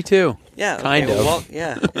 Me too. Yeah. okay, Kind of. Well,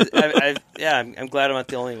 yeah. I'm glad I'm not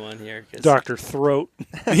the only one here. 'Cause Dr. Throat,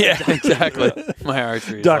 Yeah, exactly. My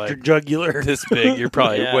archery is Dr. like Jugular. this big. You're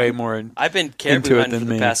probably Yeah. way more. I've been caribou into it hunting for than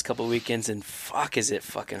the me. past couple of weekends, and fuck, is it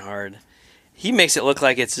fucking hard. He makes it look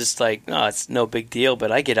like it's just like, no, it's no big deal,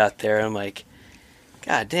 but I get out there and I'm like,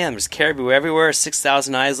 God damn, there's caribou everywhere,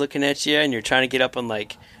 6,000 eyes looking at you, and you're trying to get up on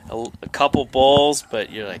like a couple bulls,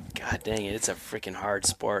 but you're like, God dang it, it's a freaking hard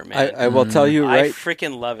sport, man. I will tell you I right.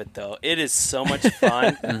 freaking love it, though. It is so much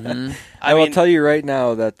fun. I will tell you right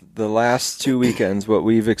now that the last 2 weekends, what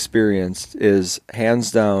we've experienced is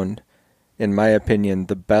hands down, in my opinion,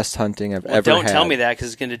 the best hunting I've ever Don't had. tell me that, because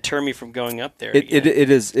it's going to deter me from going up there. It again.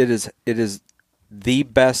 is the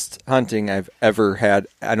best hunting I've ever had.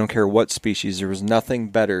 I don't care what species. There was nothing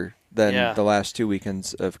better than Yeah. the last 2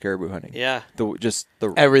 weekends of caribou hunting. Yeah.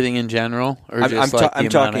 The Everything in general, or I'm just ta- like I'm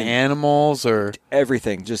the amount talking- of animals, or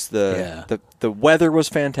everything. Just the weather was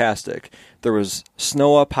fantastic. There was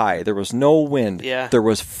snow up high. There was no wind. Yeah. There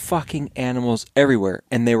was fucking animals everywhere,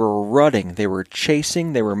 and they were rutting. They were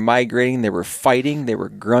chasing. They were migrating. They were fighting. They were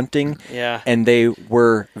grunting. Yeah. And they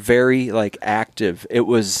were very like active. It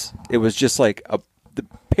was just like the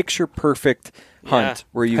picture perfect hunt Yeah.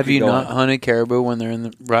 where you have could you go not on. hunted caribou when they're in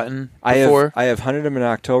the rutting I before? have hunted them in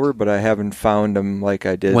October, but I haven't found them like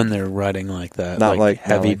I did. When they're rutting like that, Not like- not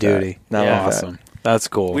heavy like that. duty. Not like that. Awesome. That's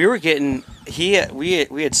cool. We were getting we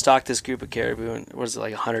had stalked this group of caribou, and what was it,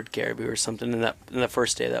 like 100 caribou or something in the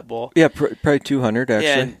first day of that bull. Yeah, probably 200 actually.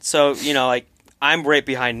 Yeah, and so like I'm right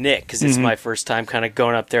behind Nick because it's my first time kind of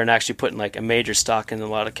going up there and actually putting like a major stock in a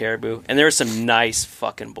lot of caribou, and there were some nice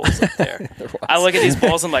fucking bulls up there. I look at these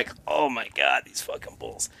bulls, I'm like, oh my god, these fucking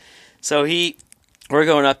bulls. So we're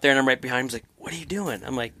going up there, and I'm right behind him. He's like, what are you doing?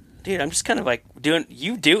 I'm like, dude, I'm just kind of like you're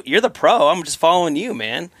the pro. I'm just following you,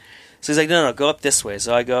 man. So he's like, no, go up this way.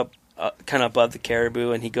 So I go up kind of above the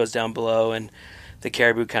caribou, and he goes down below, and the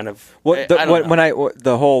caribou kind of. What I don't know.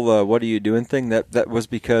 the whole what are you doing thing that was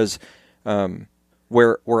because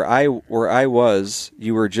where I was,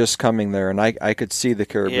 you were just coming there, and I could see the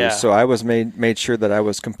caribou, Yeah. so I was made sure that I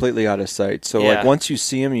was completely out of sight. So Yeah. like once you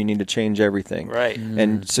see them, you need to change everything, Right.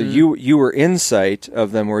 And so you were in sight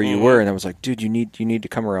of them where you were, and I was like, dude, you need to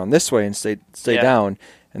come around this way and stay Yeah. down.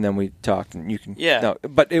 And then we talked, and you can Yeah. No,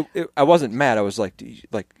 but I wasn't mad. I was like,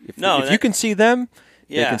 if you can see them,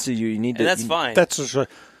 they Yeah. can see you. You need to. And that's fine. That's just like,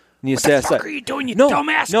 You what the fuck are you doing, you no,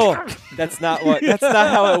 dumbass? No, that's not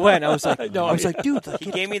how it went. I was like, I was like, dude, he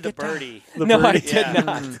gave me the birdie. no, I did Yeah.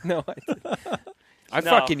 not. No, I did. I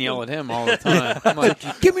No. fucking yell at him all the time. I'm like,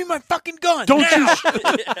 give me my fucking gun. Don't now.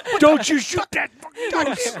 don't you shoot that fucking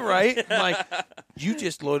Goddamn right. I'm like, you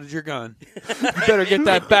just loaded your gun. You better get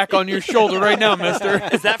that back on your shoulder right now, mister.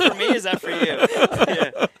 Is that for me? Is that for you?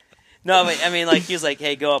 Yeah. No, but I mean, like he was like,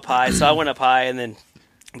 "Hey, go up high." So I went up high, and then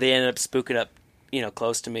they ended up spooking up,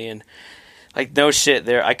 close to me, and like no shit.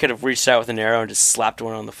 There, I could have reached out with an arrow and just slapped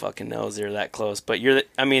one on the fucking nose. They were that close, but you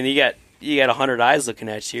got 100 eyes looking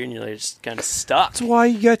at you, and you're like just kind of stuck. That's why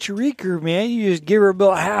you got your recurve, man. You just give her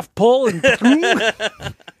about a half pull and boom.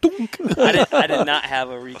 I did not have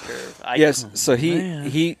a recurve. Yes, so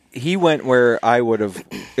he went where I would have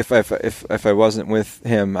if I wasn't with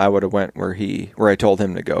him, I would have went where I told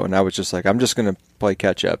him to go, and I was just like, I'm just gonna play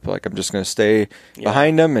catch up. Like I'm just gonna stay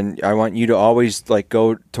behind them, and I want you to always like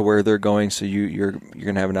go to where they're going, so you're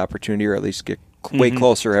gonna have an opportunity, or at least get way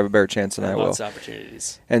closer, have a better chance than I will. Lots of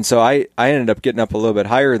opportunities. And so I ended up getting up a little bit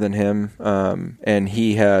higher than him, and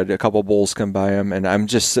he had a couple bulls come by him, and I'm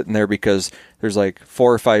just sitting there because there's like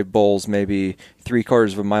 4 or 5 bulls maybe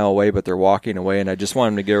 3/4 of a mile away, but they're walking away, and I just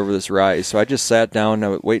want him to get over this rise. So I just sat down, I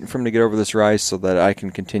was waiting for him to get over this rise so that I can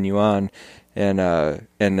continue on, and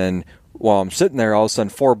then while I'm sitting there, all of a sudden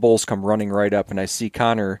 4 bulls come running right up, and I see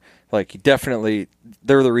Connor. Like, definitely,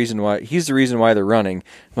 he's the reason why they're running.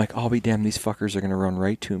 I'm like, I'll be damned, these fuckers are going to run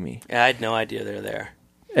right to me. Yeah, I had no idea they're there.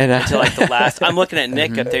 And until like the last, I'm looking at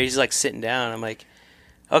Nick up there. He's like sitting down. I'm like,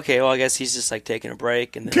 okay, well, I guess he's just like taking a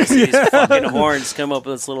break. And then I see these fucking horns come up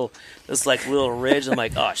with this little ridge. I'm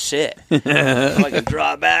like, oh shit. If I can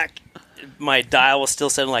draw back, my dial was still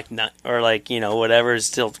setting like whatever is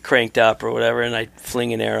still cranked up or whatever. And I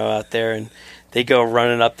fling an arrow out there and they go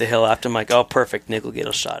running up the hill after. I'm like, oh, perfect. Nick will get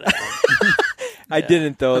a shot at them. I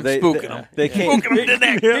didn't though. Spooking them. They came. Spooking them to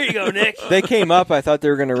Nick. Here you go, Nick. They came up. I thought they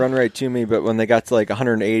were going to run right to me, but when they got to like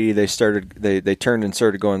 180, they turned and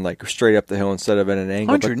started going like straight up the hill instead of at an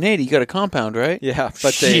angle. 180. You got a compound, right? Yeah,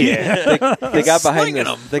 but they got behind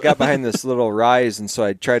this. They got behind this little rise, and so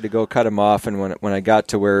I tried to go cut them off. And when I got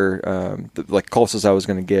to where like closest I was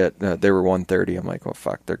going to get, they were 130. I'm like, well,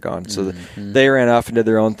 fuck, they're gone. So they ran off and did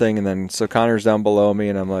their own thing, and then so Connor's down below me,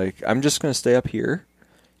 and I'm like, I'm just going to stay up here.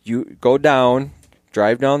 You go down.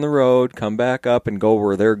 Drive down the road, come back up, and go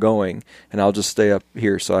where they're going, and I'll just stay up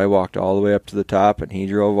here. So I walked all the way up to the top, and he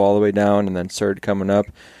drove all the way down, and then started coming up.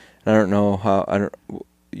 And I don't know how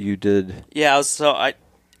you did. Yeah,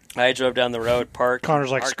 I drove down the road, parked.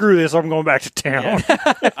 Connor's like, screw this, I'm going back to town.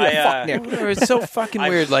 Yeah. It's so fucking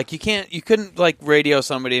weird. Like you couldn't like radio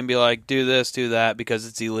somebody and be like, do this, do that because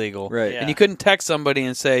it's illegal. Right. Yeah. And you couldn't text somebody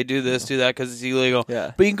and say, do this, do that because it's illegal.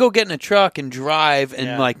 Yeah. But you can go get in a truck and drive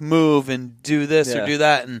and like move and do this or do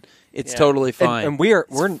that, and it's totally fine. And we're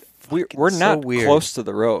not weird. close to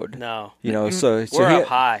the road. No. You know, so We're up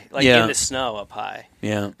high, like Yeah. in the snow up high.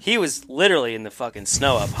 Yeah. He was literally in the fucking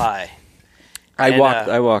snow up high.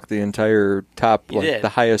 I walked the entire top, You did. the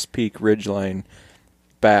highest peak ridge line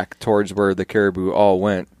back towards where the caribou all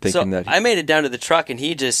went, thinking that I made it down to the truck, and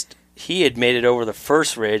he had made it over the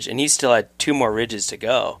first ridge, and he still had 2 more ridges to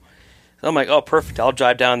go. So I'm like, oh, perfect. I'll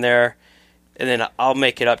drive down there, and then I'll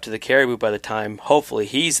make it up to the caribou by the time, hopefully,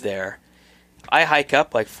 he's there. I hike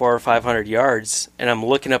up like 400 or 500 yards, and I'm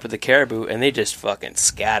looking up at the caribou, and they just fucking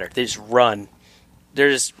scatter. They just run. They're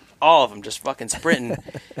just all of them just fucking sprinting,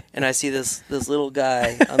 and I see this little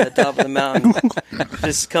guy on the top of the mountain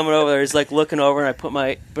just coming over there. He's like looking over, and I put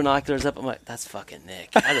my binoculars up. I'm like, that's fucking Nick.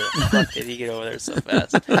 How the fuck did he get over there so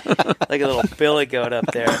fast? Like a little billy goat up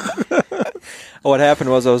there. what happened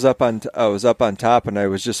was I was up on top, and I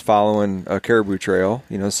was just following a caribou trail,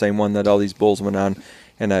 you know, same one that all these bulls went on,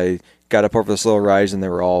 and I got up over this little rise, and they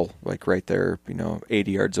were all like right there, you know,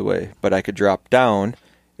 80 yards away. But I could drop down,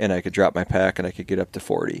 and I could drop my pack, and I could get up to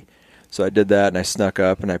 40. So I did that, and I snuck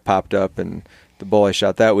up, and I popped up, and the bull I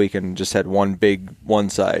shot that weekend just had one big one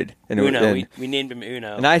side. And Uno, we named him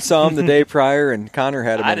Uno. And I saw him the day prior, and Connor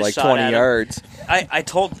had him at like 20 yards. I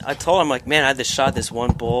told him, like, man, I had shot this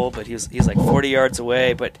one bull, but he was like 40 yards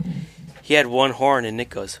away, but he had one horn, and Nick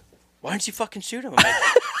goes, why didn't you fucking shoot him? I'm like,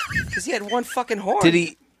 because he had one fucking horn. Did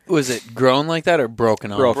he? Was it grown like that or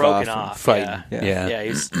broken off? Broken off. Fighting. Yeah.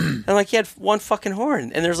 And like he had one fucking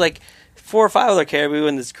horn, and there's like 4 or 5 other caribou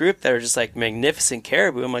in this group that are just like magnificent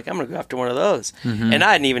caribou. I'm like, I'm gonna go after one of those. And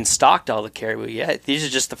I hadn't even stalked all the caribou yet. These are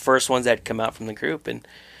just the first ones that had come out from the group. And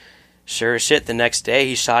sure as shit, the next day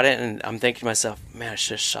he shot it, and I'm thinking to myself, man, I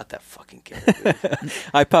should have shot that fucking caribou.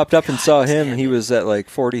 I popped up and saw him, and he was at like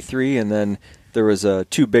 43, and then there was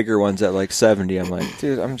 2 bigger ones at like 70. I'm like,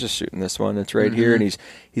 dude, I'm just shooting this one. It's right here, and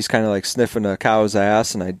he's kind of like sniffing a cow's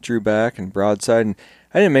ass, and I drew back and broadside, and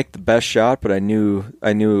I didn't make the best shot, but I knew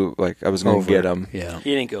like I was going to get him. Yeah,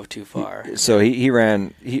 he didn't go too far. So he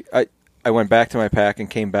ran. I went back to my pack and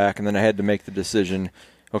came back, and then I had to make the decision.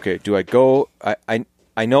 Okay, do I go?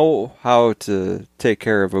 I know how to take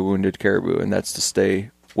care of a wounded caribou, and that's to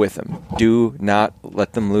stay with them. Do not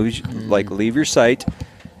let them leave your sight.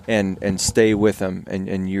 And stay with them,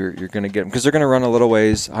 and you're going to get them because they're going to run a little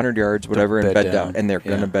ways, 100 yards, whatever, and bed down, and they're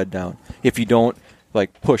going to bed down. If you don't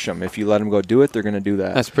like push them, if you let them go do it, they're going to do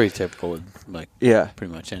that. That's pretty typical with like pretty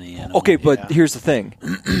much any animal. Okay, but here's the thing: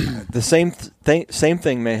 the same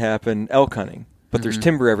thing may happen elk hunting. but there's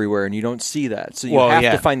timber everywhere, and you don't see that. So you Well, have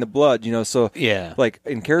yeah. to find the blood, So Yeah. like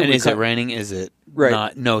in caribou, And is it raining? Is it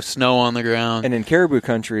Right. no snow on the ground? and in caribou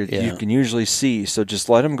country, Yeah. you can usually see. So just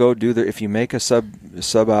let them go do their. If you make a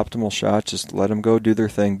suboptimal shot, just let them go do their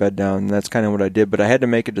thing, bed down. And that's kind of what I did. But I had to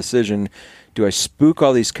make a decision: do I spook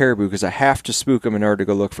all these caribou because I have to spook them in order to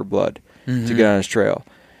go look for blood to get on his trail?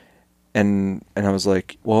 And I was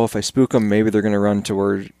like, well, if I spook them, maybe they're going to run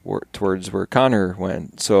towards where Connor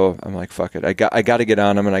went. So I'm like, fuck it. I got to get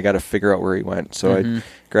on him, and I got to figure out where he went. So I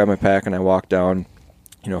grabbed my pack and I walked down,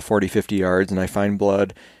 40, 50 yards, and I find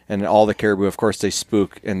blood. And all the caribou, of course, they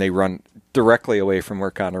spook and they run directly away from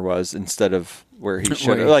where Connor was instead of where he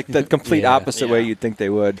should. Like the complete opposite way you'd think they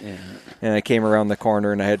would. Yeah. And I came around the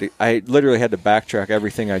corner, and I literally had to backtrack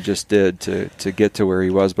everything I just did to get to where he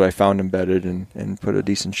was. But I found him bedded and put a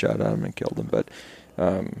decent shot on him and killed him. But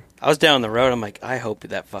I was down the road. I'm like, I hope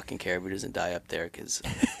that fucking caribou doesn't die up there because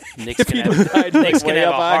Nick's gonna have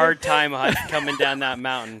a hard time coming down that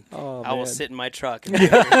mountain. Oh, I will man. sit in my truck. I'm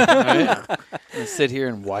gonna sit here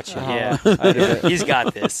and watch it. Yeah, he's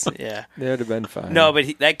got this. Yeah, That would have been fine. no, but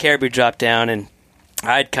that caribou dropped down, and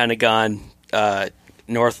I'd kind of gone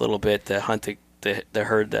north a little bit to hunt the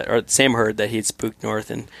herd the same herd that he'd spooked north,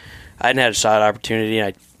 and I hadn't had a shot opportunity.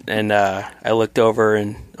 And I looked over,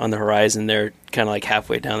 and on the horizon, they're kind of like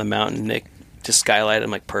halfway down the mountain. Nick just skylighted.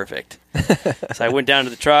 I'm like, perfect. So I went down to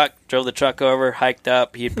the truck, drove the truck over, hiked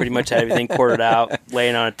up. He had pretty much had everything quartered out,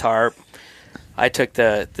 laying on a tarp. I took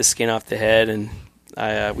the skin off the head, and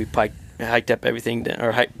we hiked up everything,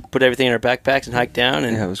 put everything in our backpacks and hiked down.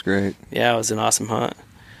 And Yeah, it was great. yeah, it was an awesome hunt.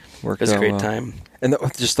 Worked It was a out great well. time. And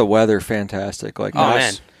just the weather, fantastic. Like, Oh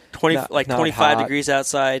man, 25 not hot. degrees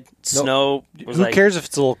outside, snow. Was Who like, cares if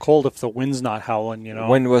it's a little cold if the wind's not howling?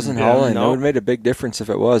 Wind wasn't Yeah. howling. It No. would have made a big difference if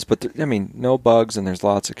it was. But no bugs, and there's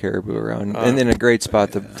lots of caribou around, and in a great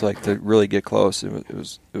spot to really get close. It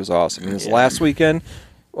was awesome. And this last weekend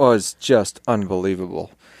was just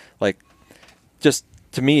unbelievable. Like, just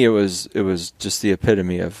to me, it was just the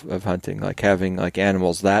epitome of hunting. Like having like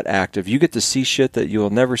animals that active. You get to see shit that you'll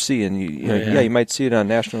never see, and you might see it on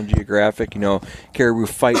National Geographic. Caribou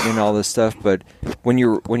fighting and all this stuff. But when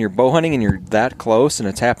you're bow hunting and you're that close and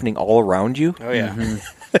it's happening all around you, oh yeah.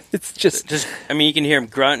 it's just I mean, you can hear him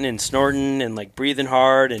grunting and snorting and like breathing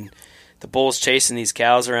hard, and the bull's chasing these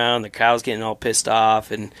cows around. The cows getting all pissed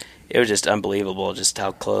off, and it was just unbelievable, just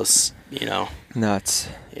how close. nuts.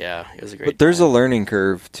 Yeah, it was a great. But there's time. a learning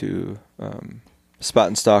curve to spot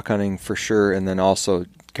and stalk hunting for sure, and then also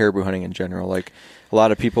caribou hunting in general. Like a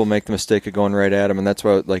lot of people make the mistake of going right at them, and that's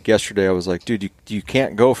why, like yesterday, I was like, dude, you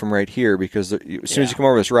can't go from right here because as soon as you come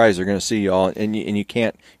over this rise, they're going to see you all, and you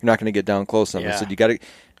can't. You're not going to get down close enough. Yeah. I said you got to.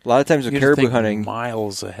 A lot of times with You gotta caribou think hunting,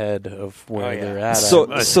 miles ahead of where yeah. they're at.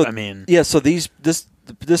 So I mean, yeah. So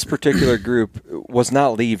this particular group was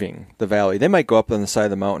not leaving the valley. They might go up on the side of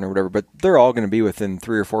the mountain or whatever, but they're all going to be within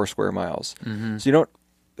 3 or 4 square miles. Mm-hmm. So you don't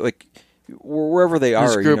like wherever they are.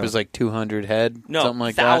 this group is like 200 head, No, something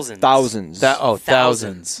like thousands. thousands.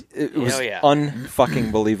 thousands. It was Hell yeah.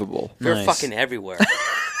 unfucking believable. They're Nice. fucking everywhere.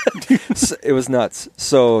 It was nuts.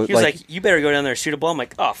 So He was like, "You better go down there and shoot a bull." I'm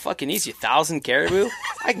like, "Oh, fucking easy, 1,000 caribou.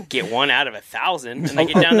 I can get one out of 1,000." And I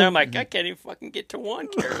get down there, I'm like, "I can't even fucking get to one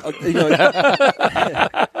caribou."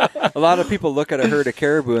 a lot of people look at a herd of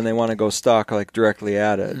caribou and they want to go stalk like directly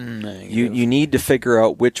at it. You need to figure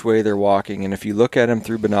out which way they're walking, and if you look at them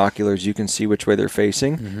through binoculars, you can see which way they're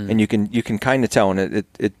facing, and you can kind of tell. And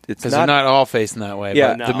it's Because they're not all facing that way,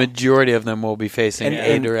 Yeah. but the majority of them will be facing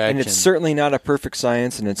a direction. and it's certainly not a perfect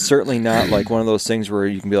science, and it's certainly not like one of those things where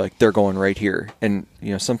you can be like, they're going right here. And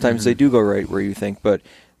sometimes they do go right where you think, but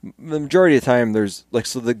the majority of the time there's like,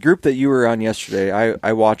 so the group that you were on yesterday,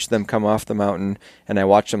 I watched them come off the mountain, and I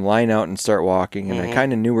watched them line out and start walking, and I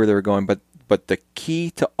kind of knew where they were going, but the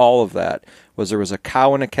key to all of that was there was a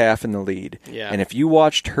cow and a calf in the lead. Yeah. And if you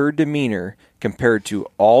watched her demeanor compared to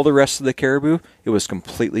all the rest of the caribou, it was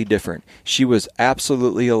completely different. She was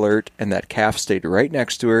absolutely alert, and that calf stayed right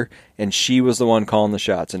next to her, and she was the one calling the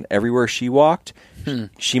shots. And everywhere she walked,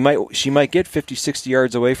 she might get 50, 60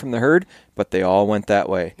 yards away from the herd, but they all went that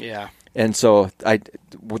way. Yeah. And so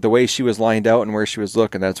the way she was lined out and where she was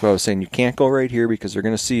looking, that's why I was saying you can't go right here because they're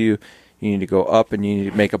going to see you. You need to go up, and you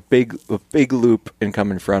need to make a big loop and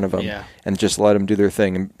come in front of them, and just let them do their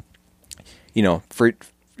thing. And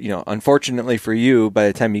unfortunately for you, by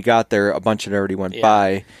the time you got there, a bunch had already went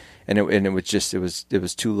by, and it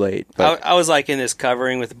was too late. But I was like in this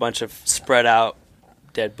covering with a bunch of spread out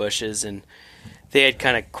dead bushes, and they had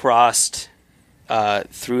kind of crossed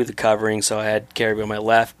through the covering. So I had caribou on my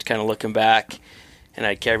left, kind of looking back, and I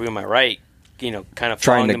had caribou on my right, kind of Trying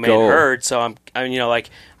following to the main go. herd. So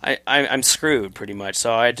I'm screwed pretty much.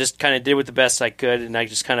 So I just kind of did with the best I could, and I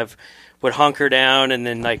just kind of would hunker down and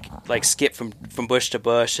then like skip from bush to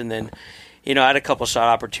bush, and then I had a couple shot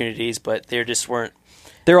opportunities, but they just weren't.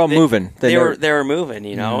 They're all moving. They were moving,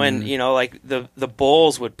 and like the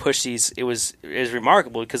bulls would push these. It was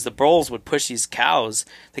remarkable because the bulls would push these cows.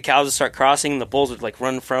 The cows would start crossing, and the bulls would like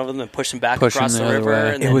run in front of them and push them back across the river.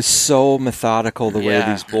 And it was so methodical the way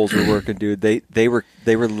these bulls were working, dude. They were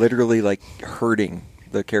literally like herding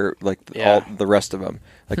all the rest of them.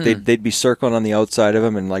 Like they'd be circling on the outside of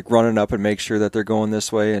them and like running up and make sure that they're going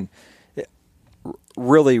this way, and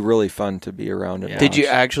really, really fun to be around. And Did you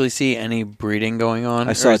actually see any breeding going on?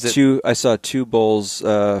 I saw two bulls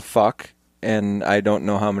fuck, and I don't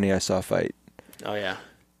know how many I saw fight. Oh yeah,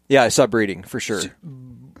 yeah, I saw breeding for sure,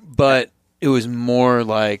 but it was more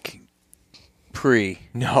like pre.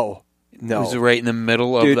 No, It was right in the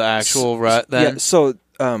middle of the actual rut. Then, yeah. So,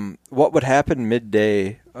 what would happen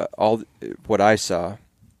midday? What I saw,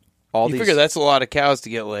 you figure that's a lot of cows to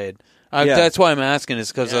get laid. That's why I'm asking,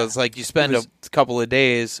 is because it's like you spend a couple of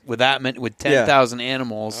days with 10,000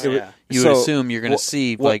 animals. You would assume you're going to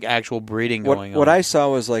see like actual breeding going on. What I saw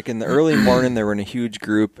was like in the early morning they were in a huge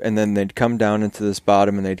group, and then they'd come down into this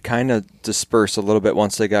bottom and they'd kind of disperse a little bit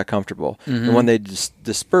once they got comfortable. Mm-hmm. And when they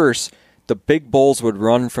disperse, the big bulls would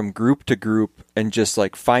run from group to group and just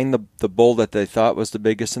like find the bull that they thought was the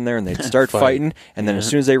biggest in there, and they'd start fighting. And then as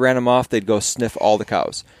soon as they ran them off, they'd go sniff all the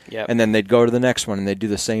cows. Yep. And then they'd go to the next one and they'd do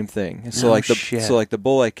the same thing. And so the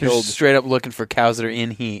bull I killed, just straight up looking for cows that are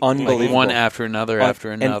in heat, unbelievable, like one after another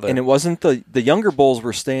after another. And it wasn't the younger bulls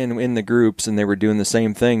were staying in the groups and they were doing the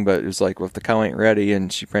same thing, but it was like, well, if the cow ain't ready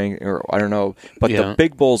and she praying, or I don't know, but the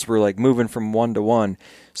big bulls were like moving from one to one.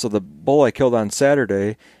 So the bull I killed on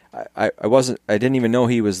Saturday, I didn't even know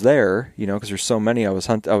he was there, because there's so many. I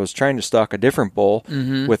was trying to stalk a different bull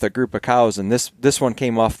with a group of cows, and this one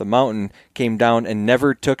came off the mountain, came down, and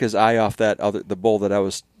never took his eye off the bull that I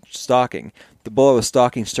was stalking. The bull I was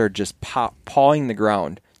stalking started just pawing the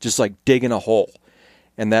ground, just like digging a hole.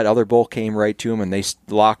 And that other bull came right to him, and they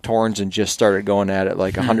locked horns and just started going at it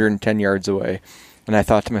like 110 yards away. And I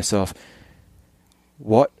thought to myself,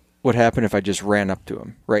 what would happen if I just ran up to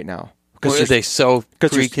him right now? Because they so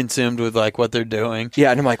pre-consumed with like what they're doing.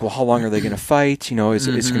 Yeah, and I'm like, well, how long are they going to fight? Is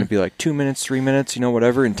it going to be like 2 minutes, 3 minutes,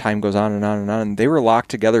 whatever? And time goes on and on and on. And they were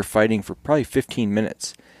locked together fighting for probably 15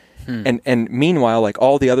 minutes. And meanwhile, like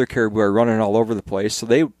all the other caribou are running all over the place, so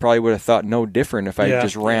they probably would have thought no different if I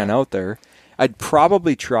just ran out there. I'd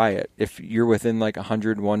probably try it if you're within like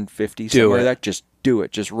 100, 150, somewhere like that. Just do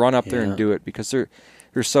it. Just run up there and do it, because they're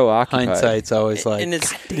so occupied. Hindsight's always like,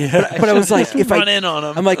 but I was like, if run in on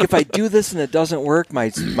them. I'm like, if I do this and it doesn't work, my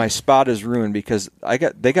spot is ruined, because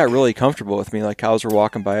they got really comfortable with me. Like cows were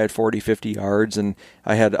walking by at 40, 50 yards, and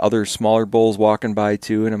I had other smaller bulls walking by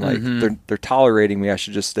too, and I'm like, they're tolerating me. I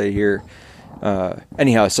should just stay here.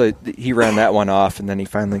 Anyhow, so he ran that one off, and then he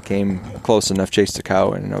finally came close enough, chased a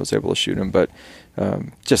cow, and I was able to shoot him. But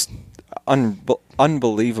just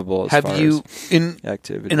unbelievable as far as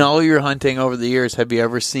activity. In all your hunting over the years, have you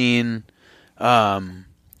ever seen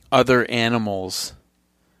other animals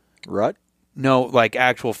rut? No, like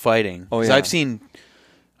actual fighting. Oh yeah, I've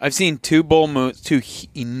seen two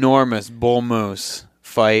enormous bull moose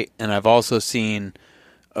fight, and I've also seen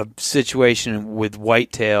a situation with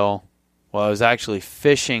whitetail while I was actually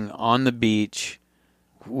fishing on the beach.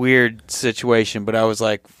 Weird situation, but I was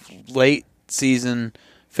like late season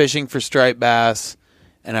fishing for striped bass,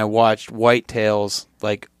 and I watched whitetails.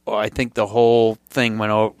 Like, I think the whole thing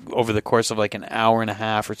went over the course of like an hour and a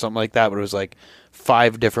half or something like that, but it was like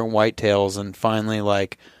 5 different whitetails, and finally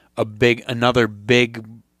like another big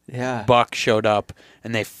buck showed up,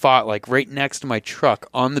 and they fought like right next to my truck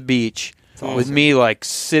on the beach. Awesome. With me like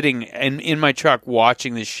sitting in my truck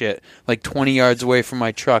watching this shit like 20 yards away from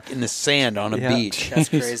my truck in the sand on a beach. That's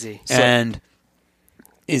crazy. And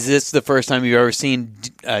is this the first time you've ever seen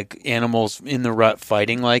animals in the rut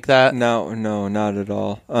fighting like that? No, not at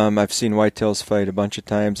all. I've seen whitetails fight a bunch of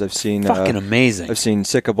times. I've seen fucking amazing. I've seen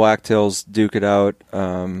Sitka blacktails duke it out.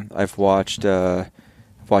 I've watched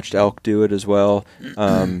elk do it as well.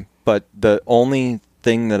 But the only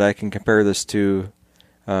thing that I can compare this to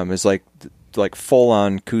is like full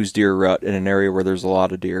on Coues deer rut in an area where there's a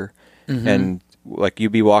lot of deer, and like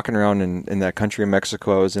you'd be walking around in that country in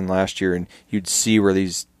Mexico I was in last year, and you'd see where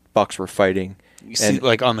these bucks were fighting. You see,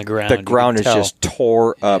 like on the ground. The ground is just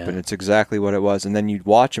tore up, and it's exactly what it was. And then you'd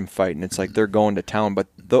watch them fight, and it's like they're going to town. But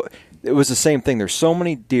it was the same thing. There's so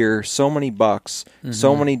many deer, so many bucks,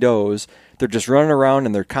 so many does. They're just running around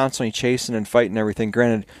and they're constantly chasing and fighting everything.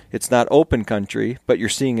 Granted, it's not open country, but you're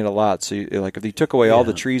seeing it a lot. So, like, if you took away all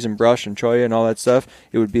the trees and brush and cholla and all that stuff,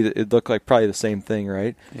 it'd look like probably the same thing,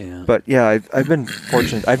 right? Yeah. But yeah, I've been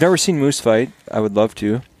fortunate. I've never seen moose fight. I would love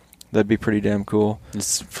to. That'd be pretty damn cool.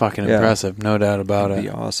 It's fucking impressive, no doubt about That'd it.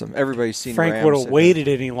 be awesome. Everybody's seen Frank rams would have and- waited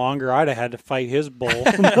any longer. I'd have had to fight his bull.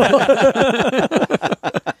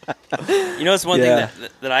 You know, it's one Yeah. thing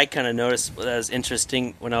that I kind of noticed that was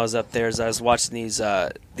interesting when I was up there is I was watching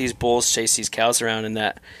these bulls chase these cows around, and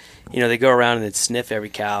that, you know, they go around and they'd sniff every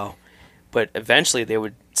cow, but eventually they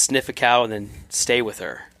would sniff a cow and then stay with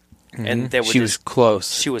her, and they would. She was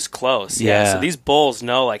close. She was close. Yeah. So these bulls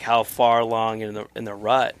know like how far along in the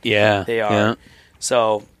rut Yeah. they are. Yeah.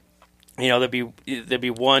 So, you know, there'd be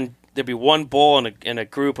one bull in a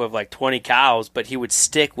group of like 20 cows, but he would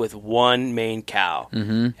stick with one main cow,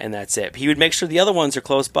 and that's it. He would make sure the other ones are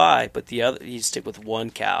close by, but he'd stick with one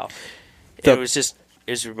cow. It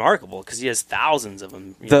was remarkable because he has thousands of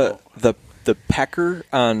them. The pecker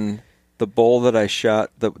on the bull that I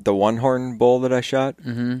shot, the one horn bull that I shot,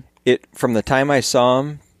 it from the time I saw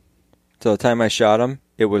him to the time I shot him,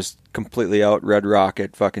 it was completely out. Red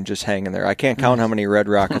Rocket, fucking just hanging there. I can't count how many Red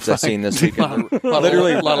Rockets I've seen this weekend.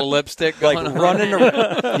 Literally a lot of lipstick Like going on. running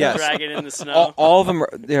around. Yes, dragging in the snow. all of them.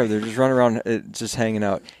 They're just running around, just hanging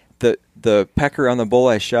out. The pecker on the bull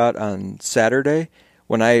I shot on Saturday,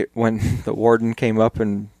 when the warden came up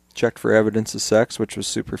and checked for evidence of sex, which was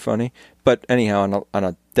super funny. But anyhow, on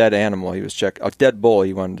a dead animal, he was a dead bull.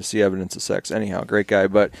 He wanted to see evidence of sex. Anyhow, great guy.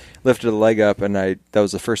 But lifted a leg up, and that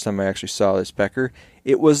was the first time I actually saw this pecker.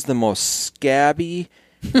 It was the most scabby,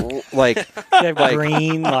 like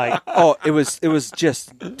green, like it was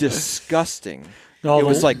just disgusting. no, It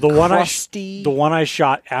was like the crusty. one I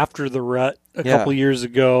shot after the rut a couple years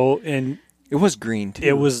ago, and It was green too.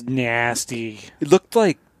 it was nasty. It looked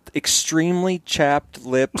like extremely chapped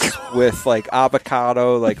lips with like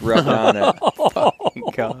avocado like rubbed on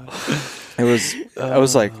it. God. It was. I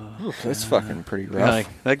was like, that's fucking pretty rough.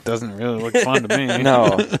 Like, that doesn't really look fun to me.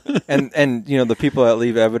 No, and you know the people that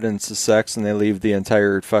leave evidence of sex and they leave the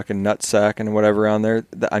entire fucking nut sack and whatever on there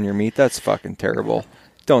on your meat. That's fucking terrible.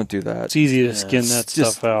 Don't do that. It's easy to skin that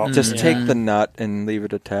Just- stuff out. Just take the nut and leave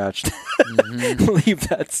it attached. Leave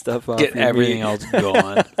that stuff off. Get your everything meat. else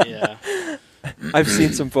going. Yeah. I've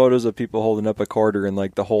seen some photos of people holding up a quarter and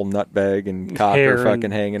like the whole nut bag and cock Hair are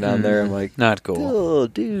fucking hanging on there. I'm like, Not cool. oh,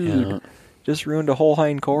 dude, Yeah. just ruined a whole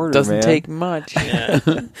hind quarter. Doesn't man. take much. Yeah.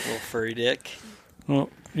 Little furry dick.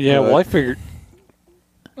 Well, yeah, well, I figured.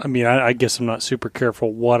 I mean, I guess I'm not super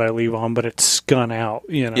careful what I leave on, but it's scun out.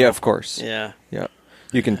 You know. Yeah, of course. Yeah. Yeah.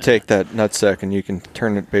 You can take that nutsack and you can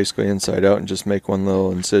turn it basically inside out and just make one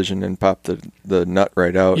little incision and pop the nut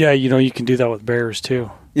right out. Yeah, you know, you can do that with bears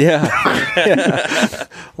too. Yeah.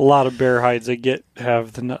 A lot of bear hides I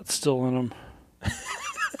have the nuts still in them.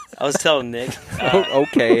 I was telling Nick.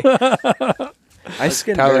 Okay. I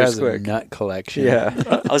skinned Tyler bears has a quick. nut collection.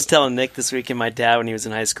 Yeah. I was telling Nick this weekend, my dad, when he was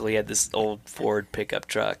in high school, he had this old Ford pickup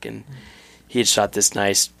truck, and he had shot this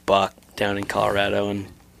nice buck down in Colorado, and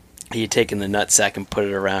he had taken the nutsack and put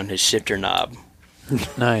it around his shifter knob.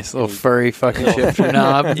 Nice. Little furry fucking shifter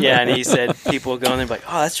knob. Yeah, and he said people would go in there and be like,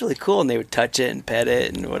 oh, that's really cool, and they would touch it and pet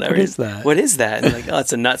it and whatever. What is that? What is that? And like, oh,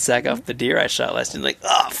 it's a nutsack off the deer I shot last night. Like,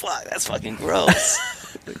 oh, fuck, that's fucking gross.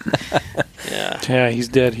 Yeah. Yeah, he's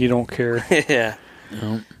dead. He don't care. Yeah.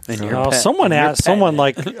 And your pet. Someone And your asked, pet. someone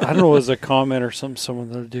like, I don't know, it was a comment or something, someone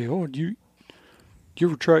the other day, oh, do you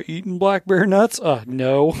ever try eating black bear nuts?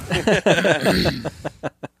 No.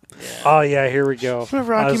 Oh, yeah, here we go.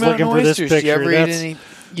 I was looking for this picture. You ever That's, eat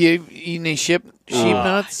any sheep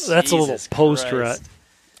nuts? that's a little Jesus post Christ. rut.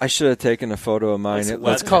 I should have taken a photo of mine.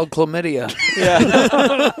 That's called chlamydia.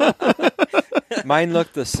 Mine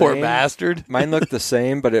looked the same. Poor bastard. Mine looked the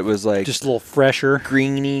same, but it was like Just a little fresher.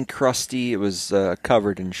 greeny, crusty. It was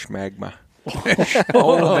covered in schmagma.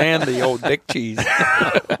 Oh, man, the old dick cheese.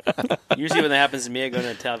 Usually when that happens to me, I go to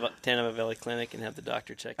a Tana Valley clinic and have the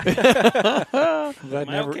doctor check me. That I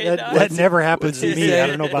never okay, Doc? that never happens to me. I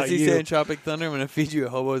don't know about Is he you. saying Tropic Thunder? I'm going to feed you a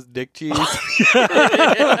hobo's dick cheese.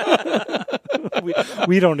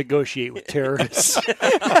 We don't negotiate with terrorists.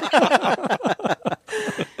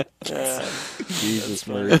 Jesus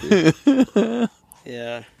Murphy.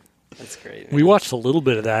 Yeah. That's great. We watched a little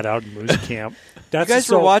bit of that out in Moose Camp. That's You guys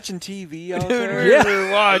so- were watching TV out there? Yeah.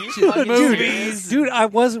 We're watching movies. Dude,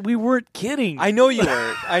 we weren't kidding. I know you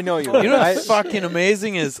weren't. I know you weren't. You know I- what's fucking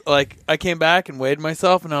amazing is, like, I came back and weighed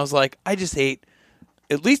myself, and I was like, I just ate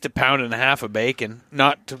at least 1.5 pounds of bacon,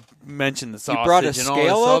 not to mention the sausage brought a and all scale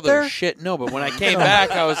this out other there? shit. No, but when I came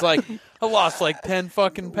back, I was like, I lost like 10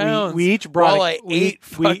 fucking pounds. We each brought while I ate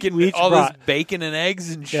fucking we each all brought- this bacon and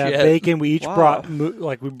eggs and Yeah, shit. bacon. We each Wow.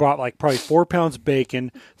 brought probably 4 pounds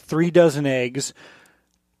bacon, 3 dozen eggs,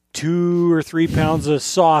 2 or 3 pounds of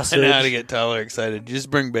sausage. I know how to get Tyler excited. Just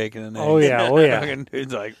bring bacon and eggs. Oh yeah, oh yeah. Fucking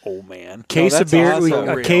dude's like, oh man. Case Oh, of that's beer, awesome.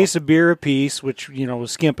 a Real. case of beer apiece, which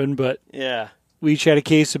was skimping, but Yeah. we each had a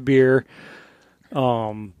case of beer.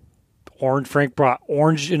 Frank brought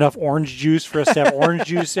enough orange juice for us to have orange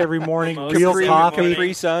juice every morning. Most Real every coffee. morning.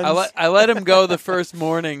 Capri Suns. I let him go the first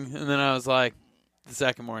morning, and then I was like, the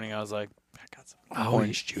second morning, I was like, I got some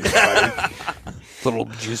orange juice, buddy. Little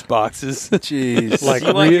juice boxes. Jeez. Like Do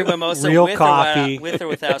you want your real- mimosa real with coffee. Or with or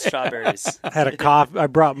without strawberries? Had a coffee. I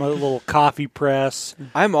brought my little coffee press.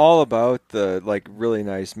 I'm all about the really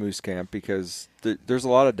nice moose camp because there's a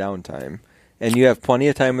lot of downtime, and you have plenty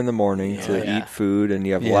of time in the morning to yeah. eat food, and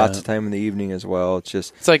you have Yeah. lots of time in the evening as well. It's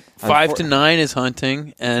just It's like 5 Unfor- to 9 is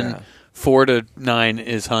hunting, and Yeah. 4 to 9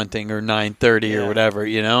 is hunting, or 9:30 or Yeah. whatever.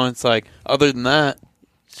 It's like, other than that,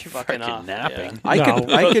 You're fucking freaking off. napping. I No. could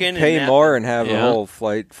Cooking and pay napping. more and have Yeah. a whole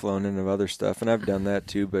flight flown in of other stuff, and I've done that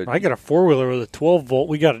too. But I got a 4-wheeler with a 12-volt.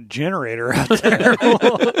 We got a generator out there.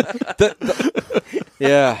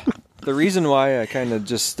 yeah, the reason why I kind of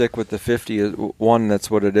just stick with the 50 is one, that's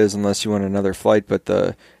what it is, unless you want another flight.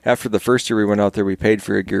 But after the first year we went out there, we paid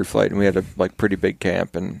for a gear flight, and we had a pretty big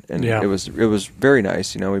camp, and Yeah. it was very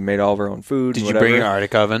nice. We made all of our own food. Did and you whatever. bring your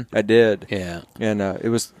Arctic oven? I did. Yeah. And it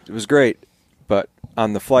was great. But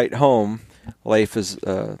on the flight home, Leif is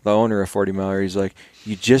the owner of 40 Miler. He's like,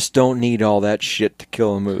 you just don't need all that shit to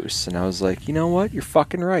kill a moose. And I was like, you know what? You're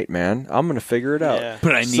fucking right, man. I'm gonna figure it out. Yeah.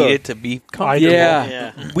 But I need So- it to be comfortable. Yeah,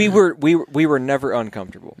 Yeah. we were never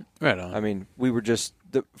uncomfortable. Right on. I mean, we were just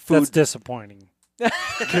the That's food. disappointing.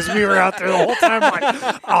 Because we were out there the whole time like,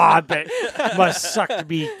 I bet it must suck to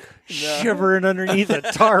be shivering underneath a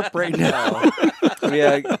tarp right now. We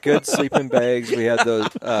had good sleeping bags. We had those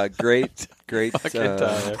great.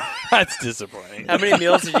 Tyler. That's disappointing. How many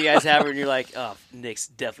meals did you guys have when you're like, oh, Nick's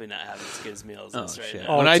definitely not having as good as meals Oh, as right shit.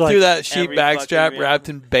 now? When I it's threw like that sheep every bag fucking strap meal. wrapped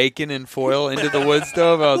in bacon and foil into the wood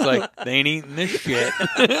stove, I was like, they ain't eating this shit.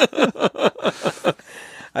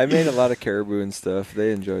 I made a lot of caribou and stuff.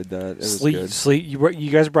 They enjoyed that. It was good. Sleep. You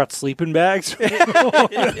guys brought sleeping bags.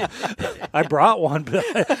 I brought one, but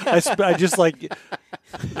I just like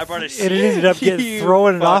I brought a it ended up getting You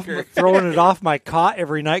throwing fucker. it off my cot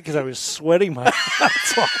every night because I was sweating my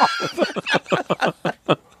ass off.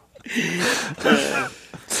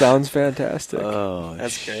 Sounds fantastic. Oh,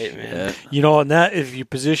 That's great, man. And that if you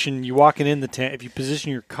walking in the tent, if you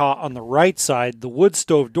position your cot on the right side, the wood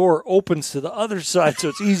stove door opens to the other side, so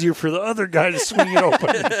it's easier for the other guy to swing it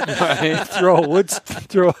open.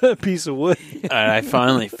 Throw a piece of wood. I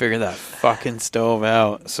finally figured that fucking stove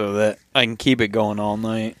out so that I can keep it going all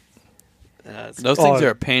night. Those things are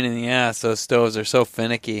a pain in the ass. Those stoves are so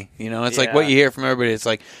finicky. It's like what you hear from everybody. It's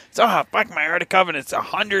like, fuck my Arctic oven. It's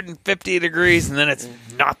 150 degrees, and then it's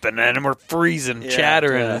nothing, and we're freezing,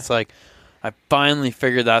 chattering. Yeah. It's like, I finally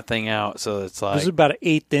figured that thing out. So it's like, This is about an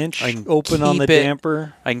 1/8 inch I can open on the keep it-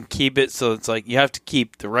 damper. I can keep it so it's like you have to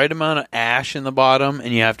keep the right amount of ash in the bottom,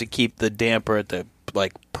 and you have to keep the damper at the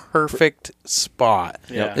perfect spot.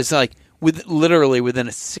 Yeah. It's like literally within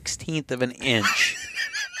a 1/16 of an inch.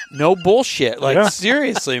 No bullshit. Yeah.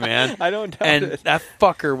 Seriously, man. I don't doubt And it. that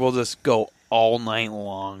fucker will just go all night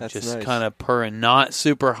long. That's just nice. kind of purring. Not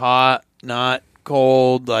super hot, not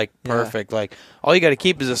cold, perfect. Like, all you got to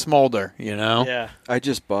keep is a smolder, Yeah. I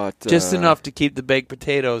just bought Just enough to keep the baked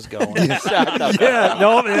potatoes going. Yeah,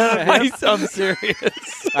 no, man. I'm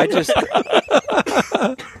serious.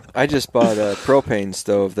 I just bought a propane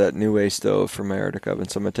stove, that New Way stove for my Arctic oven.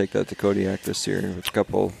 So I'm gonna take that to Kodiak this year with a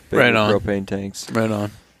couple big Right on. propane tanks, Right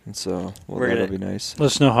on. and so We're that'll gonna- be nice. Let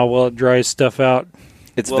us know how well it dries stuff out.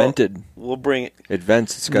 It's Well, vented. We'll bring it. It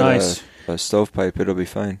vents. It's got Nice. a stovepipe. It'll be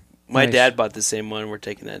fine. My Nice. dad bought the same one. We're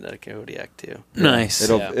taking that to Kodiak, too. Nice.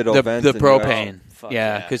 It'll Yeah. it'll the vent. the and propane. Fuck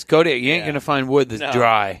Yeah, yeah. because Kodiak, you ain't Yeah. going to find wood that's No.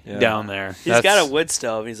 dry Yeah. down there. He's got a wood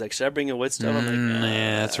stove. He's like, should I bring a wood stove? I'm like,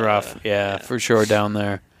 yeah, that's rough. Yeah, for sure down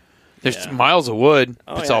there. There's Yeah. miles of wood.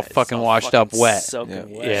 Oh, it's yeah, all fucking washed up wet. Soaking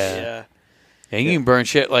Yeah. wet. Yeah. Yeah. Yeah, you can burn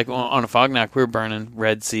shit like on a Fognac. We were burning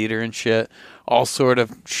red cedar and shit. All sort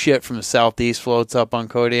of shit from the southeast floats up on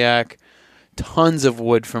Kodiak. Tons of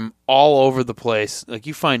wood from all over the place. Like,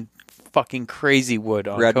 you find fucking crazy wood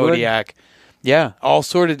on Redwood? Kodiak. Yeah, all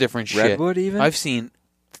sort of different shit. Redwood even? I've seen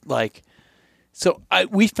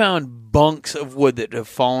we found bunks of wood that have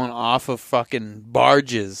fallen off of fucking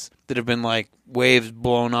barges that have been like waves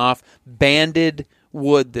blown off, banded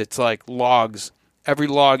wood that's like logs. Every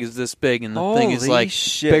log is this big, and the thing is Holy like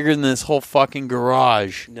shit. bigger than this whole fucking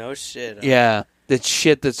garage. No shit. Yeah, that's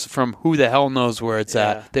shit that's from who the hell knows where it's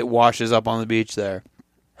Yeah. at that washes up on the beach there.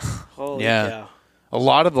 Holy Yeah. cow. A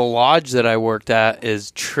lot of the lodge that I worked at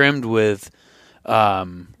is trimmed with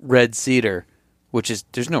red cedar, which is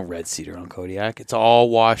there's no red cedar on Kodiak. It's all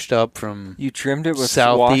washed up from You trimmed it with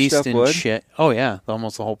southeast washed up and wood? shit. Oh yeah,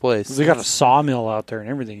 almost the whole place. They got a sawmill out there and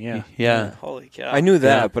everything. Yeah. Yeah. Holy cow. I knew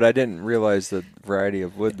that, Yeah. but I didn't realize the variety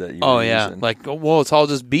of wood that you Oh were yeah, using. like well, it's all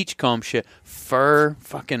just beachcomb shit, fir,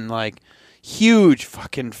 fucking like huge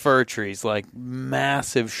fucking fir trees, like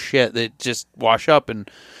massive shit that just wash up. And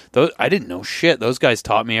those I didn't know shit. Those guys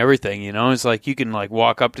taught me everything. You know, it's like you can like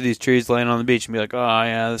walk up to these trees laying on the beach and be like, oh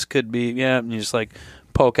yeah, this could be and you just like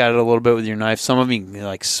poke at it a little bit with your knife. Some of you can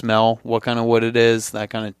like smell what kind of wood it is, that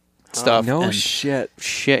kind of stuff. no and shit.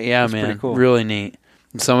 shit, yeah, That's man, pretty cool. really neat.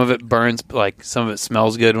 And some of it burns, like some of it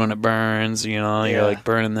smells good when it burns. You know, you're Yeah. like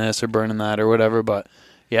burning this or burning that or whatever. But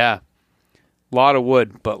yeah, a lot of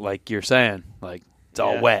wood. But like you're saying, like it's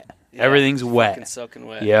all Yeah. wet. Yeah. Everything's wet. Fucking soaking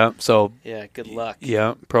wet. Yeah. So Yeah, good luck.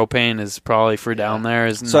 yeah, propane is probably for down there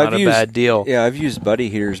is So not I've a used- bad deal. Yeah, I've used buddy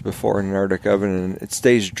heaters before in an Arctic oven, and it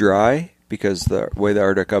stays dry because the way the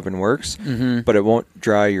Arctic oven works, but it won't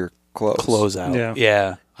dry your clothes. Close out. Yeah.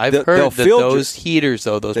 Yeah. I've They'll heard that fill those heaters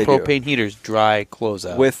though, those They do. propane heaters, dry close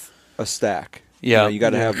out. with a stack. Yeah. You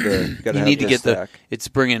got to have the. You, gotta you have need to the get stack. it's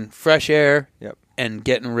bringing fresh air Yep. and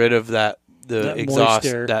getting rid of the That exhaust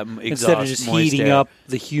moist air. that Instead exhaust of just moist heating air. up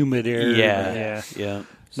the humid air. Yeah. Yeah.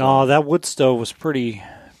 No, that wood stove was pretty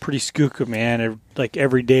skooka, man. Like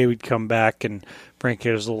every day we'd come back and Frank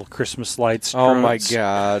had his little Christmas lights. Oh my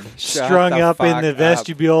God! Strung up in the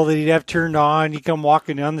vestibule that he'd have turned on. You come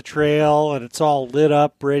walking down the trail and it's all lit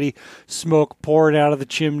up, ready, smoke pouring out of the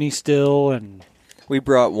chimney still, and We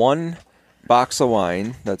brought one box of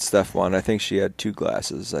wine that Steph won. I think she had 2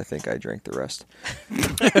 glasses. I think I drank the rest.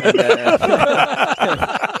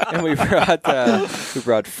 And we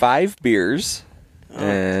brought 5 beers,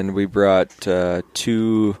 and we brought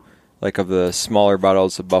 2 like of the smaller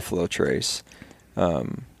bottles of Buffalo Trace.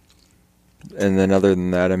 And then other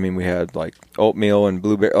than that, I mean, we had like oatmeal and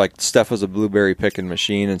blueberry. Like Steph was a blueberry picking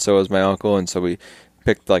machine, and so was my uncle, and so we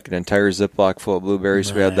picked like an entire Ziploc full of blueberries.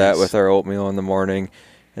 So we had that Nice. with our oatmeal in the morning.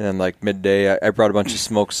 And then like midday, I brought a bunch of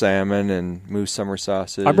smoked salmon and moose summer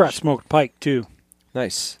sausage. I brought smoked pike too.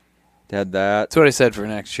 Nice. Had that. That's what I said for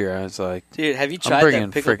next year. I was like, Dude, have you I'm tried bringing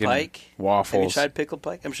that pickled freaking pike? Have you waffles. tried pickled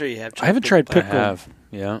pike? I'm sure you have. I haven't tried I pickled. have.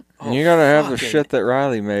 Yeah. And you gotta have the fucking- shit that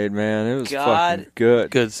Riley made, man. It was God. fucking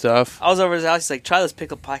good. Good stuff. I was over his house. He's like, "Try this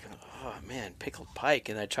pickled pike." I'm like, oh man, pickled pike,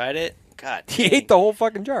 and I tried it. God, He dang. ate the whole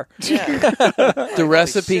fucking jar. Yeah. The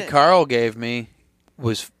recipe shit. Carl gave me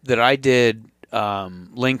was that I did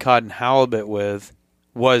lingcod and halibut with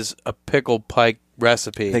was a pickled pike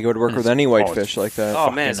recipe. I think it would work And with it's- any it's whitefish like that.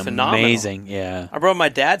 Oh man, it's fucking phenomenal. amazing. Yeah. I brought my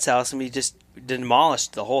dad's house, and we just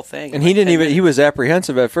demolished the whole thing. And in he like didn't 10 even. He minutes. was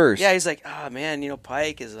apprehensive at first. Yeah, he's like, "Oh man,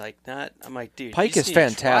 pike is like not." I'm like, "Dude, Pike you is just need to try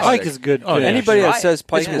fantastic. it." Pike is good. Oh, fish. yeah. Anybody Try that it. says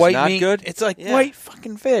pike It's is white not meat. good, It's like Yeah. white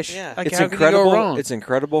fucking fish. Yeah. Like, it's how can you incredible. go wrong? It's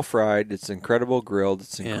incredible fried. It's incredible grilled.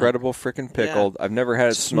 It's Yeah. incredible freaking pickled. I've never had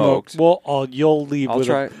it smoked. Well, you'll leave I'll with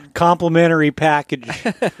try a it. complimentary package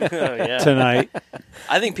Oh, yeah. tonight.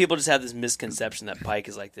 I think people just have this misconception that pike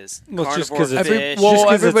is like this Well, it's just carnivore 'cause it's- fish. just 'cause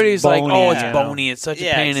it's everybody's like, bony, "Oh, it's you know. bony. It's such a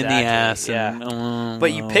Yeah, pain in the exactly, ass." yeah. And,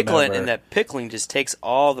 But you pickle it, whatever. and that pickling just takes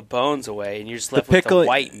all the bones away, and you're just left pickling- with the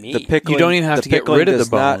white meat. The pickling, You don't even have the to get pickling rid of the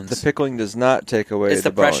does not- bones. The pickling does not take away it's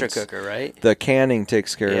the pressure bones. cooker, right? The canning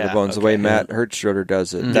takes care of Yeah, the bones. The okay. way Matt Hertzschroeder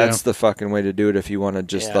does it. Mm. That's the fucking way to do it. If you want to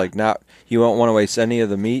just Yeah. like not, you don't want to waste any of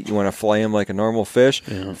the meat. You want to fillet them like a normal fish.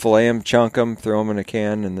 Yeah. Fillet them, chunk them, throw them in a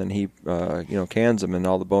can, and then he, cans them, and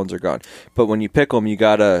all the bones are gone. But when you pickle them, you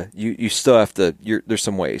gotta, you still have to. There's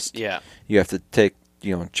some waste. Yeah. You have to take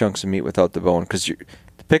chunks of meat without the bone because the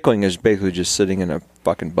pickling is basically just sitting in a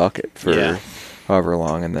fucking bucket for Yeah. however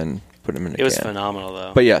long, and then put them in a It was can. phenomenal,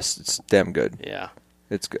 though. But yes, it's damn good. yeah.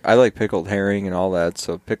 It's good. I like pickled herring and all that.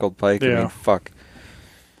 So pickled pike. I Yeah. mean, fuck.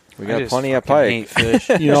 We I got just plenty of fucking pike. hate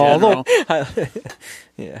fish. You know, in general.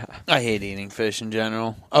 Yeah. I hate eating fish in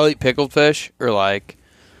general. I'll eat pickled fish or like,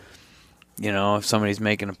 if somebody's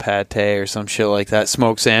making a pate or some shit like that.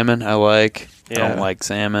 Smoked salmon, I like. Yeah. I don't like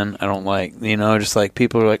salmon. I don't like, just like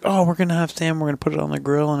people are like, oh, we're going to have salmon. We're going to put it on the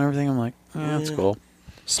grill and everything. I'm like, yeah, that's cool. Do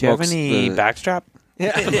you have Smokes any the- backstrap?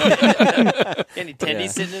 Any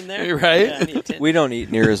tendies sitting in there? Right? Yeah, I need tendies. We don't eat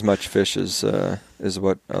near as much fish as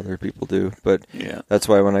what other people do, but Yeah. that's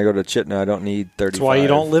why when I go to Chittenden, I don't need 35. That's why you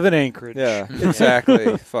don't live in Anchorage. Yeah,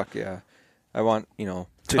 exactly. Fuck yeah. I want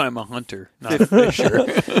I'm a hunter, not a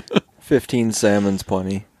fisher. 15 salmon's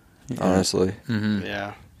plenty, honestly. Mm-hmm.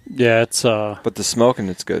 Yeah. Yeah, it's But the smoking,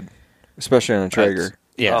 it's good, especially on a Traeger.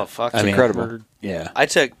 Yeah. Oh, fuck. It's incredible. Yeah.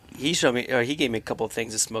 He showed me, or he gave me a couple of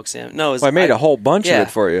things to smoke salmon. No, it was, Well, I made a whole bunch of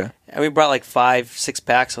it for you. And we brought like 5-6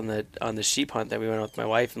 packs on the sheep hunt that we went on with my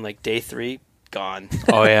wife, and like day 3, gone.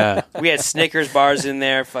 Oh yeah. We had Snickers bars in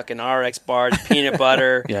there, fucking RX bars, peanut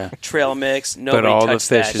butter, Yeah. trail mix. Nobody all the touched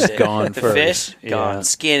fish that is shit. gone The first. fish gone, Yeah.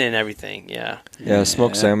 skin and everything. Yeah, Yeah,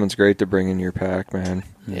 smoked salmon's great to bring in your pack, man.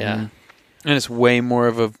 yeah. And it's way more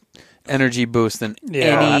of a energy boost than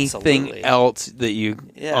Yeah. anything Absolutely. else that you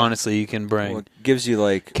Yeah. honestly you can bring. Well, it gives you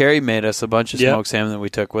like Carrie made us a bunch of Yep. smoked salmon that we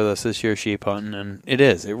took with us this year sheep hunting, and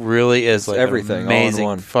it really is like everything an all in amazing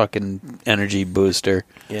one. fucking energy booster.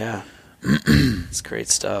 Yeah. It's great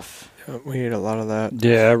stuff. we ate a lot of that.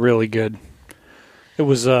 yeah, really good. It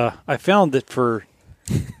was. I found that for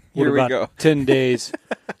Here we about go. 10 days.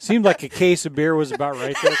 Seemed like a case of beer was about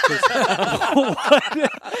right there. 'Cause-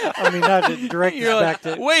 I mean, not to direct You're us like,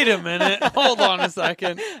 back to. wait a minute, hold on a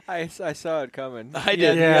second. I saw it coming. I Yeah,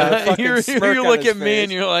 did. yeah, fucking you smirk on look his at me face.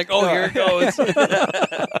 and you're like, oh, here it goes.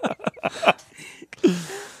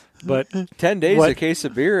 But 10 days What- a case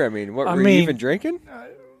of beer. I mean, what I were mean- you even drinking?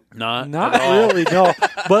 Not not at all. really, no.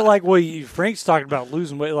 But like what Frank's talking about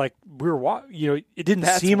losing weight, like we were, it didn't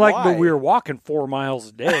That's seem like, why. but we were walking 4 miles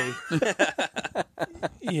a day.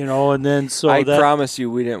 And then so I that promise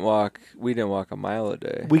you, we didn't walk a mile a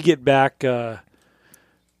day. we get back, and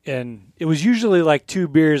it was usually like 2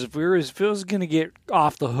 beers. If it was going to get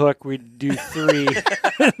off the hook, we'd do 3.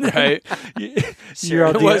 Right? You're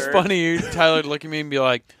all It was doing- funny. Tyler would look at me and be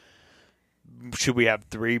like, should we have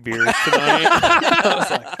 3 beers tonight? I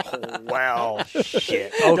was like, oh, wow,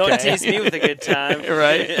 shit. Okay. Don't tease me with a good time.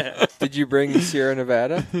 Right? Yeah. Did you bring Sierra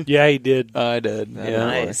Nevada? Yeah, he did. I did. Yeah.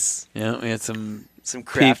 Nice. Yeah, we had some Some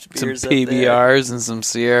craft some beers up there. PBRs and some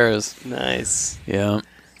Sierras. Nice. Yeah.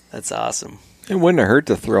 That's awesome. It wouldn't have hurt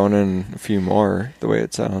to throw in a few more, the way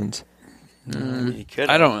it sounds. You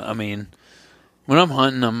could. I mean, when I'm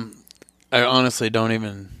hunting, I honestly don't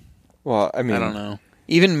even, Well, I mean, I don't know.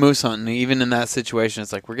 Even moose hunting, even in that situation,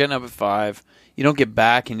 it's like we're getting up at 5. You don't get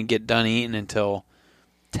back and you get done eating until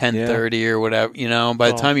 10:30 or whatever.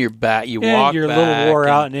 By the time you're back, you And walk you're a back. little wore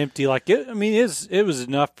out and empty. Like it was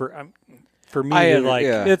enough for me to like.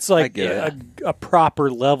 yeah, It's I like get a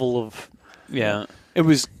proper level of. Yeah, it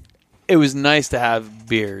was nice to have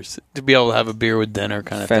beers, to be able to have a beer with dinner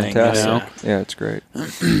kind of fantastic. thing. Yeah, it's great.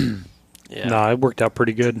 Yeah. No, it worked out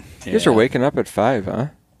pretty good. You guys are waking up at 5, huh?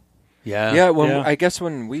 Yeah. Yeah, Yeah. I guess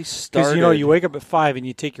when we started, Because you wake up at 5 and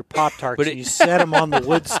you take your Pop-Tarts But and you set them on the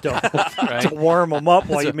wood stove Right. to warm them up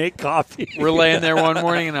while you make coffee. We're laying there one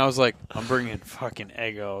morning, and I was like, "I'm bringing fucking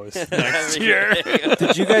Eggos next year."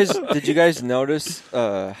 did you guys notice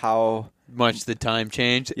how Much the time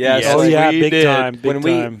changed. Yeah, Yes, so oh yeah, we big did. time, big when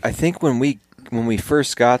time. I think when we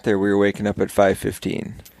first got there, we were waking up at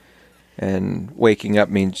 5:15, and waking up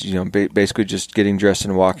means basically just getting dressed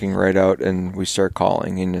and walking right out, and we start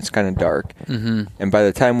calling, and it's kind of dark. Mm-hmm. And by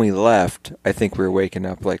the time we left, I think we were waking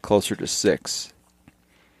up like closer to 6.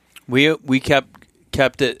 We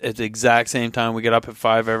kept it at the exact same time. We get up at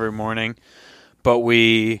 5 every morning, but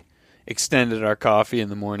we extended our coffee in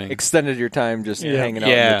the morning. Extended your time just Yeah. hanging out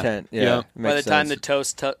in Yeah. the tent. Yeah. Yeah, By the makes time sense. the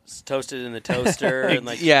toast toasted in the toaster and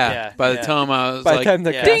like By the time I was by like, the time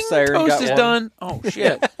the yeah. gas ding, siren toast got is warm. done. Oh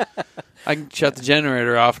shit! I can shut the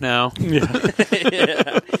generator off now. Yeah.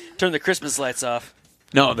 yeah. Turn the Christmas lights off.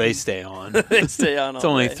 No, they stay on. They stay on. It's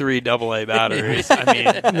all only day. 3 AA batteries. I mean,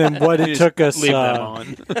 And then what it just took us, leave them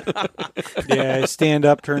on. stand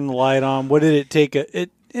up, turn the light on. What did it take? And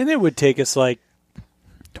it would take us like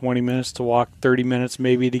 20 minutes to walk, 30 minutes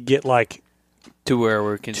maybe to get like To where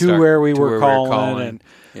we can to start, where we to were where calling. And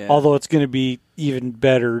Yeah. although it's going to be even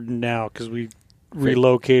better now because we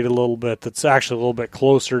relocated a little bit. That's actually a little bit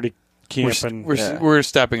closer to camping. we're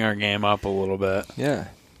stepping our game up a little bit. Yeah.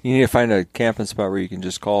 You need to find a camping spot where you can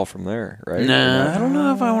just call from there, right? Nah, I don't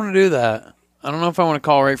know if I want to do that. I don't know if I want to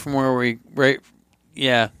call right from where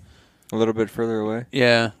yeah. A little bit further away.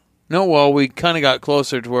 Yeah. No, well, we kind of got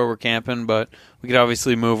closer to where we're camping, but we could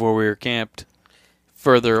obviously move where we were camped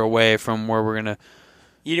further away from where we're going to.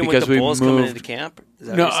 You didn't because want the we bulls coming moved- into camp? Is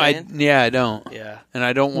that No, what you're saying? I don't. Yeah. And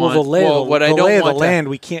I don't well, want the lay, what I the don't lay of want the to- land,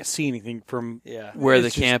 we can't see anything from. Yeah. where the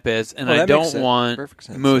It's just- camp is, and Well, I that makes don't sense. want Perfect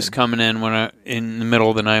sense, moose yeah. coming in in the middle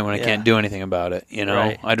of the night when I Yeah. can't do anything about it.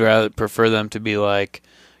 Right. I'd rather prefer them to be like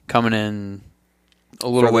coming in a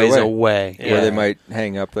little Further ways away. away. Yeah. Where they might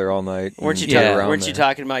hang up there all night. Weren't you, and get Yeah. around weren't you there.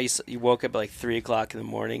 talking about you woke up at like 3 o'clock in the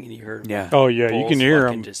morning and you heard Yeah. Oh yeah, you bulls can hear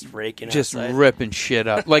fucking them. just raking Just outside? ripping shit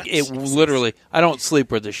up. Like it Jesus. literally. I don't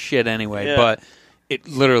sleep with the shit anyway, Yeah. but it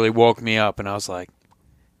literally woke me up, and I was like,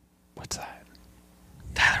 "What's that?"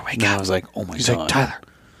 Tyler, wake And I up. was like, "Oh my He's god!" like,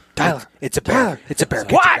 Tyler. It's a bear. It's a bear.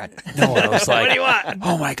 What? No, I was like, What do you want?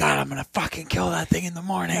 "Oh my god, I'm gonna fucking kill that thing in the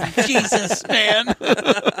morning." Jesus, man,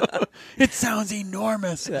 it sounds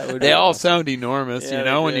enormous. They all sound enormous, Yeah, you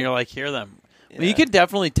know, they when do. you're like hear them. Well, Yeah. you can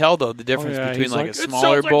definitely tell though the difference Oh, yeah, between he's like a like,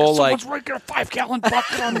 smaller bull, like someone's raking a 5-gallon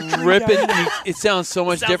bucket on the tree. ripping. It sounds so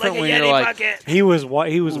much Sounds different like a when Yeti you're like bucket. He was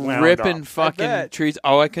wound ripping up. fucking bet. trees.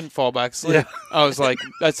 Oh, I couldn't fall back asleep. I was like,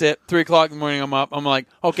 that's it. 3:00 in the morning, I'm up. I'm like,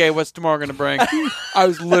 okay, what's tomorrow going to bring? I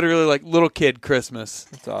was literally like little kid Christmas.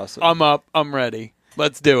 That's awesome. I'm up. I'm ready.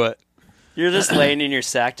 Let's do it. You're just laying in your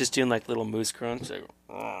sack, just doing like little moose grunts. Like,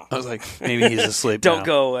 I was like, maybe he's asleep. don't now.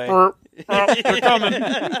 go away. They're coming.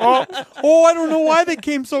 Oh, I don't know why they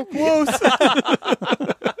came so close.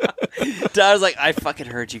 I was like, I fucking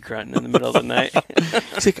heard you grunting in the middle of the night.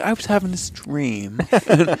 He's like, I was having this dream,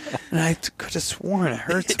 and I could have sworn I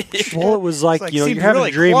heard some Well, it was like, like, you're seemed having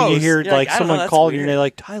really a dream and you close. hear You're like like, I don't know, someone that's calling you and weird. they're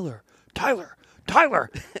like, Tyler.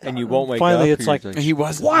 and you won't wake Finally, up. it's you're like- just And he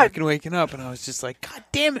wasn't fucking waking up, and I was just like, God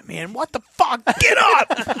damn it, man. What the fuck? Get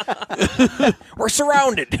up! we're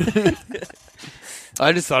surrounded.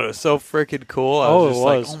 I just thought it was so freaking cool. I Oh, was just it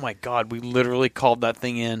like, was. oh my God, we literally called that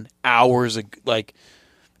thing in hours ago, like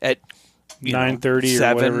at 9:30 or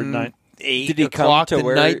 7, whatever, 9 8 Did he come o'clock to the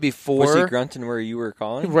where? night before? Was he grunting where you were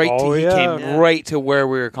calling? Right, Oh, he yeah. came Yeah. right to where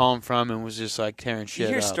we were calling from and was just like tearing You shit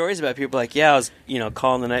hear up. stories about people like, yeah, I was,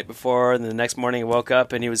 calling the night before, and the next morning I woke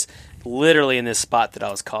up, and he was literally in this spot that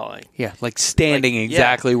I was calling. Yeah, like standing Like,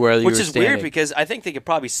 exactly yeah. where you Which were is standing. weird because I think they could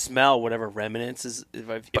probably smell whatever remnants is if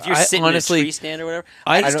But you're I sitting honestly- in a tree stand or whatever.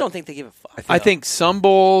 I I just don't- don't think they give a fuck. I think some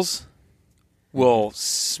bulls will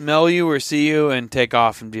smell you or see you and take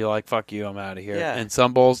off and be like, fuck you, I'm out of here. Yeah. And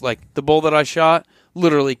some bulls, like the bull that I shot,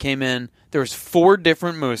 literally came in. There was 4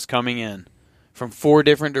 different moose coming in from 4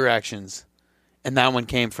 different directions. And that one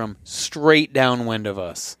came from straight downwind of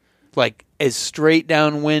us. Like as straight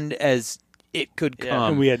downwind as it could Yeah. come.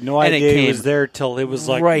 And we had no And it idea he came was there till it was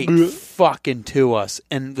like, right "Bleh." fucking to us.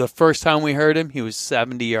 And the first time we heard him, he was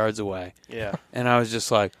 70 yards away. Yeah. And I was just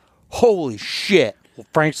like, holy shit. Well,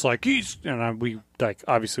 Frank's like, we like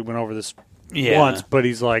obviously went over this Yeah. once, but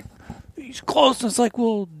he's like, he's close. And it's like,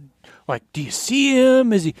 well, like, do you see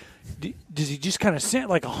him? Is he? Does he just kind of stand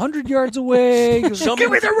like 100 yards away? He goes, Show Give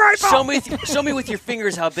me me the rifle. Show me with your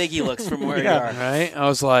fingers how big he looks from where Yeah. you are. Right? I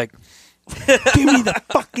was like, give me the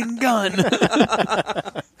fucking gun.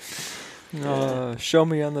 Show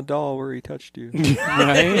me on the doll where he touched you.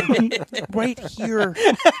 Right? Right here.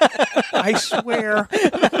 I swear.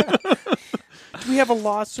 Do we have a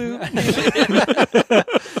lawsuit?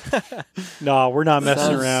 No, we're not messing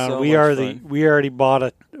Sounds around. so we much are fun. we already bought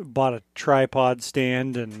a tripod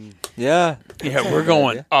stand and Yeah. Yeah, we're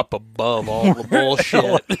going up above all the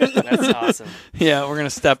bullshit. That's awesome. Yeah, we're going to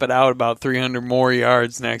step it out about 300 more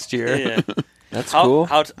yards next year. Yeah. That's How, cool.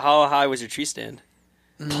 how high was your tree stand?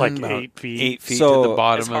 like About 8 feet. 8 feet So- to the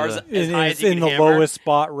bottom As far of as- the... as high It's as you in can the hammer? lowest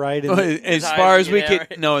spot, right? In the, As high far as as you we can could,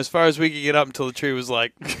 hammer? no, as far as we could get up until the tree was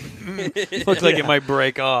like, looked like it might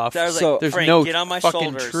break off. I was So- like, There's Frank, no get on my fucking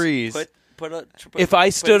shoulders. trees. Put If I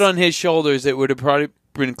stood on his shoulders, it would have probably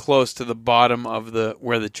been close to the bottom of the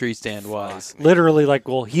where the tree stand was. literally, like,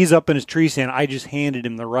 well, he's up in his tree stand. I just handed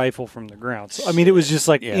him the rifle from the ground. So, I mean, it was just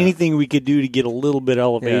like Yeah. anything we could do to get a little bit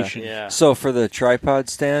elevation. Yeah. So for the tripod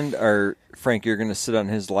stand, Frank, you're going to sit on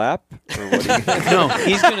his lap? Or what are you No,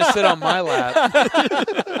 he's going to sit on my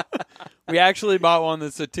lap. We actually bought one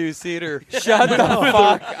that's a 2-seater. Shut the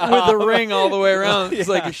fuck up. With the ring all the way around. It's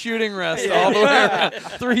like a shooting rest all the way around.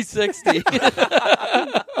 360.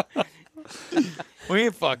 We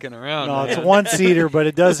ain't fucking around. No, it's man. a 1-seater, but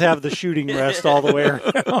it does have the shooting rest all the way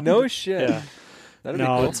around. No shit. Yeah. That'd be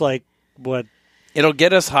No, cool. it's like what? It'll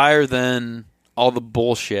get us higher than all the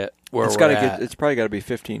bullshit where It's we're gotta at. get. It's probably got to be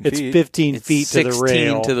 15 It's feet. 15 It's feet to the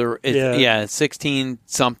 16 rail. to the Yeah. yeah, it's 16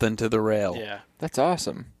 something to the rail. Yeah. That's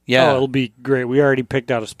awesome. Yeah. Oh, it'll be great. We already picked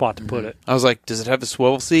out a spot to put it. I was like, does it have a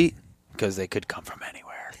swivel seat? Because they could come from anywhere.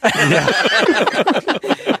 Y'all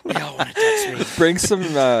want to touch me? Bring some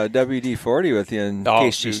WD-40 with you in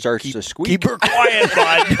case she dude, starts keep- to squeak. Keep her quiet,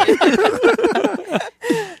 bud.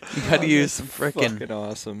 You got to use some Fucking frickin'.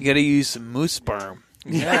 awesome. You got to use some moose sperm.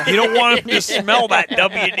 You don't want them to smell that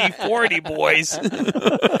WD-40, boys.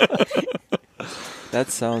 That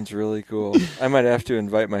sounds really cool. I might have to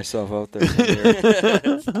invite myself out there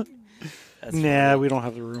someday. Nah, we don't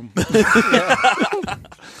have the room.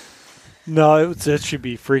 No, it should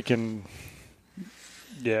be freaking.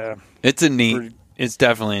 Yeah. It's a neat. It's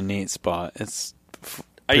definitely a neat spot. It's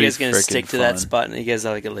Are you guys pretty going to freaking stick to that fun. spot? You guys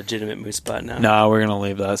have like a legitimate moose spot now? No, we're gonna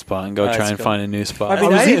leave that spot and go Oh, try that's and cool. find a new spot. I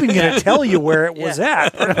was even going to tell you where it was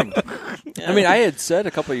at. I mean, I had said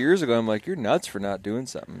a couple of years ago, I'm like, you're nuts for not doing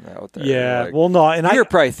something out there. Yeah, Like, well, no, and you were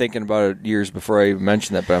probably thinking about it years before I even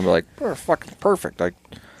mentioned that, but I'm like, we're fucking perfect. Like,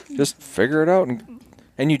 just figure it out.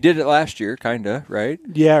 And you did it last year, kind of, right?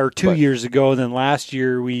 Yeah, or 2 But- years ago. And then last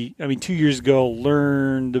year, 2 years ago,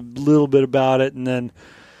 learned a little bit about it, and then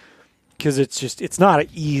because it's not an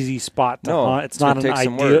easy spot to No, hunt. It's it's not gonna an take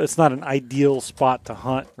some ideal. work. It's not an ideal spot to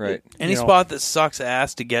hunt. Right. Any You know. spot that sucks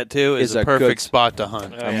ass to get to is Is a a perfect good- spot to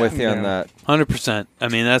hunt. I'm with you on Yeah. that. 100%. I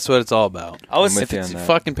mean, that's what it's all about. I was I'm If with you it's on a that.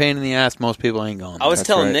 fucking pain in the ass, most people ain't going. I was That's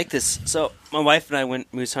telling right. Nick this. So my wife and I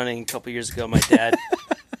went moose hunting a couple years ago. My dad,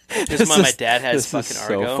 this is when my dad had his This fucking is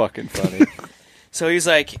so Argo. fucking funny. So he's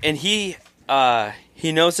like, and he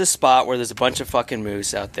knows this spot where there's a bunch of fucking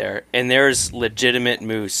moose out there, and there's legitimate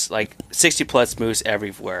moose, like 60 plus moose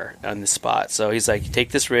everywhere on the spot. So he's like, you take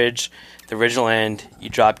this ridge, the ridge'll end, you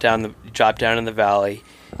drop down in the valley,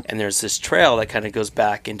 and there's this trail that kind of goes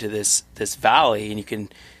back into this valley, and you can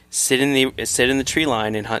sit in the tree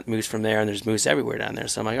line and hunt moose from there, and there's moose everywhere down there.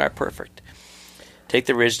 So I'm like, all right, perfect. Take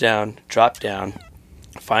the ridge down, drop down,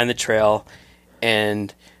 find the trail,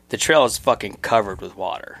 and the trail is fucking covered with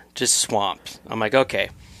water, just swamped. I'm like, okay,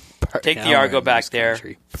 take Now the we're Argo in back moose there,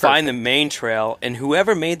 country. find the main trail, and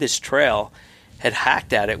whoever made this trail had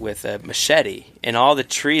hacked at it with a machete, and all the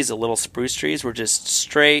trees, the little spruce trees, were just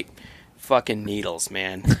straight fucking needles,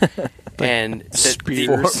 man. And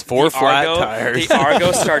Four flat Argo, tires. The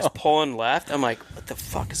Argo starts pulling left. I'm like, what the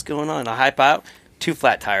fuck is going on? I hype out, 2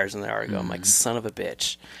 flat tires in the Argo. I'm like, son of a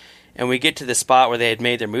bitch. And we get to the spot where they had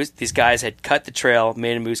made their moose. These guys had cut the trail,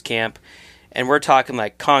 made a moose camp, and we're talking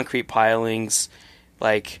like concrete pilings,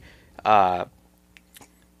 like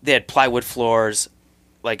they had plywood floors,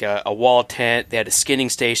 like a wall tent. They had a skinning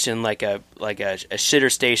station, like a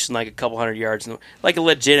shitter station, like a couple hundred yards, like a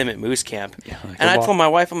legitimate moose camp. And I told my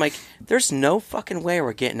wife, I'm like, there's no fucking way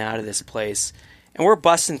we're getting out of this place. And we're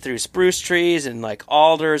busting through spruce trees and like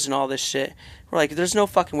alders and all this shit. We're like, there's no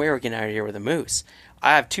fucking way we're getting out of here with a moose.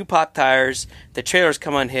 I have 2 pop tires. The trailer's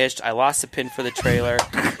come unhitched. I lost the pin for the trailer.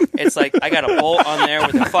 It's like I got a bolt on there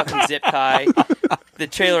with a fucking zip tie. The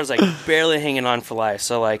trailer's like barely hanging on for life.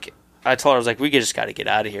 So like I told her, I was like, we just got to get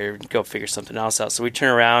out of here and go figure something else out. So we turn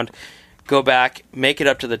around, go back, make it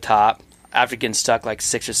up to the top after getting stuck like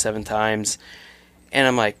 6 or 7 times. And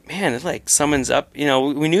I'm like, man, it's like someone's up. You know,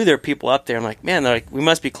 we knew there were people up there. I'm like, man, they're like, we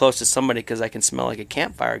must be close to somebody because I can smell like a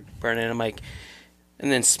campfire burning. I'm like, and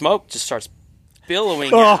then smoke just starts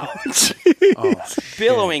billowing out.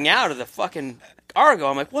 Billowing out of the fucking Argo.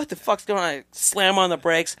 I'm like, what the fuck's going on? I slam on the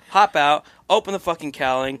brakes, hop out, open the fucking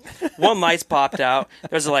cowling. 1 light's popped out.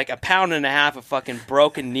 There's like a pound and a half of fucking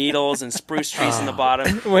broken needles and spruce trees in the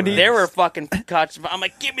bottom. They were fucking caught. I'm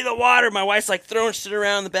like, give me the water. My wife's like throwing shit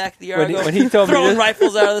around the back of the Argo. When he told me throwing this-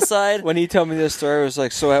 rifles out of the side. When he told me this story, I was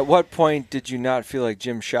like, so at what point did you not feel like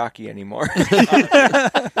Jim Shockey anymore?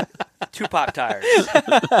 2 pop tires.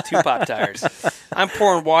 2 pop tires. I'm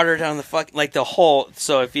pouring water down the fucking, like the whole,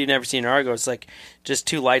 so if you've never seen an Argo, it's like just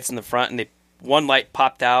 2 lights in the front, and 1 light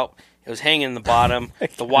popped out. It was hanging in the bottom.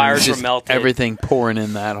 The wires were Just melted. everything pouring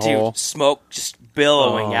in that hole. Dude, smoke just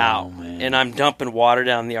billowing Oh, out. man. And I'm dumping water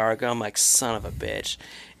down the Argo. I'm like, son of a bitch.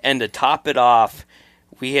 And to top it off,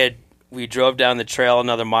 we drove down the trail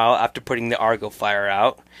another mile after putting the Argo fire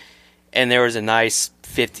out. And there was a nice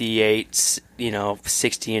 58,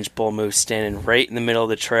 60-inch bull moose standing right in the middle of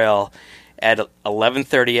the trail at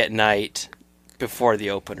 11:30 at night before the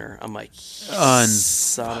opener. I'm like,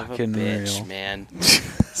 son of a Unfucking bitch, real. man.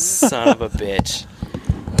 Son of a bitch.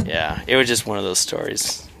 Yeah, it was just one of those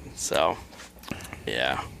stories. So,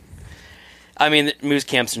 yeah. I mean, the moose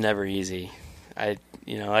camps are never easy. I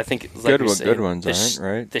think like Good ones aren't,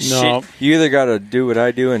 right? The No. shit. You either got to do what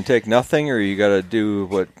I do and take nothing, or you got to do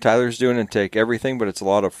what Tyler's doing and take everything, but it's a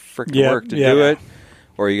lot of freaking work to do it.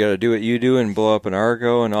 Or you got to do what you do and blow up an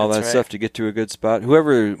Argo and all That's that right. stuff to get to a good spot.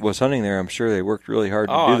 Whoever was hunting there, I'm sure they worked really hard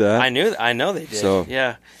to do that. I know they did. So-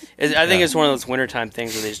 yeah, I think it's one of those wintertime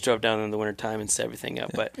things where they just drove down in the wintertime and set everything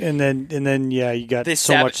up. But And then you got They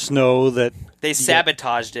so sab- much snow that they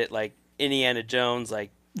sabotaged it like Indiana Jones.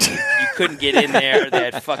 Like you couldn't get in there. They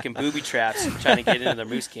had fucking booby traps trying to get into their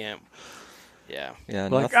moose camp. Yeah. Yeah,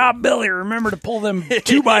 like, nothing. Billy, remember to pull them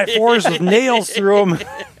 2x4s with nails through them.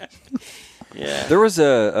 Yeah. There was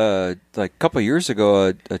a couple of years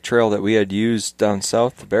ago a trail that we had used down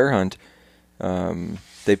south the bear hunt.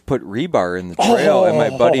 They put rebar in the trail, and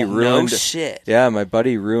my buddy No ruined. shit. Yeah, my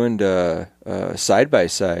buddy ruined side by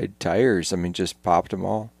side tires. I mean, just popped them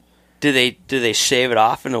all. Did they shave it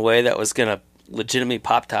off in a way that was gonna legitimately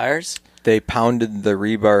pop tires? They pounded the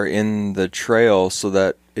rebar in the trail so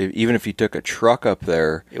that even if you took a truck up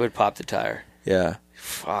there, It would pop the tire. yeah,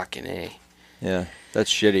 Fucking A. yeah,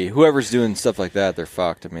 that's shitty. Whoever's doing stuff like that, they're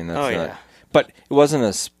fucked. I mean, that's Oh, not. yeah. But it wasn't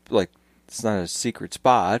it's not a secret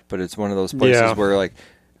spot, but it's one of those places Yeah. where like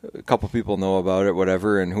a couple people know about it,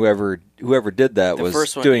 whatever, and whoever did that The was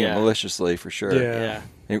first one, doing yeah. it maliciously for sure. Yeah.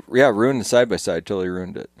 Ruined the side by side. Totally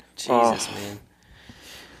ruined it. Jesus, man.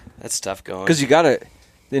 That's tough going. Because you gotta,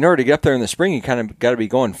 in order to get up there in the spring, you kind of got to be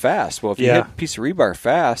going fast. Well, if you Yeah. hit a piece of rebar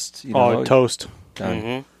fast, you know, toast. done.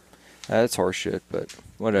 Mhm. That's horseshit, but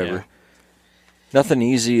whatever. Yeah. Nothing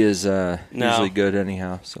easy is usually good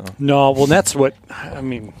anyhow. So No, well, that's what I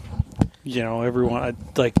mean. You know, everyone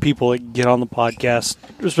like people that get on the podcast,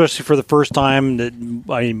 especially for the first time. That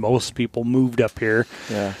I mean, most people moved up here,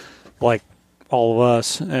 yeah, like all of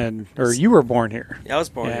us, or you were born here. Yeah, I was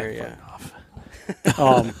born here, yeah.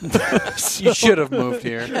 You should have moved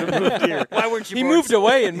here. Why weren't you he born moved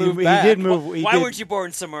away and moved he back. did move. He Why did, weren't you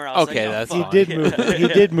born somewhere else? Okay, Like, that's oh, He fuck. did move. He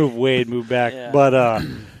did move away and move back, Yeah. but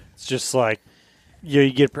it's just like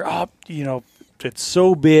you get it's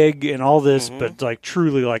so big and all this, but like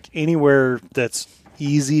truly like anywhere that's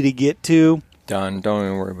easy to get to, Done. Don't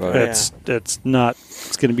even worry about it. it's not.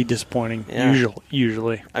 It's going to be disappointing. Yeah.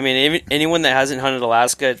 Usually. I mean, anyone that hasn't hunted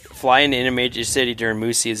Alaska, fly into any major city during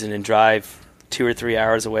moose season and drive 2 or 3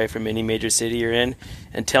 hours away from any major city you're in,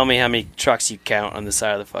 and tell me how many trucks you count on the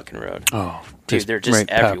side of the fucking road. Oh, Dude, they're just right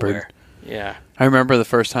peppered. everywhere. Yeah. I remember the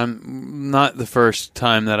first time, not the first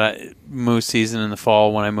time that I moose season in the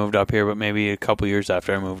fall when I moved up here, but maybe a couple years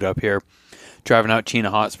after I moved up here, driving out Chena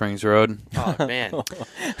Hot Springs Road Oh, man.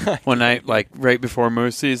 one night, like right before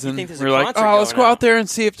moose season. think there's We a were like, concert oh, let's going go on." out there and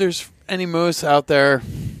see if there's any moose out there.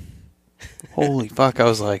 Holy fuck! I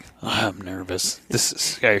was like, oh, I'm nervous. This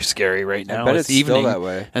is scary right now. I bet it's evening, still that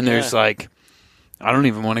way. and there's Yeah. like, I don't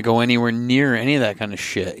even want to go anywhere near any of that kind of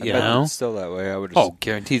shit. I You bet know? it's still that way. I would. Oh,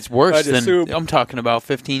 guaranteed it's worse I'd than assume. I'm talking about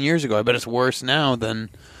 15 years ago. I bet it's worse now than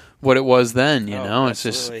what it was then. You Oh, know,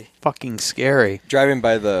 absolutely. it's just fucking scary. driving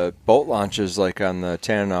by the boat launches, like on the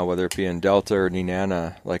Tanana, whether it be in Delta or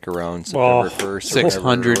Nenana, like around September 1st, or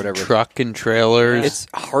 600 whatever. truck and trailers. It's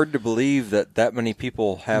hard to believe that many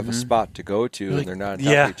people have a spot to go to and they're not on top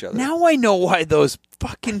yeah. of each other. Now I know why those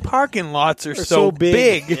fucking parking lots are They're so so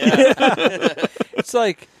big. big. It's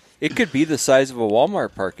like it could be the size of a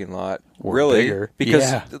Walmart parking lot, Or really, bigger. because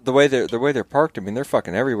Yeah. the way they're parked. I mean, they're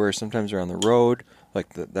fucking everywhere. Sometimes they're on the road,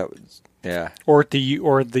 like that was Or at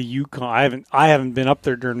the Yukon. I haven't been up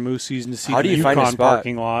there during moose season to see How the do you find a Yukon spot?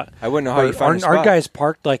 parking lot. I wouldn't know how you find a Our spot. guys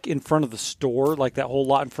parked like in front of the store, like that whole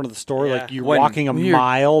lot in front of the store. Yeah. Like you're When- walking a Weird.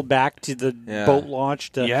 mile back to the Yeah. boat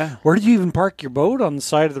launch. To, Yeah. Where did you even park your boat on the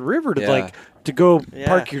side of the river to Yeah. to go Yeah.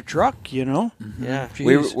 park your truck? You know? Yeah.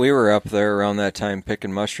 We were up there around that time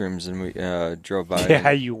picking mushrooms, and we drove by. Yeah,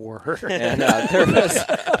 and, you were. and there was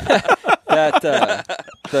that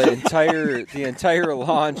the entire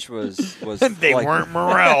launch was They like, weren't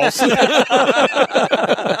morels.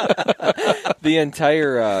 the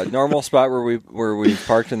entire normal spot where we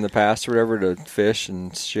parked in the past or whatever to fish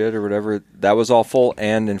and shit or whatever, that was all full,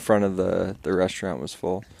 and in front of the restaurant was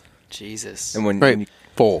full. Jesus. And when right,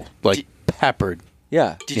 full, like peppered.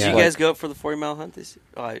 yeah, Did Yeah. you guys go up for the 40-mile hunt this year?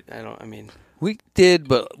 Oh, I don't. I mean, We did,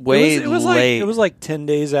 but way it was late. Like, it was like 10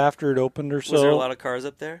 days after it opened or so. was there a lot of cars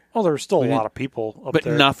up there? Oh, there was still a We lot did- of people up but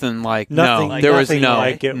there. nothing like Nothing- no. like There was nothing no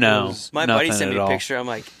like it no. was- My nothing buddy sent me at a all. picture. I'm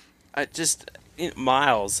like,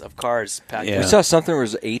 miles of cars packed. Yeah. we up. saw something where it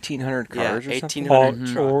was 1,800 Yeah, cars or something.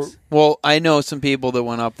 1,800 Or- trucks. Well, I know some people that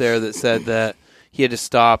went up there that said that he had to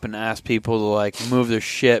stop and ask people to like move their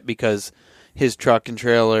shit because his truck and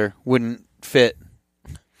trailer wouldn't fit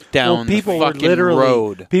down Well, people the were fucking literally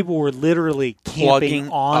road. People were literally Plugging camping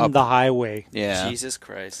on up. the highway. Yeah, Jesus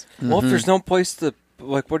Christ. Well, if there's no place to,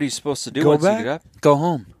 like, what are you supposed to do Go once back? you get up? go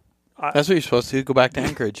home. I- That's what you're supposed to do. Go back to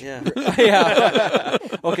Anchorage. Yeah. Yeah.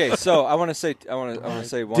 Okay, so I want to say one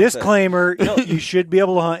thing. Disclaimer: you should be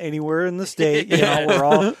able to hunt anywhere in the state. You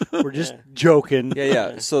know, we're just joking.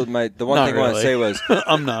 Yeah. So the one Not thing I want to really. say was,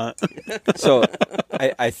 I'm not. so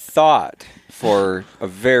I thought for a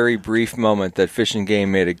very brief moment that Fish and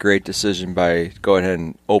Game made a great decision by going ahead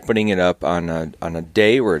and opening it up on a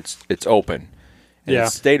day where it's open. And Yeah.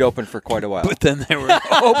 it stayed open for quite a while. But then they were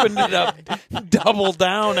opened it up, double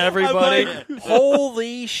down, everybody.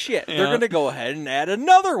 Holy shit! They're Yeah. gonna go ahead and add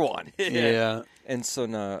another one. Yeah. And so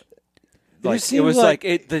now, It like it seemed was like-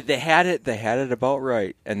 they had it about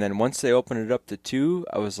right. And then once they opened it up to 2,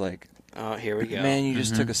 I was like, Oh, here we go. man, you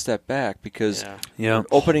just took a step back because Yeah. Yeah.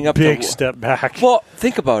 opening up Big the step back. Well,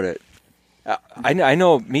 think about it. I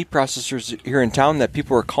know meat processors here in town that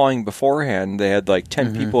people were calling beforehand. They had like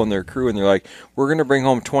 10 people in their crew, and they're like, "We're going to bring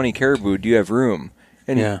home 20 caribou. Do you have room?"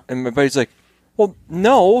 And my buddy's like, "Well,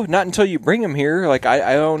 no, not until you bring them here. Like,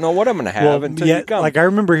 I don't know what I'm going to have until you come." Like I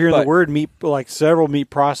remember hearing the word meat. Like several meat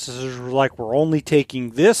processors were like, "We're only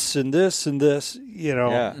taking this and this and this." You know.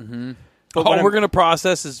 Yeah. But all we're going to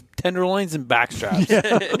process is tenderloins and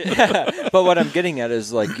backstraps. But what I'm getting at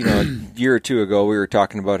is, like, a year or two ago, we were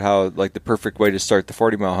talking about how, like, the perfect way to start the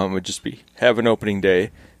 40-mile hunt would just be have an opening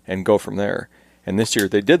day and go from there. And this year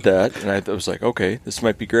they did that, and I was like, okay, this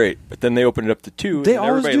might be great. But then they opened it up to 2. They and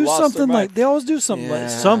always everybody do lost something their like mind. they always do something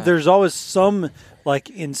like there's always some like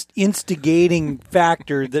instigating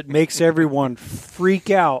factor that makes everyone freak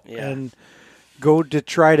out and go to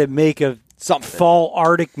try to make a fall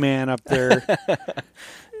Arctic man up there.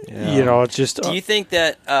 It's just. Do you think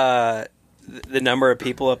that the number of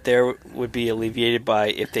people up there would be alleviated by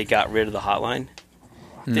if they got rid of the hotline?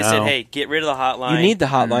 They said, "Hey, get rid of the hotline." You need the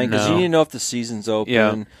hotline because No. you need to know if the season's open.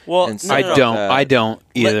 Yeah. Well, and no, I no, no. don't. I don't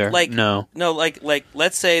either. No, like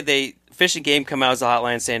let's say Fish and Game come out as a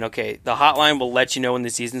hotline saying, "Okay, the hotline will let you know when the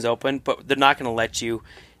season's open, but they're not going to let you."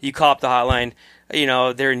 You call up the hotline.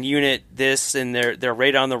 They're in unit this, and they're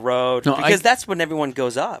right on the road because that's when everyone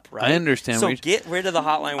goes up, right? I understand. So get rid of the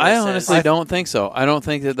hotline. I honestly don't think so. I don't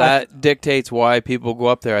think that dictates why people go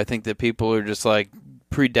up there. I think that people are just like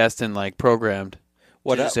predestined, like programmed.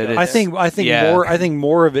 I think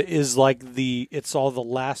more of it is like it's all the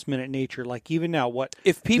last minute nature. Like even now,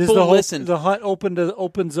 if people listened, the hunt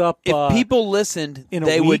opens up. If people listened,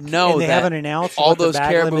 they would know and they that haven't announced all what the those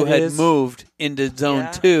bag caribou limit had is. moved into zone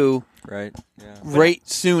 2, right? Yeah. Right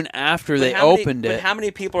soon after they opened it. But how many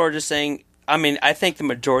people are just saying? I mean, I think the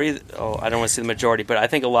majority. I don't want to say the majority, but I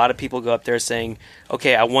think a lot of people go up there saying,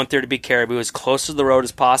 "Okay, I want there to be caribou as close to the road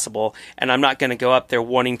as possible, and I'm not going to go up there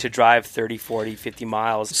wanting to drive 30, 40, 50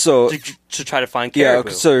 miles to try to find caribou."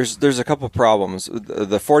 Yeah, so there's a couple problems.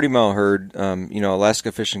 The 40-mile herd,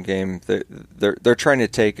 Alaska Fish and Game, they're trying to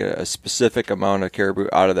take a specific amount of caribou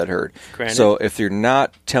out of that herd. Granted. So if you're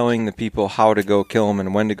not telling the people how to go kill them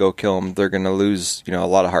and when to go kill them, they're going to lose a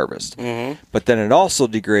lot of harvest. Mm-hmm. But then it also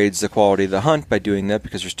degrades the quality of the hunt by doing that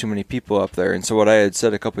because there's too many people up there. And so what I had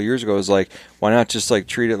said a couple of years ago is like, why not just like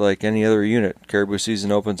treat it like any other unit? Caribou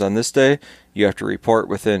season opens on this day. You have to report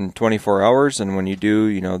within 24 hours, and when you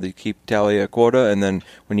do, they keep tally a quota, and then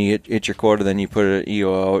when you hit your quota, then you put an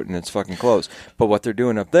EO out, and it's fucking closed. But what they're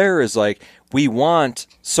doing up there is like, we want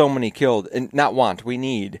so many killed, and not want, we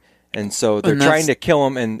need. And so they're trying to kill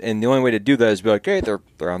them, and the only way to do that is be like, hey, they're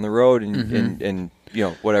on the road, and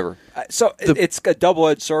whatever. So it's a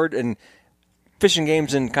double-edged sword, and Fish and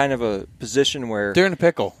Game's in kind of a position where they're in a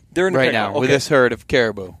pickle. They're in a right pickle. now with this herd of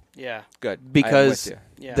caribou. Yeah, good, because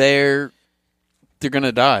they're going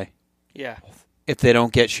to die. Yeah, if they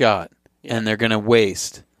don't get shot, and they're going to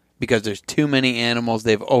waste because there's too many animals.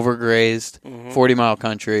 They've overgrazed 40-mile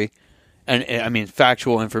country, and I mean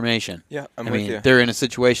factual information. Yeah, I mean they're in a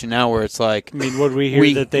situation now where it's like, I mean, what we hear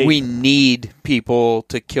we need people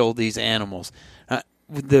to kill these animals.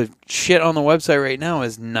 The shit on the website right now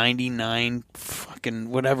is 99 fucking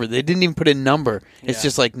whatever. They didn't even put a number. It's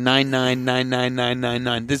just like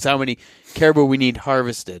 99999999. This is how many caribou we need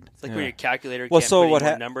harvested. It's like when your calculator can't put any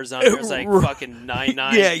more numbers on it. It's like fucking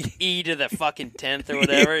 99 e to the fucking 10th or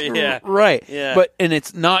whatever. Yeah, right. Yeah, but and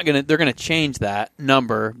it's not gonna. They're gonna change that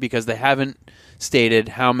number because they haven't stated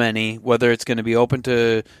how many, whether it's going to be open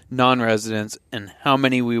to non-residents, and how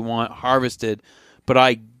many we want harvested. But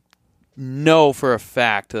I know for a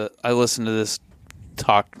fact that I listen to this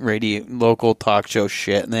local talk show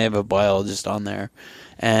shit, and they have a biologist on there,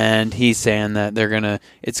 and he's saying that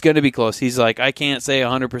it's gonna be close. He's like, I can't say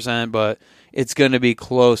 100%, but it's gonna be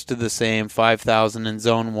close to the same 5,000 in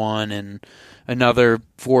zone 1 and another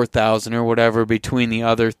 4,000 or whatever between the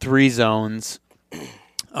other 3 zones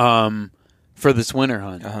for this winter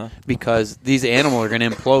hunt, because these animals are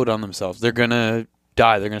gonna implode on themselves. They're gonna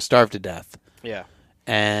die. They're gonna starve to death. Yeah.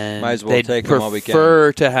 And might as well they'd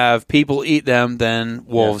prefer to have people eat them than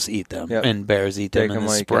wolves eat them and bears eat them in the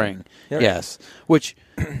spring. Yes, which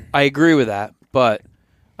I agree with that, but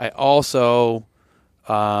I also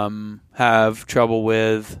have trouble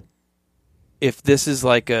with if this is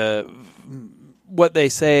like what they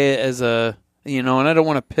say as a, and I don't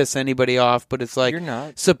want to piss anybody off, but it's like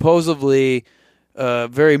supposedly a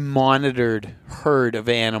very monitored herd of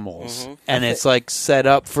animals, and it's like set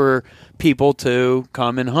up for people to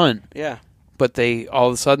come and hunt. Yeah. But they all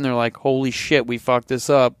of a sudden they're like, holy shit, we fucked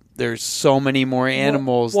this up. there's so many more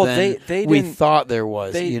animals well, than they we didn't- thought there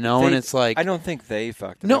was, and it's like I don't think they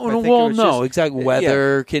fucked it no, up. I think well, it was no, just- exactly.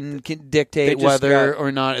 Weather can dictate They just whether got-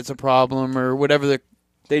 or not it's a problem or whatever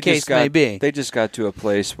the case may be. They just got to a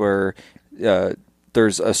place where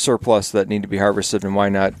there's a surplus that need to be harvested, and why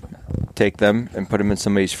not take them and put them in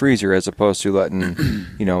somebody's freezer as opposed to letting,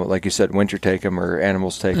 like you said, winter take them or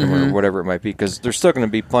animals take them or whatever it might be, because there's still going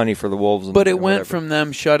to be plenty for the wolves. But it and went whatever. from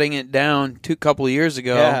them shutting it down a couple of years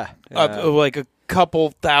ago, Yeah. like a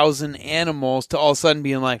couple thousand animals, to all of a sudden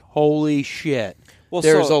being like, holy shit, Well,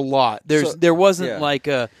 there's so- a lot. so- There wasn't yeah. like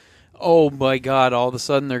a, oh my God, all of a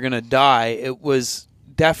sudden they're going to die. It was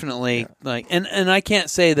definitely like, and I can't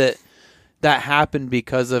say that happened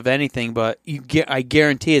because of anything, but I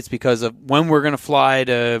guarantee it's because of when we're going to fly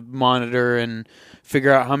to monitor and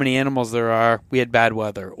figure out how many animals there are, we had bad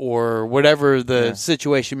weather or whatever the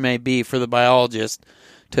situation may be for the biologist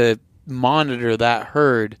to monitor that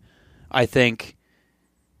herd, I think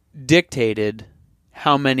dictated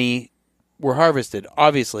how many were harvested,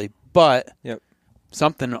 obviously, but Yep.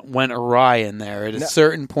 something went awry in there at a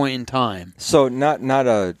certain point in time. So not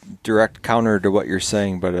a direct counter to what you're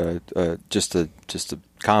saying, but just a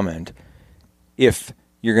comment. If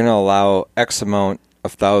you're going to allow X amount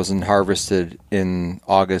of thousand harvested in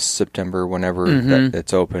August, September, whenever that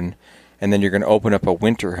it's open, and then you're going to open up a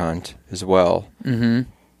winter hunt as well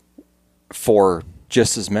for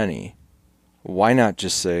just as many, why not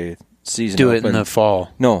just say season Do open? it in the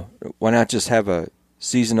fall. No, why not just have a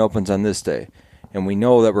season opens on this day, and we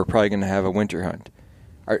know that we're probably going to have a winter hunt.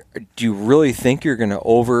 Do you really think you're going to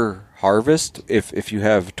over harvest if you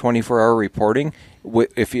have 24-hour reporting?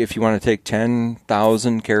 If you want to take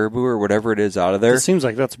 10,000 caribou or whatever it is out of there, It seems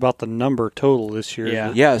like that's about the number total this year.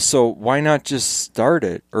 Yeah. yeah. So why not just start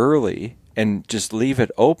it early and just leave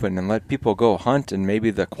it open and let people go hunt, and maybe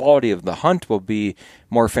the quality of the hunt will be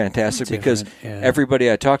more fantastic because everybody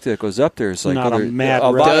I talk to that goes up there is like, Not a mad a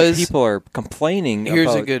lot of rush. people are complaining. Here's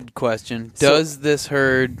a about good question. Does this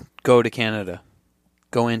herd go to Canada?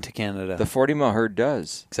 Go into Canada? the 40-mile herd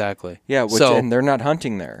does. Exactly. Yeah, and they're not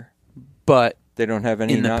hunting there. But They don't have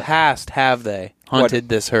any. in the past, have they hunted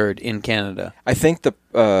this herd in Canada? I think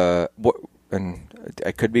and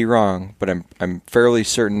I could be wrong, but I'm fairly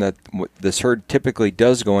certain that this herd typically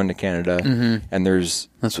does go into Canada, and there's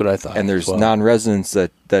That's what I thought. and there's as well. non-residents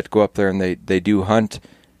that go up there and they do hunt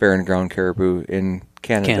barren ground caribou in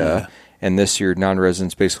Canada. And this year,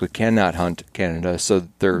 non-residents basically cannot hunt Canada, so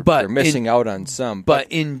they're missing out on some. But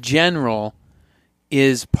in general,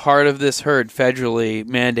 is part of this herd federally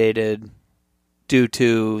mandated due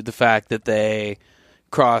to the fact that they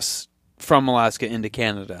cross from Alaska into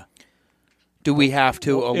Canada? Do we have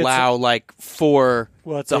to allow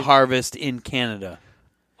the harvest in Canada?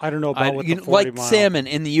 I don't know about what the 40 like mile. salmon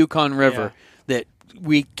in the Yukon River, that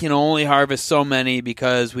we can only harvest so many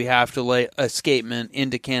because we have to lay escapement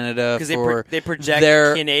into Canada because they project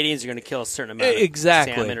Canadians are going to kill a certain amount of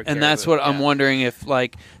salmon or and that's caribou. what I'm wondering if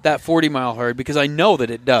that 40-mile herd, because I know that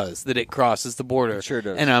it crosses the border. It sure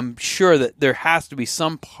does. And I'm sure that there has to be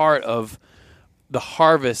some part of the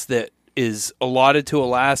harvest that is allotted to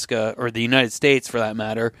Alaska, or the United States for that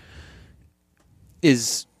matter,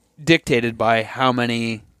 is dictated by how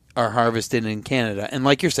many are harvested in Canada. And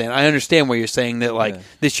like you're saying, I understand where you're saying that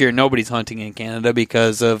this year nobody's hunting in Canada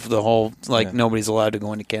because of the whole nobody's allowed to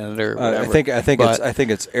go into Canada or whatever. I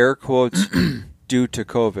think it's air quotes due to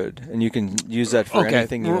COVID, and you can use that for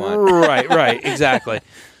anything you want. Right, exactly.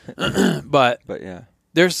 but yeah,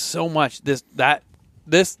 there's so much the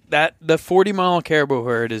 40-mile caribou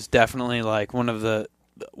herd is definitely like one of the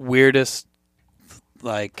weirdest,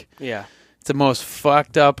 it's the most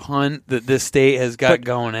fucked up hunt that this state has got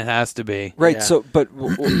going. It has to be. Right. Yeah. So, but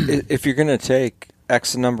if you're going to take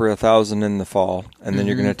X number of thousand in the fall, and then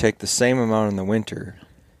you're going to take the same amount in the winter,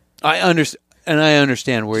 I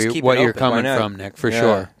understand what you're open. coming from, Nick, for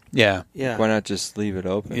sure. Yeah. why not just leave it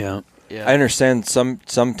open? Yeah. I understand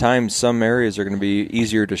sometimes some areas are going to be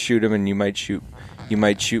easier to shoot them, and you might shoot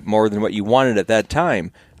more than what you wanted at that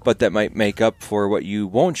time. But that might make up for what you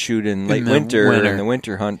won't shoot in late winter in the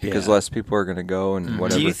winter hunt because less people are going to go and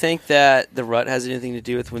whatever. Do you think that the rut has anything to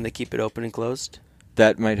do with when they keep it open and closed?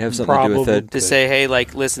 That might have something to do with it. To say, hey,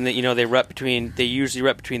 listen, that they usually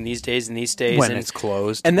rut between these days and these days when it's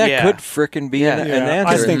closed, and that could frickin' be an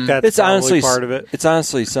answer. I think that's it's honestly part of it. It's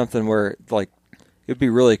honestly something where it'd be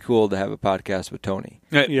really cool to have a podcast with Tony.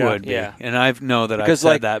 It Yeah. would be. Yeah. And I know that I've Because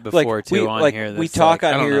said that before, too, we, on here. We that's talk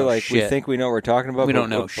I on don't here know like we shit. think we know what we're talking about. We but- don't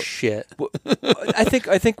know but- shit. I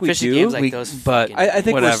think we Fishing do. games like We- those. but fucking- I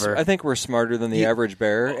think Whatever. I think we're smarter than the You- average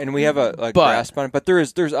bear, and we have a But- grasp on it. But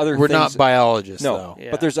there's other We're things. not biologists, no, though.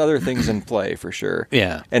 Yeah. but there's other things in play for sure.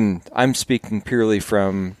 Yeah. And I'm speaking purely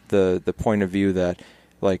from the point of view that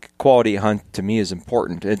like quality hunt to me is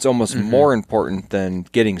important. It's almost more important than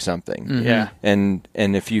getting something. Yeah. And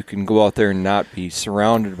if you can go out there and not be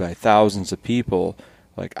surrounded by thousands of people,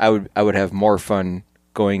 like I would have more fun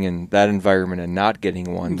going in that environment and not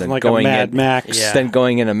getting one than like going a Mad in Max. Yeah. than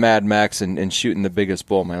going in a Mad Max and shooting the biggest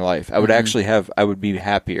bull of my life. I would actually I would be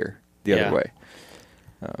happier the Yeah. other way.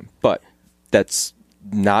 But that's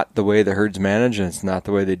not the way the herd's managed, and it's not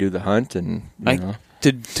the way they do the hunt. And you know.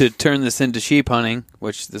 To turn this into sheep hunting,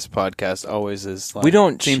 which this podcast always is, like, We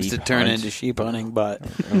don't seems sheep to turn hunt. into sheep hunting, but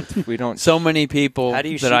we don't. so many people How do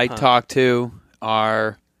you that sheep I hunt? talk to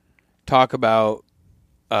talk about,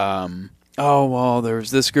 oh well, there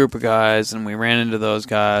was this group of guys, and we ran into those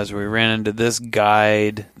guys, or we ran into this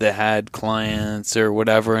guide that had clients or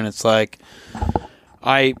whatever, and it's like,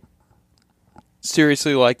 I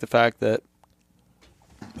seriously like the fact that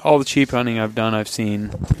all the sheep hunting I've done, I've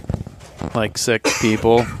seen like 6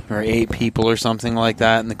 people or 8 people or something like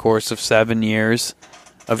that in the course of 7 years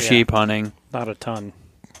of Yeah. sheep hunting. Not a ton.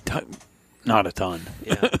 Not a ton.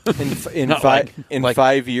 Yeah. In Not five like- in like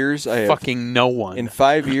 5 years, I have Fucking no one. in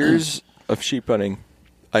 5 years of sheep hunting,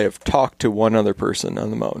 I have talked to one other person on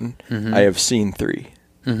the mountain. I have seen 3.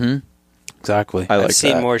 Mm-hmm. Exactly. I like I've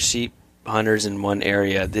seen that. more sheep hunters in one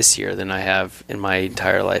area this year than I have in my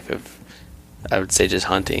entire life of, I would say, just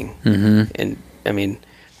hunting. Mm-hmm. And I mean,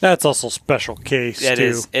 That's also special case it too.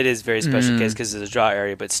 is very special case because it's a draw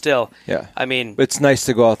area, but still, Yeah, I mean, but it's nice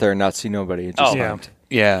to go out there and not see nobody. And just Oh. Yeah. hunt.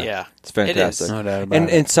 Yeah. yeah, It's fantastic. It is. No doubt about And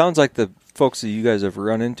it. it sounds like the folks that you guys have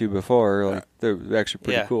run into before, like they're actually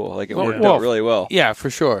pretty Yeah. cool. Like it Well, worked well, out really well. Yeah, for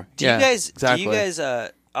sure. Do yeah, you guys? exactly. Do you guys? I'll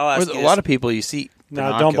Or ask a you lot this. of people you see. No,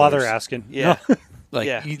 don't bother binoculars. asking. Yeah. No. Like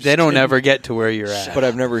Yeah. they don't ever get to where you're at. But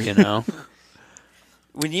I've never, you know.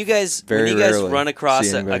 When you guys Very rarely run across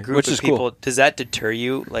see a anybody, group which of is cool. people, does that deter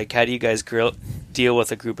you? Like, how do you guys deal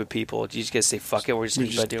with a group of people? Do you just say, "Fuck it, we're just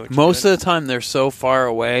gonna do what Most of the time, they're so far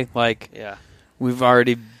away. Like yeah, we've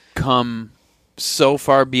already come so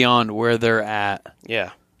far beyond where they're at.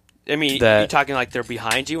 yeah. I mean, That- are you talking like they're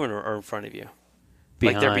behind you or in front of you?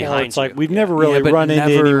 Like they're Behind. Well, behind it's like you. we've Yeah. never really Yeah, but run into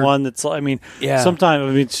never- anyone that's. I mean, Yeah. sometimes I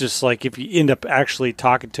mean it's just like if you end up actually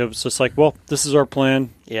talking to them, it's just like, well, this is our plan,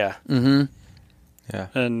 Yeah, Mm-hmm. Yeah.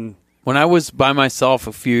 and When I was by myself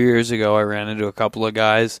a few years ago, I ran into a couple of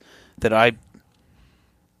guys that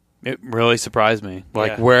it really surprised me.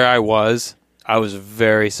 Like Yeah. where I was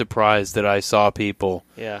very surprised that I saw people,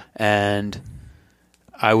 yeah, and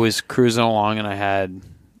I was cruising along and I had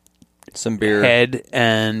Some beer. head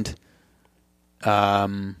and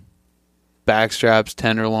backstraps,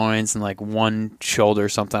 tenderloins, and like one shoulder or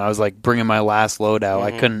something. I was like bringing my last load out.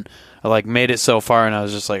 I like made it so far and I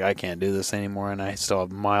was just like, I can't do this anymore, and I still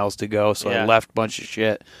have miles to go. So Yeah. I left a bunch of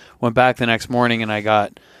shit, went back the next morning, and I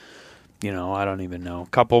got, I don't even know, a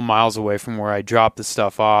couple miles away from where I dropped the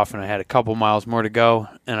stuff off, and I had a couple miles more to go,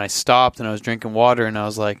 and I stopped and I was drinking water, and I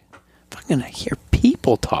was like, fucking, I hear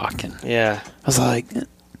people talking. yeah. I was like,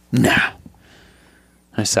 nah.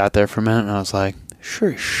 I sat there for a minute and I was like,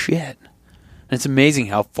 sure as shit. And it's amazing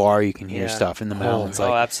how far you can hear Yeah. stuff in the mountains. Oh,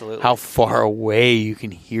 Like absolutely. how far away you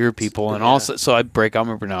can hear people. And Yeah. also, so I break out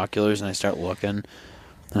my binoculars and I start looking.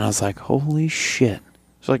 And I was like, holy shit.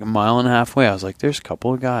 It's like a mile and a half away. I was like, there's a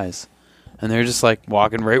couple of guys. And they're just like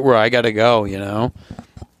walking right where I got to go,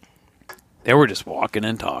 They were just walking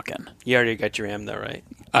and talking. You already got your M though, right?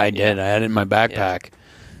 I did. I had it in my backpack.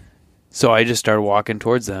 So I just started walking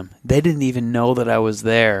towards them. They didn't even know that I was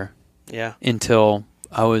there Yeah, until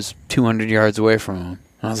I was 200 yards away from them.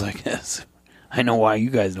 And I was like, yes, I know why you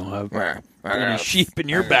guys don't have any sheep in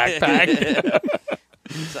your backpack.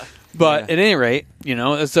 But at any rate,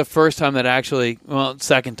 it's the first time that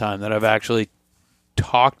second time that I've actually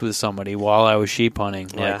talked with somebody while I was sheep hunting.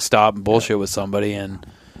 Yeah. Like stop and bullshit with somebody, and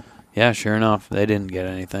yeah, sure enough, they didn't get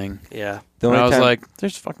anything. yeah. The And only I was time- like,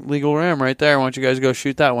 there's a fucking legal ram right there. Why don't you guys go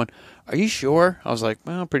shoot that one? Are you sure? I was like,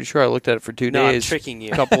 well, I'm pretty sure. I looked at it for 2 No, I'm days. tricking you.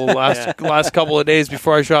 Last couple of days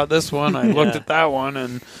before I shot this one, I looked at that one,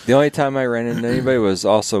 and The only time I ran into anybody was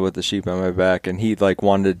also with the sheep on my back, and he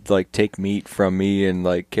wanted to take meat from me and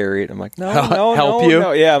carry it. I'm like, no, Help no, you?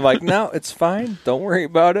 no. Yeah, I'm like, no, it's fine. Don't worry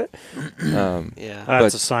about it. Yeah. that's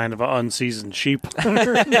But- a sign of an unseasoned sheep.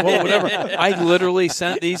 Well, whatever. I literally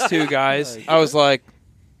sent these 2 guys. I was like,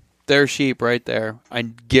 they're sheep right there. I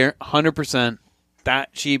 100% that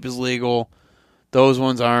sheep is legal. Those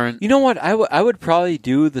ones aren't. You know what? I would probably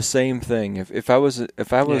do the same thing if I was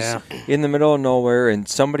Yeah. in the middle of nowhere and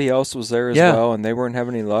somebody else was there as Yeah. well and they weren't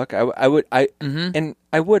having any luck. I would and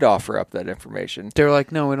I would offer up that information. They're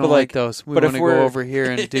like, no, we don't But, like like, those. We but want if to we're- go over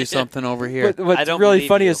here and do something over here. But what's I don't really believe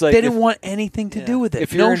funny you. is like They if, didn't want anything to do with it.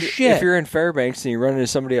 if you're No in, shit. if you're in Fairbanks and you run into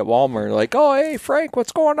somebody at Walmart like, oh hey Frank,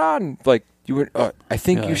 what's going on? Like you would, I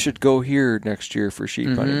think Yeah. you should go here next year for sheep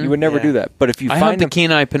hunting. You would never Yeah. do that. But if you I hunt find the them,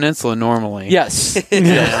 Kenai Peninsula normally. yes,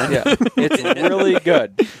 yeah, it's really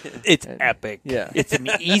good. It's epic. Yeah. It's an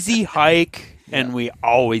easy hike, and we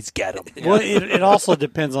always get them. Well, it also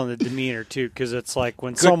depends on the demeanor too, because it's like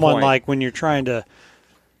when someone point. like when you're trying to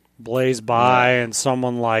blaze by and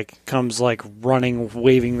someone like comes like running,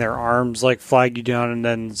 waving their arms, like flag you down, and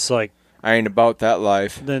then it's like I ain't about that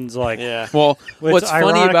life. Yeah. Well, which what's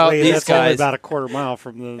funny about ironically, these that's only guys? about a quarter mile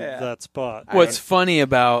from that spot. What's funny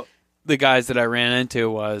about the guys that I ran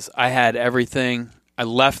into was I had everything. I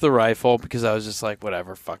left the rifle because I was just like,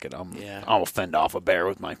 whatever, fuck it. I'll fend off a bear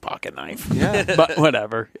with my pocket knife. Yeah. But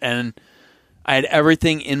whatever. And I had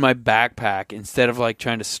everything in my backpack instead of like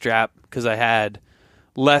trying to strap because I had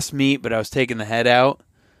less meat, but I was taking the head out.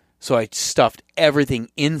 So I stuffed everything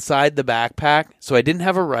inside the backpack. So I didn't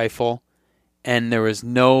have a rifle, and there was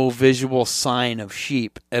no visual sign of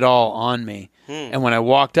sheep at all on me. And when I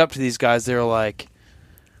walked up to these guys, they were like,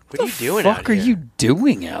 What are you doing fuck out are here? you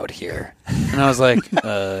doing out here? And I was like,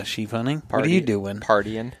 sheep hunting? What are you doing?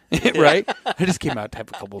 Partying. Right? I just came out to have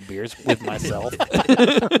a couple of beers with myself.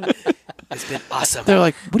 It's been awesome. They're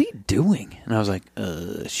like, what are you doing? And I was like,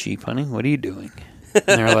 sheep hunting? What are you doing? And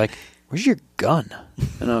they were like, where's your gun?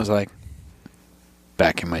 And I was like,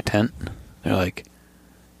 back in my tent. They're like,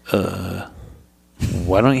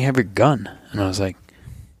 why don't you have your gun? And I was like,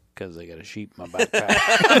 because I got a sheep in my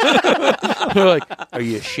backpack. They're like, are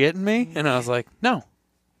you shitting me? And I was like, no.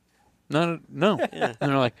 No. And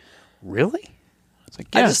they're like, really? I was like,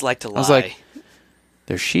 yeah. I just like to lie. I was like,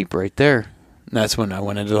 there's sheep right there. And that's when I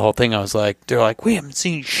went into the whole thing. I was like, they're like, we haven't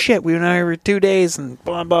seen shit. We've been out here for 2 days and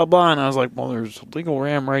blah, blah, blah. And I was like, well, there's a legal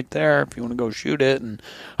ram right there if you want to go shoot it. And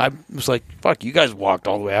I was like, fuck, you guys walked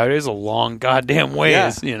all the way out. It's a long goddamn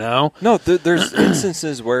ways, you know? No, there's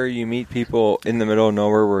instances where you meet people in the middle of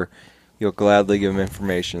nowhere where you'll gladly give them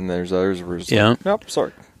information. There's others where it's Yeah. like, nope,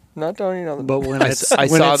 sorry. Not telling you nothing. But when I it's I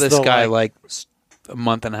when saw it's this the, guy like a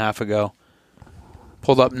month and a half ago.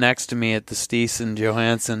 Pulled up next to me at the Steese and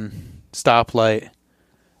Johansson stoplight.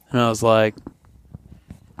 And I was like,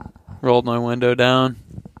 rolled my window down.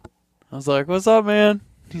 I was like, what's up, man?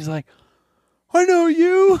 He's like, I know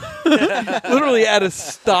you. Literally at a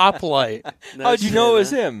stoplight. How'd you know it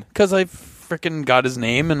was him? Because I freaking got his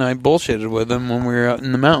name and I bullshitted with him when we were out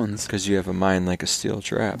in the mountains. Because you have a mind like a steel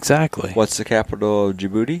trap. Exactly. What's the capital of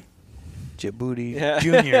Djibouti? Djibouti Yeah.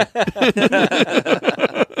 Junior.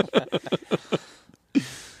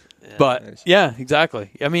 But Nice. yeah,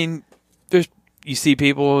 exactly. I mean, you see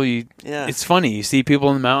people. Yeah. It's funny. You see people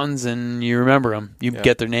in the mountains and you remember them. You Yeah.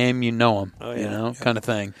 get their name. You know them. Oh, You yeah. know, kind of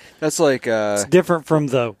thing. That's like, it's different from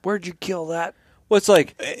the where'd you kill that? what's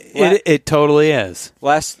like It totally is.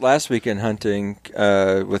 last weekend hunting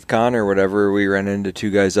with Connor or whatever, we ran into two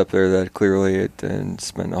guys up there that clearly didn't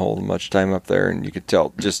spend a whole much time up there, and you could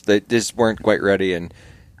tell they just weren't quite ready, and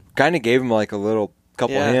kind of gave them like a little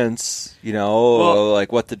couple Yeah. hints,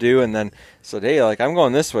 like what to do, and then said, hey, like I'm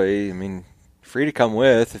going this way. I mean, free to come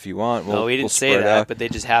with if you want. No, we didn't we'll say spread that, out. but they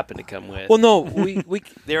just happened to come with. Well, no, we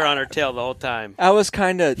They were on our tail the whole time. I was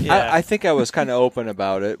kind of Yeah. I think I was kind of open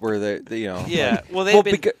about it, where they Yeah. like- Well, they've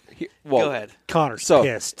been. well, Go ahead. Connor's So-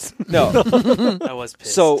 pissed. no. I was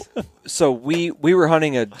pissed. So we were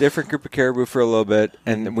hunting a different group of caribou for a little bit,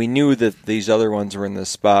 and we knew that these other ones were in this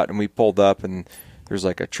spot, and we pulled up, and there's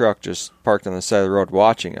like a truck just parked on the side of the road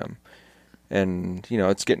watching them, and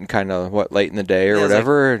it's getting kind of late in the day or Yeah, it was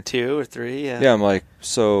whatever. like 2 or 3. Yeah. Yeah, I'm like,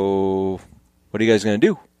 so what are you guys gonna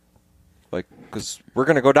do? Like, because we're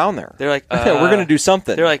gonna go down there. They're like, Yeah, we're gonna do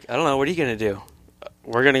something. They're like, I don't know. What are you gonna do?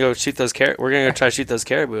 We're gonna go shoot those We're gonna go try to shoot those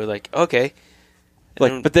caribou. We're like, okay.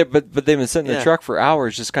 like, but they've been sitting in the Yeah. truck for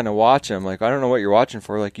hours, just kind of watching. I'm like, I don't know what you're watching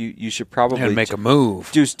for. Like, you should probably Gotta make a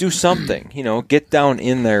move. do something, get down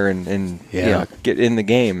in there and Yeah. get in the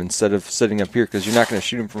game instead of sitting up here, because you're not going to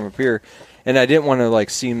shoot him from up here. And I didn't want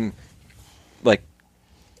to seem like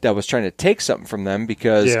that I was trying to take something from them,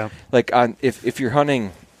 because Yeah. if you're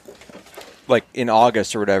hunting like in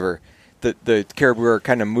August or whatever, the caribou are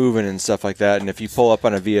kind of moving and stuff like that. And if you pull up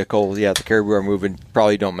on a vehicle, the caribou are moving.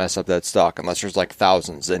 Probably don't mess up that stock unless there's like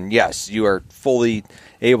thousands. And yes, you are fully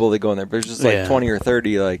able to go in there. But there's just like Yeah. 20 or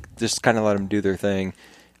 30. Like, just kind of let them do their thing,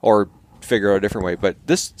 or figure out a different way. But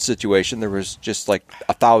this situation, there was just like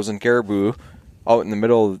 1,000 caribou out in the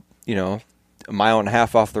middle, a mile and a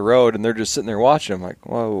half off the road, and they're just sitting there watching. I'm like,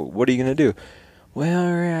 well, what are you going to do? Well,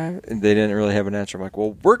 and they didn't really have an answer. I'm like,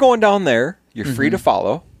 well, we're going down there. You're free to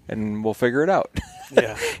follow, and we'll figure it out.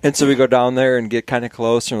 Yeah. And so we go down there and get kind of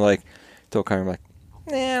close, and we're like, told Connor, I'm like,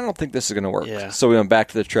 I don't think this is going to work. Yeah. So we went back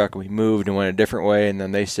to the truck, and we moved and went a different way, and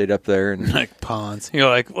then they stayed up there. And Like ponds. You're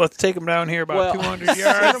like, let's take them down here about Well- 200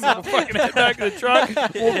 yards. We'll fucking head back to the truck.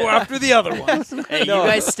 We'll go after the other ones. Hey, No. you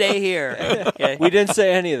guys stay here. Okay. we didn't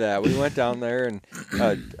say any of that. We went down there, and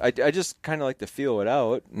I just kind of like to feel it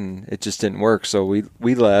out, and it just didn't work. So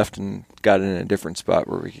we left and got in a different spot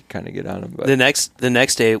where we could kind of get on them. But The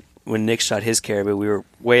next day when Nick shot his caribou, we were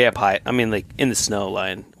way up high. I mean, like in the snow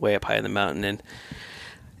line, way up high in the mountain. And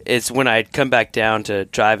it's when I'd come back down to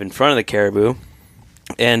drive in front of the caribou,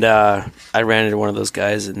 and I ran into one of those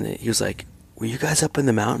guys, and he was like, "Were you guys up in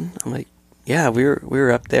the mountain?" I'm like, "Yeah, we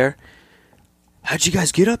were up there." "How'd you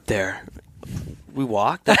guys get up there?" "We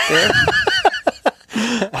walked up there."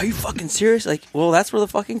 "Are you fucking serious?" Like, well, that's where the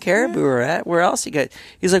fucking caribou are at. Where else you got?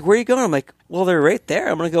 He's like, "Where are you going?" I'm like, "Well, they're right there.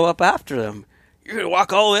 I'm gonna go up after them." "You're gonna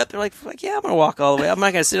walk all the way up?" They're like, "Yeah, I'm gonna walk all the way. I'm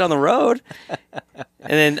not gonna sit on the road." And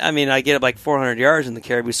then, I mean, I get up like 400 yards, and the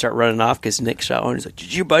caribou start running off because Nick shot one. He's like,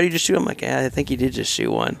 "Did your buddy just shoot?" I'm like, "Yeah, I think he did just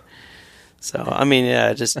shoot one." So, I mean,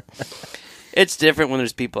 yeah, just it's different when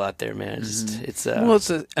there's people out there, man. It's Well,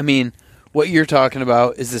 I mean, what you're talking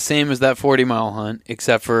about is the same as that 40-mile hunt,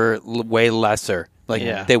 except for way lesser. Like,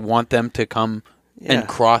 Yeah. they want them to come Yeah. and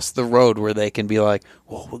cross the road where they can be like,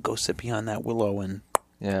 well, we'll go sit behind that willow and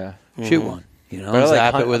yeah, shoot one. But I like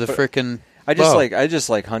Zap hunt- it with a but freaking I just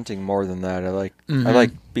bow. like hunting more than that. I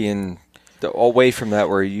like being away from that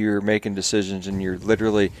where you're making decisions and you're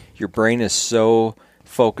literally your brain is so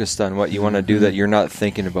focused on what you want to do that you're not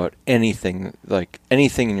thinking about anything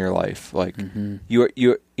in your life. Like you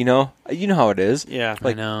know how it is. yeah.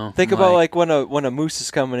 Like I know. think I'm about like- when a moose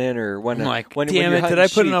is coming in or when I'm a, like, when damn you're it, did hunting I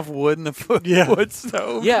put sheep. enough wood in the Yeah. wood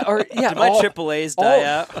stove? Yeah, or yeah, Did my AAA's die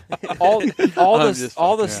out? all I'm the just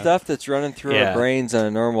all the fucking stuff that's running through Yeah. our brains on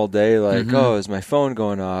a normal day, like oh, is my phone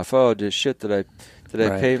going off? Oh, did I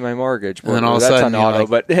Right. pay my mortgage? And then Well, all of a that's sudden on you're auto,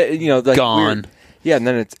 like, but like gone. weird. Yeah, and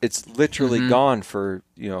then it's literally gone for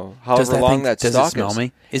Does however that long thing, that does stalk it smell is.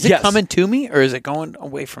 me? Is it Yes. coming to me, or is it going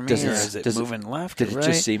away from me, Does or it- is it does it- moving left Did or it right?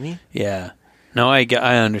 just see me? Yeah. No, I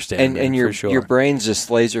understand. And man, your for sure. your brain's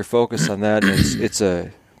just laser focused on that, and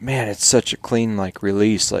it's such a clean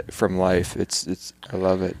release from life. It's I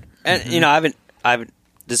love it. And I haven't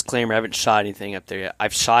disclaimer, I haven't shot anything up there yet.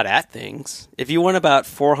 I've shot at things. If you want about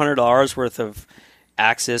 $400 worth of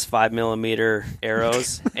Axis 5mm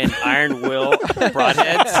arrows and iron will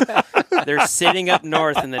broadheads, they're sitting up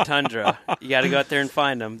north in the tundra. You got to go out there and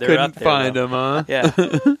find them. They're Couldn't up there. find though. them, huh? Yeah,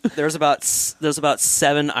 there's about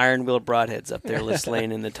 7 iron wheel broadheads up there, just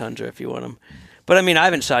laying in the tundra if you want them. But I mean, I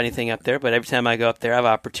haven't shot anything up there. But every time I go up there, I have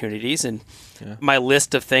opportunities, and my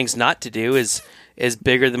list of things not to do is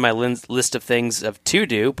bigger than my list of things to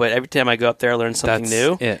do. But every time I go up there, I learn something That's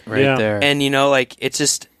new. it right Yeah. there. And it's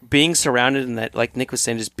just being surrounded in that, like Nick was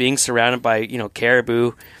saying, just being surrounded by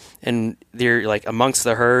caribou, and they're like amongst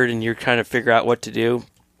the herd, and you're trying to figure out what to do.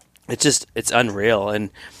 It's unreal. And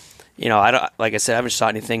I don't, like I said, I haven't shot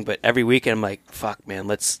anything, but every weekend I'm like, fuck, man,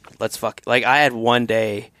 let's fuck. Like I had one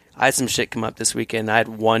day, I had some shit come up this weekend. I had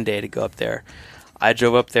one day to go up there. I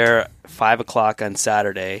drove up there 5:00 on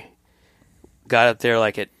Saturday. Got up there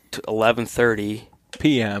like at 11:30.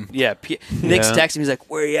 PM. Yeah, Nick's texting me. He's like,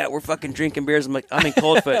 "Where you at? We're fucking drinking beers." I'm like, "I'm in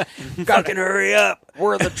Coldfoot." Fucking hurry up!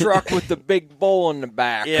 We're the truck with the big bowl in the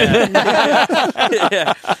back. Yeah.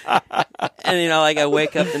 Yeah. And I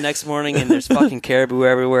wake up the next morning and there's fucking caribou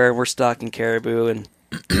everywhere, and we're stalking caribou, and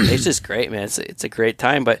it's just great, man. It's a great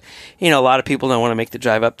time, but a lot of people don't want to make the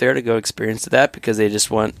drive up there to go experience that because they just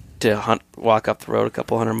want to walk up the road a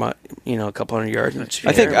couple hundred yards. And shoot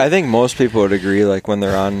I caribou. think most people would agree. Like when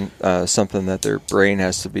they're on something that their brain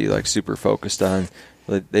has to be like super focused on,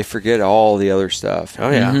 they forget all the other stuff. Oh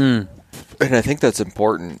yeah. Mm-hmm. And I think that's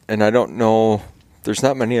important. And I don't know. There's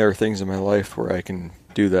not many other things in my life where I can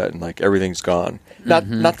do that and like everything's gone.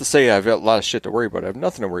 Not to say I've got a lot of shit to worry about. I have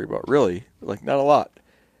nothing to worry about really. Like not a lot.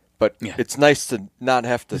 But Yeah. it's nice to not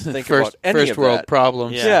have to think about any first of world that.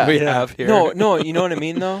 problems Yeah. we have here. No, you know what I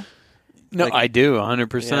mean though. No, like- I do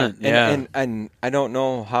 100%. Yeah, And I don't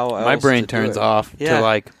know how else my brain to do turns it. off Yeah. to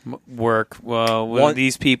like work. Well,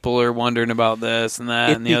 these people are wondering about this and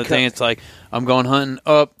that, It and the other thing. It's like I'm going hunting.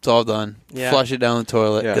 Oh, it's all done. Yeah. Flush it down the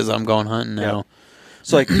toilet Yeah. because I'm going hunting now.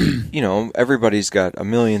 So like everybody's got a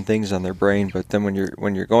million things on their brain, but then when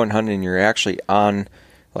you're going hunting, you're actually on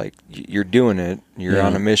like you're doing it. You're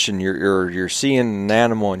on a mission. You're seeing an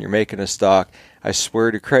animal and you're making a stalk. I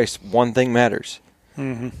swear to Christ, one thing matters,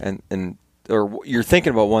 and or you're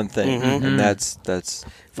thinking about one thing, and that's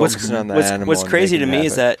focusing on that animal. What's and crazy to making me it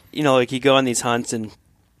is happen. that like you go on these hunts and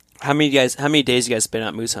how many days you guys spend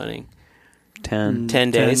out moose hunting? 10,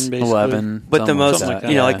 10 days, basically. 11. But the something most, like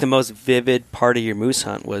that. like the most vivid part of your moose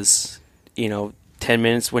hunt was, 10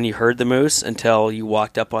 minutes when you heard the moose until you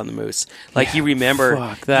walked up on the moose. Like you remember,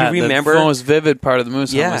 Fuck that. You remember The most vivid part of the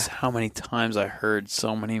moose Yeah. hunt was how many times I heard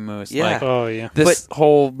so many moose. Yeah. Like, Oh yeah. this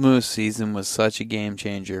whole moose season was such a game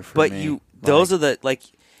changer for but me. those are the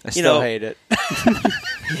I still hate it.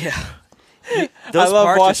 yeah. I Those love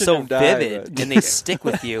parts are watching so them die, vivid, but- and they stick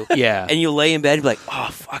with you. Yeah. And you lay in bed and be like, oh,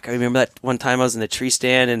 fuck, I remember that one time I was in the tree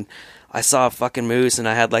stand and I saw a fucking moose and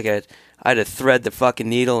I had to thread the fucking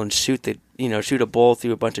needle and shoot a bull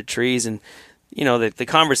through a bunch of trees. And, the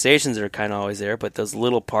conversations are kind of always there, but those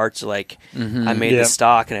little parts are like, I made Yeah. the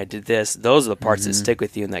stock and I did this. Those are the parts that stick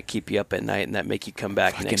with you and that keep you up at night and that make you come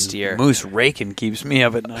back next year. Moose raking keeps me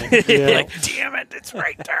up at night. Yeah. Like, damn it, it's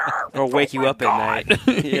right there. Or wake you up at night.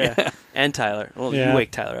 Yeah. And Tyler. Well, Yeah. you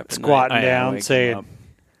wake Tyler up at Squatting night. down, wake saying, him up.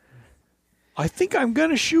 I think I'm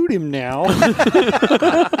gonna shoot him now. Is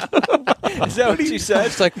that what you said?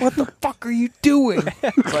 It's like, what the fuck are you doing?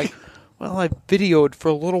 It's like, well, I videoed for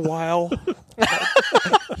a little while.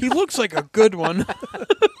 He looks like a good one.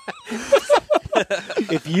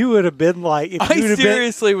 If you would have been like, if I you would have been,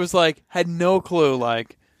 seriously was like, had no clue.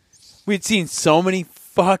 Like, we'd seen so many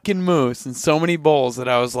fucking moose and so many bulls that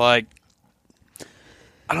I was like,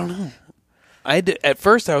 I don't know. At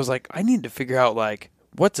first I was like, I need to figure out like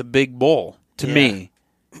what's a big bull to me.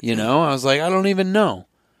 I was like, I don't even know.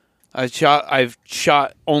 I've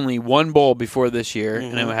shot only one bull before this year,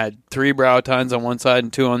 and it had 3 brow tines on one side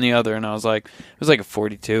and 2 on the other, and I was like, it was like a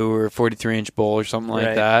 42 or 43 inch bull or something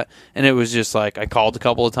like that, and it was just like I called a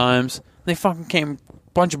couple of times. They fucking came,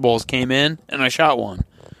 a bunch of bulls came in, and I shot one.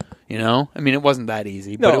 I mean, it wasn't that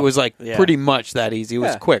easy, but No. it was like Yeah. pretty much that easy. It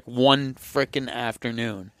was Yeah. quick, one frickin'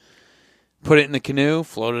 afternoon. Put it in the canoe,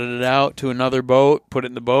 floated it out to another boat, put it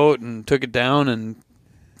in the boat, and took it down, and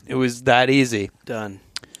it was that easy. Done.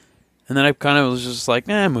 And then I kind of was just like,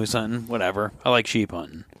 moose hunting, whatever. I like sheep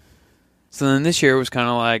hunting. So then this year it was kind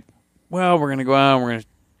of like, well, we're going to go out and we're going to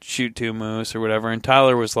shoot 2 moose or whatever. And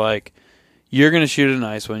Tyler was like, you're going to shoot a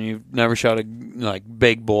nice one. You've never shot a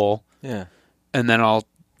big bull. Yeah. And then I'll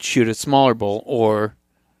shoot a smaller bull. Or,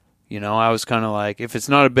 I was kind of like, if it's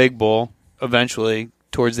not a big bull, eventually,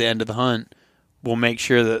 towards the end of the hunt, we'll make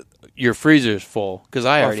sure that your freezer's full. Because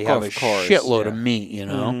I already have a course, shitload yeah. of meat,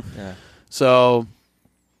 Mhm. Yeah. So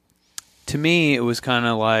to me, it was kind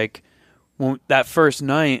of like that first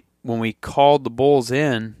night when we called the bulls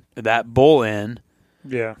in, that bull in,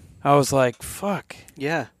 yeah, I was like, fuck.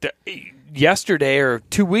 Yeah. Yesterday or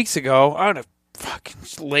 2 weeks ago, I would have fucking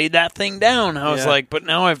just laid that thing down. I was Yeah. like, but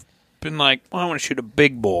now I've been like, well, I want to shoot a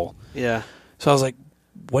big bull. Yeah. So I was like,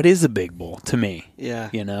 what is a big bull to me? Yeah.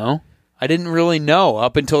 I didn't really know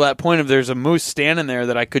up until that point of there's a moose standing there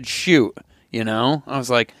that I could shoot, I was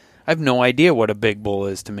like, I have no idea what a big bull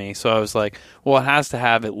is to me. So I was like, well, it has to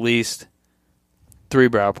have at least 3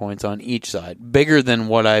 brow points on each side, bigger than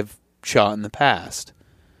what I've shot in the past.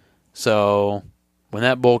 So when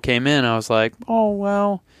that bull came in, I was like, oh,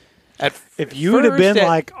 well. if you would have been first,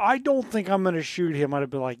 like, I don't think I'm going to shoot him, I'd have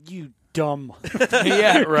been like, you dumb.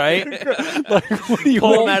 yeah, right? Like, what do you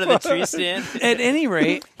Pull him want? out of the tree stand. At any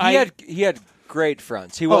rate, He had great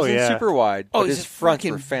fronts. He wasn't yeah. super wide, but he's his a fronts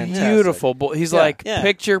freaking were fantastic. beautiful bull. He's Yeah. like Yeah.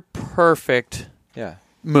 picture perfect Yeah.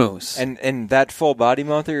 moose. And that full body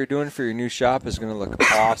mount that you're doing for your new shop is going to look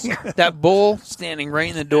awesome. That bull standing right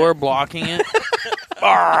in the door, blocking it,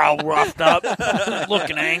 all roughed up,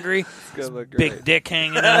 looking angry, It's going to look big great. dick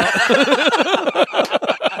hanging out.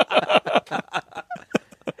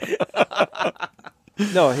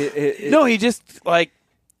 No, No, he just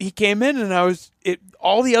he came in, and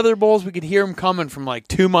all the other bulls, we could hear him coming from like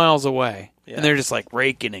 2 miles away, and they're just like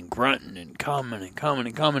raking and grunting and coming and coming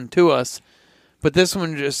and coming to us. But this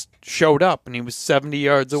one just showed up, and he was 70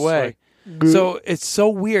 yards away. So it's so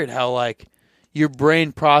weird how like your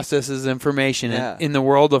brain processes information in the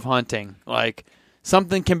world of hunting. Like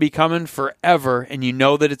something can be coming forever, and you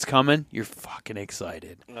know that it's coming. You're fucking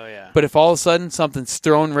excited. Oh, yeah. But if all of a sudden something's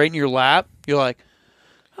thrown right in your lap, you're like,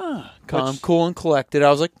 calm, cool, and collected. I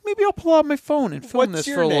was like, maybe I'll pull out my phone and film What's this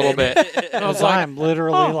your for a little name? bit. And I was like, I'm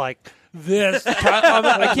literally like this.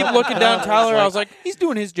 I keep looking down Tyler. I was like, he's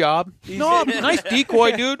doing his job. No, nice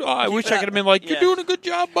decoy, dude. Oh, I wish I could have been like, you're doing a good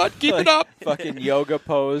job, bud. Keep it up. Fucking yoga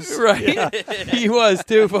pose. Right. He was,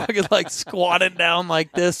 too. Fucking like squatting down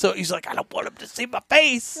like this. So he's like, I don't want him to see my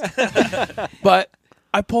face. But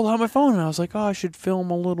I pulled out my phone and I was like, oh, I should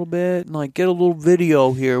film a little bit and like get a little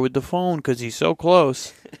video here with the phone because he's so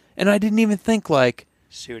close. And I didn't even think like,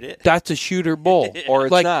 Shoot it. that's a shooter bull. Or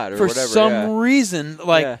it's like, not, or for whatever, some yeah. reason,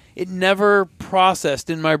 like, Yeah. it never processed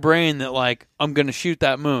in my brain that, like, I'm going to shoot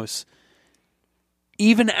that moose.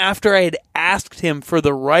 Even after I had asked him for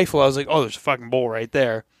the rifle, I was like, oh, there's a fucking bull right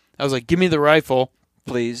there. I was like, give me the rifle.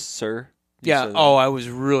 Please, sir. You Yeah. said that. Oh, I was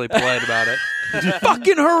really polite about it.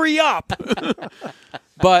 Fucking hurry up.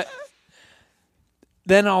 But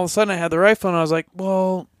then all of a sudden I had the rifle and I was like,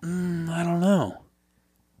 well, I don't know.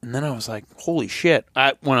 And then I was like, holy shit.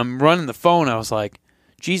 When I'm running the phone, I was like,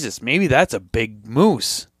 Jesus, maybe that's a big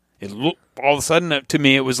moose. All of a sudden, to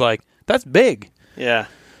me, it was like, that's big. Yeah.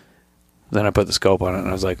 Then I put the scope on it, and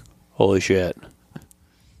I was like, holy shit.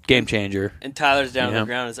 Game changer. And Tyler's down on Yeah. the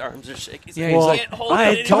ground. His arms are shaking. He's Yeah, like, he's "I like, can't hold I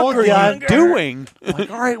it told anymore." you What are you doing? I'm like,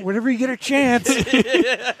 all right, whenever you get a chance.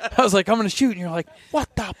 I was like, I'm going to shoot. And you're like, what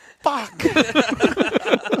the fuck?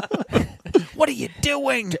 What are you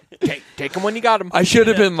doing? Take him when you got him. I should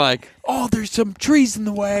have been like, oh, there's some trees in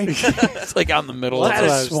the way. It's like out in the middle Well, of that's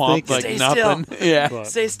what I the was swamp, like thinking. nothing. Stay Yeah. But-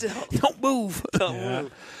 Stay still. Don't move. Don't Yeah.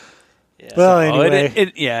 move. Yeah. Well, Oh, anyway.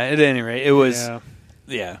 at any rate, it was, Yeah.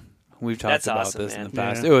 yeah. We've talked That's about awesome, this in man. the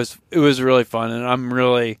past. Yeah. It was really fun, and I'm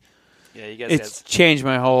really, Yeah, you guys it's changed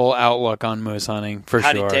my whole outlook on moose hunting for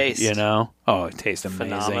How'd it sure. taste? You know? Oh, it tastes amazing.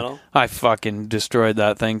 Phenomenal. I fucking destroyed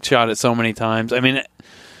that thing. Shot it so many times. I mean,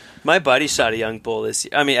 My buddy shot a young bull this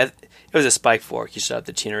year. I mean, it was a spike fork. He shot at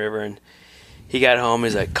the Chena River, and he got home.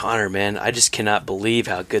 He's like, Connor, man, I just cannot believe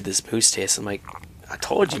how good this moose tastes. I'm like, I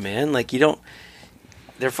told you, man. Like, you don't.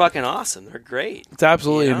 They're fucking awesome. They're great. it's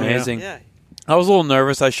absolutely You know? amazing. Yeah. I was a little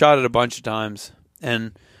nervous. I shot it a bunch of times,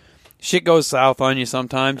 and shit goes south on you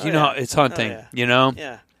sometimes. Oh, You know, yeah. how it's hunting. Oh, yeah. You know,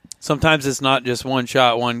 Yeah. sometimes it's not just one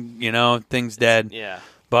shot, thing's dead. Yeah.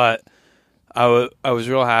 But I was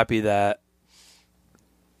real happy that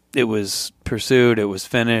it was pursued. It was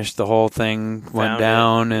finished. The whole thing went Found it,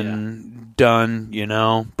 down and done. You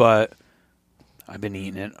know, but I've been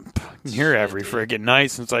eating it here every friggin'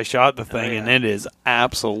 night since I shot the thing, yeah. and it is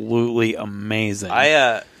absolutely amazing.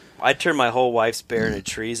 I turned my whole wife's bear into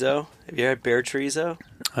chorizo. Have you had bear chorizo?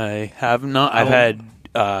 I have not. I've had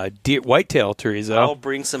whitetail chorizo. I'll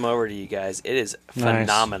bring some over to you guys. It is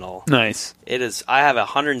phenomenal. Nice. It is. I have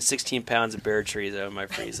 116 pounds of bear chorizo in my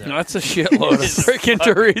freezer. That's a shitload of freaking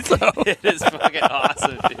chorizo. It is fucking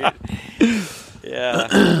awesome, dude. Yeah.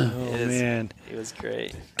 Oh, It is- man. It was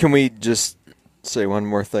great. Can we just say one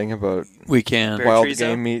more thing about We can. Bear wild chorizo?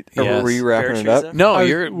 game meat? Yes. Were you wrapping Bear it up? chorizo? No,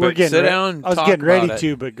 We're getting sit re- down. And I was talk getting ready about it.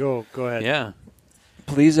 to, but go ahead. Yeah.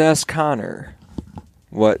 Please ask Connor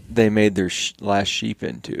what they made their last sheep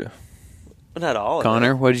into. Well, not all of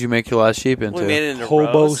Connor, it. what did you make your last sheep into? We made it into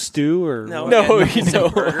Hobo roast. stew or No, what? No, we made you some know.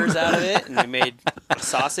 burgers out of it, and we made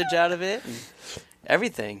sausage out of it, and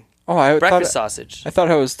everything. Oh, I Breakfast thought sausage. I thought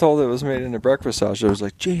I was told it was made into breakfast sausage. I was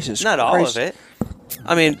like, Jesus Not all Christ. of it.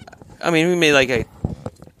 I mean, we made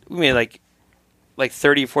like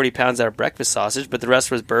 30, 40 pounds out of breakfast sausage, but the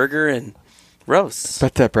rest was burger and roasts.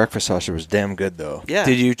 Bet that breakfast sausage was damn good though. Yeah.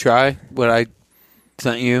 Did you try what I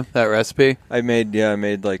sent you, that recipe? I made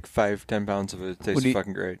like 5-10 pounds of it. It What tastes do you-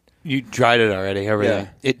 fucking great. You tried it already, everything.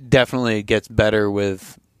 Yeah. It definitely gets better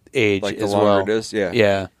with age Like the as longer well. it is, yeah.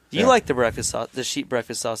 Yeah. You Yeah. like the sheep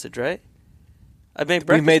breakfast sausage, right? I made We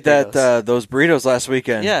breakfast made burritos. that those burritos last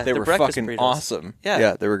weekend. Yeah, they the were breakfast fucking burritos. awesome.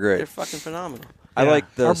 Yeah. They were great. They're fucking phenomenal. I Yeah.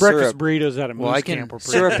 like the Our breakfast syrup. burritos at a moose Well, I can- camp were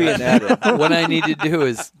pretty Syrup good. being added. What I need to do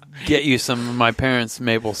is get you some of my parents'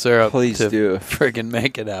 maple syrup Please to do. friggin'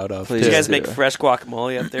 make it out of. Please Did you too. guys do. make fresh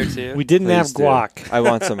guacamole up there too? We didn't have Please do. guac. I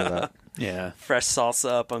want some of that. Yeah. fresh salsa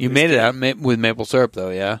up on You goose made it camp. out with maple syrup, though,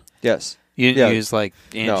 yeah? Yes. You Yeah. didn't use, like,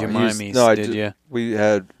 Aunt Jemima's, I did you? We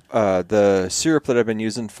had the syrup that I've been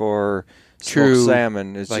using for True. smoked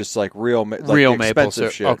salmon is Like- just like real Real maple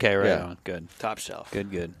expensive syrup. shit. Okay, right Yeah. on. Good. Top shelf.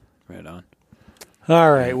 Good. Right on.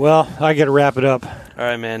 All right. Well, I got to wrap it up. All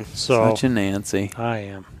right, man. So Such a Nancy. I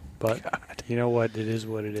am. But you know what? It is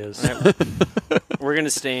what it is. We're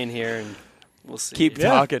gonna stay in here and we'll see. Keep Yeah,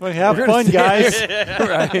 talking. well, have We're fun, gonna guys.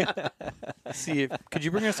 right. See if could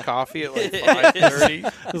you bring us coffee at like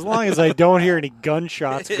 5:30? As long as I don't hear any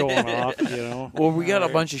gunshots going off, you know. Well, we got a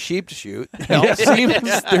bunch of sheep to shoot.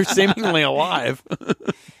 They're seemingly alive.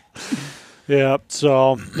 Yeah. So,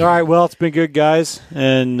 all right. Well, it's been good, guys,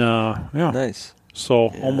 and yeah. Nice. So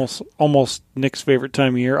almost Nick's favorite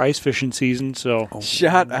time of year, ice fishing season. So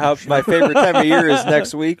Shut up. My favorite time of year is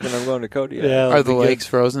next week when I'm going to Kodiak. yeah, Are the lakes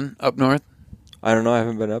frozen up north? I don't know. I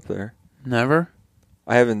haven't been up there. Never?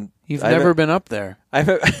 I haven't. You've I never haven't- been up there. I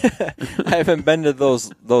haven't, I haven't been to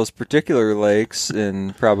those particular lakes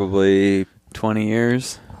in probably 20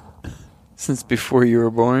 years? Since before you were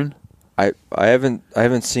born? I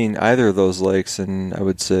haven't seen either of those lakes in, I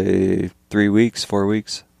would say, 4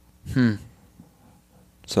 weeks. Hmm.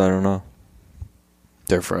 So I don't know.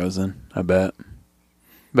 They're frozen, I bet.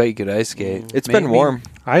 Bet you could ice skate. It's Maybe. been warm.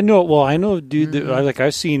 I know. Well, I know, dude. That,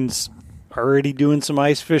 I've seen already doing some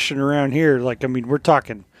ice fishing around here. Like, I mean, we're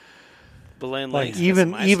talking Belen like Lake's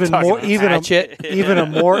even got some ice more fishing.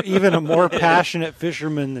 even a more passionate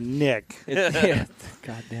fisherman than Nick. Yeah.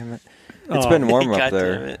 God damn it. It's Oh. been warm up God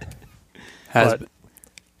there. damn it. Has But- been.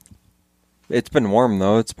 It's been warm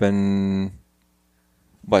though. It's been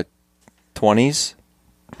what, 20s?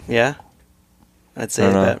 Yeah, I'd say I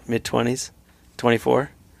don't know. about mid-20s, 24.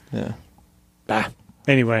 Yeah.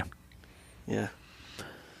 Anyway, Yeah.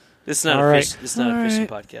 This is not All a right. fish. This is not a fishing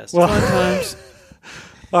podcast. well,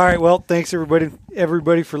 all right. Well, thanks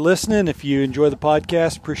everybody for listening. If you enjoy the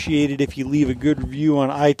podcast, appreciate it if you leave a good review on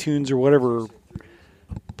iTunes or whatever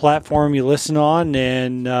platform you listen on,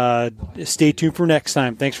 and stay tuned for next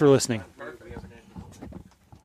time. Thanks for listening.